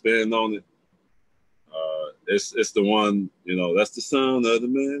put a spin on it. It's the one, that's the sound of the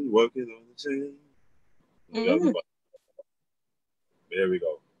men working on the chain. There we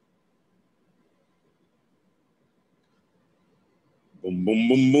go. Boom, boom,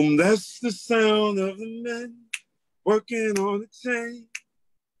 boom, boom. That's the sound of the men working on the chain.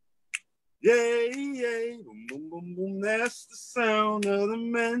 Yay, yay. Boom, boom, boom, boom. That's the sound of the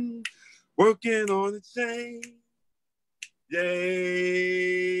men working on the chain.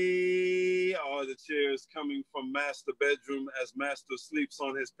 Yay. All the cheers coming from master bedroom as master sleeps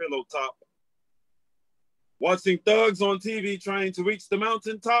on his pillow top. Watching thugs on TV trying to reach the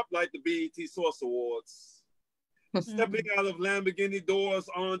mountaintop like the BET Source Awards. Stepping out of Lamborghini doors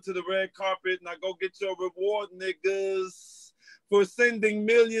onto the red carpet, now go get your reward, niggas, for sending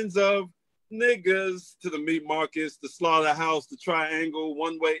millions of niggas to the meat markets, the slaughterhouse, the triangle,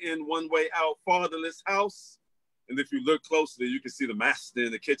 one way in, one way out, fatherless house. And if you look closely, you can see the master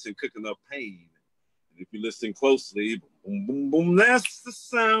in the kitchen cooking up pain. And if you listen closely, boom, boom, boom, that's the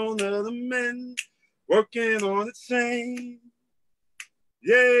sound of the men working on the chain.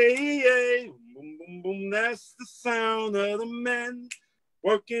 Yay, yay, boom, boom, boom, that's the sound of the men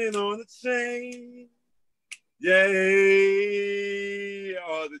working on the chain. Yay,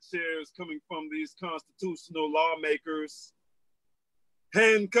 all the cheers coming from these constitutional lawmakers.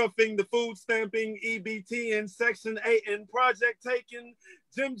 Handcuffing the food stamping, EBT in Section 8 and project taking,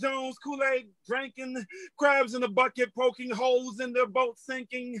 Jim Jones, Kool-Aid drinking, crabs in a bucket poking holes in their boat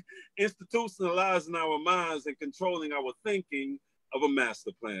sinking, institutionalizing our minds and controlling our thinking of a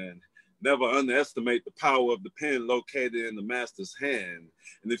master plan. Never underestimate the power of the pen located in the master's hand.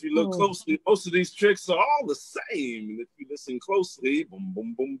 And if you look closely, most of these tricks are all the same. And if you listen closely, boom,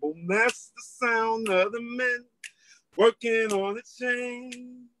 boom, boom, boom, that's the sound of the men working on the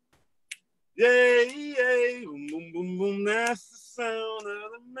chain. Yay, yay, boom, boom, boom, boom, that's the sound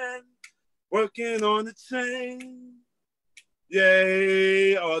of the men working on the chain.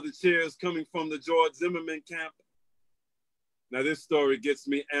 Yay, all the cheers coming from the George Zimmerman camp. Now this story gets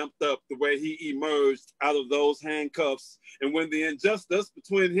me amped up the way he emerged out of those handcuffs. And when the injustice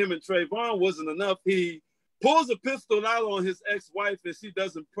between him and Trayvon wasn't enough, he pulls a pistol out on his ex-wife and she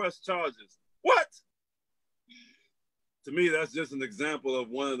doesn't press charges. What? To me, that's just an example of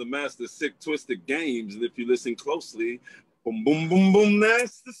one of the master's sick, twisted games. And if you listen closely, boom, boom, boom, boom,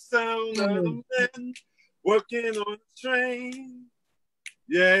 that's the sound of the men working on the train.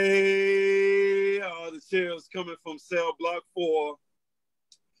 Yay, all the cheers coming from cell block 4.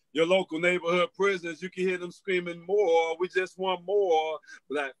 Your local neighborhood prisons, you can hear them screaming more. We just want more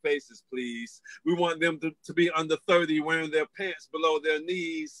black faces, please. We want them to be under 30, wearing their pants below their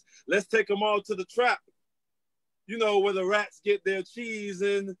knees. Let's take them all to the trap. You know, where the rats get their cheese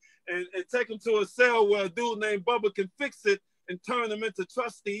and take them to a cell where a dude named Bubba can fix it and turn them into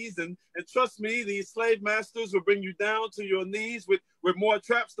trustees. And trust me, these slave masters will bring you down to your knees with more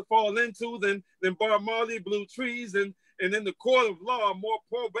traps to fall into than Bob Marley blew trees. And in the court of law, more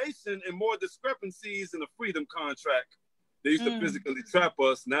probation and more discrepancies in a freedom contract. They used to physically trap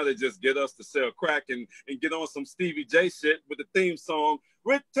us. Now they just get us to sell crack and get on some Stevie J shit with the theme song,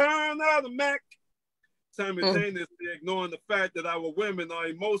 Return of the Mac. Simultaneously ignoring the fact that our women are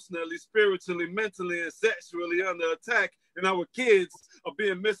emotionally, spiritually, mentally, and sexually under attack, and our kids are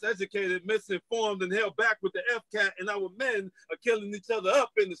being miseducated, misinformed, and held back with the F-cat, and our men are killing each other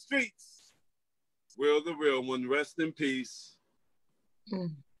up in the streets. Will the real one rest in peace?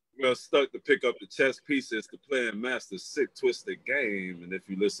 We're stuck to pick up the chess pieces to play a master's sick, twisted game, and if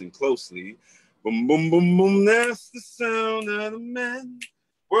you listen closely, boom, boom, boom, boom, that's the sound of the men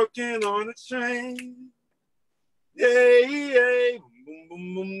working on a train. Yay, yay, boom,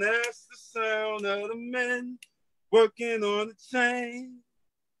 boom, boom, that's the sound of the men working on the chain.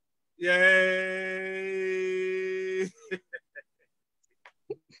 Yay.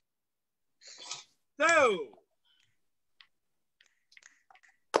 So.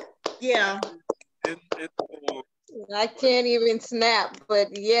 Yeah. I can't even snap,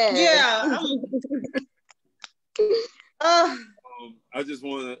 but yeah. Yeah. I just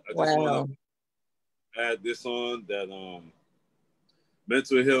want to add this on that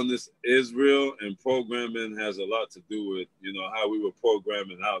mental illness is real, and programming has a lot to do with, you know, how we were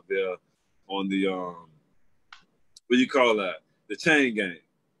programming out there on the what do you call that? The chain gang,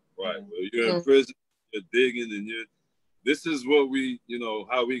 right? Where you're in prison, you're digging, and this is what we, you know,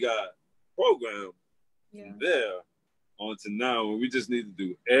 how we got programmed from there on to now, and we just need to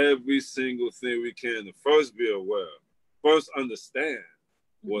do every single thing we can to first be aware, first understand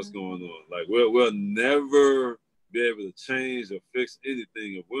what's going on. Like we'll never be able to change or fix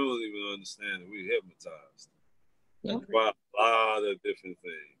anything if we don't even understand that we're hypnotized by a lot of different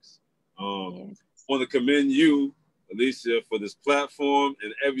things. I want to commend you, Alicia, for this platform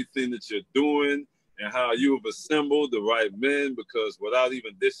and everything that you're doing and how you have assembled the right men, because without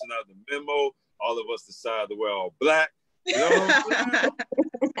even dishing out the memo, all of us decided to wear all black. You know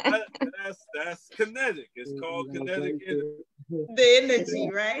that's kinetic. It's called kinetic energy. The energy,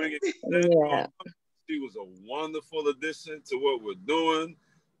 right? Yeah. She was a wonderful addition to what we're doing.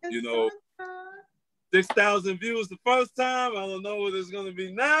 You know, 6,000 views the first time. I don't know what it's going to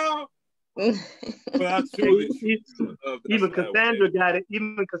be now. But I truly even Cassandra got it.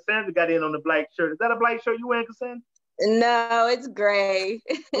 Even Cassandra got in on the black shirt. Is that a black shirt you wearing, Cassandra? No, it's gray.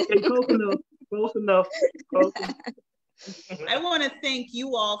 Okay, close enough. Close enough. Close enough. I want to thank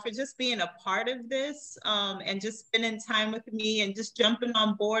you all for just being a part of this and just spending time with me and just jumping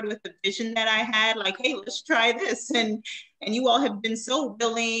on board with the vision that I had, like, hey, let's try this. And you all have been so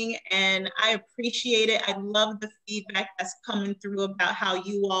willing, and I appreciate it. I love the feedback that's coming through about how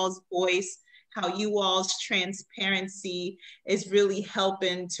you all's voice, how you all's transparency is really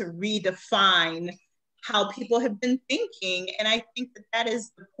helping to redefine how people have been thinking. And I think that that is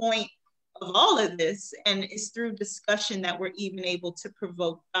the point of all of this, and it's through discussion that we're even able to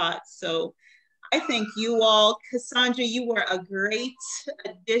provoke thought. So I thank you all. Cassandra, you were a great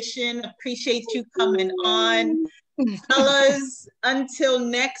addition. Appreciate you coming on. Fellas, until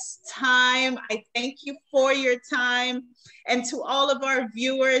next time, I thank you for your time. And to all of our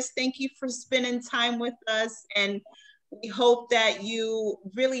viewers, thank you for spending time with us. And we hope that you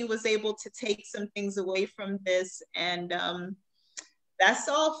really was able to take some things away from this. And that's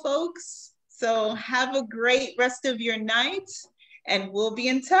all, folks. So have a great rest of your night, and we'll be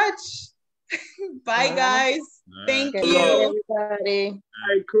in touch. Bye, guys. Right. Thank Good you. night, everybody.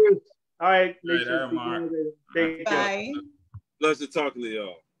 All right, Chris. All right, Mark. Take care. Bye. Pleasure talking to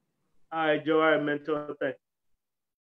y'all. All right, Joe. All right, mentor. Thanks.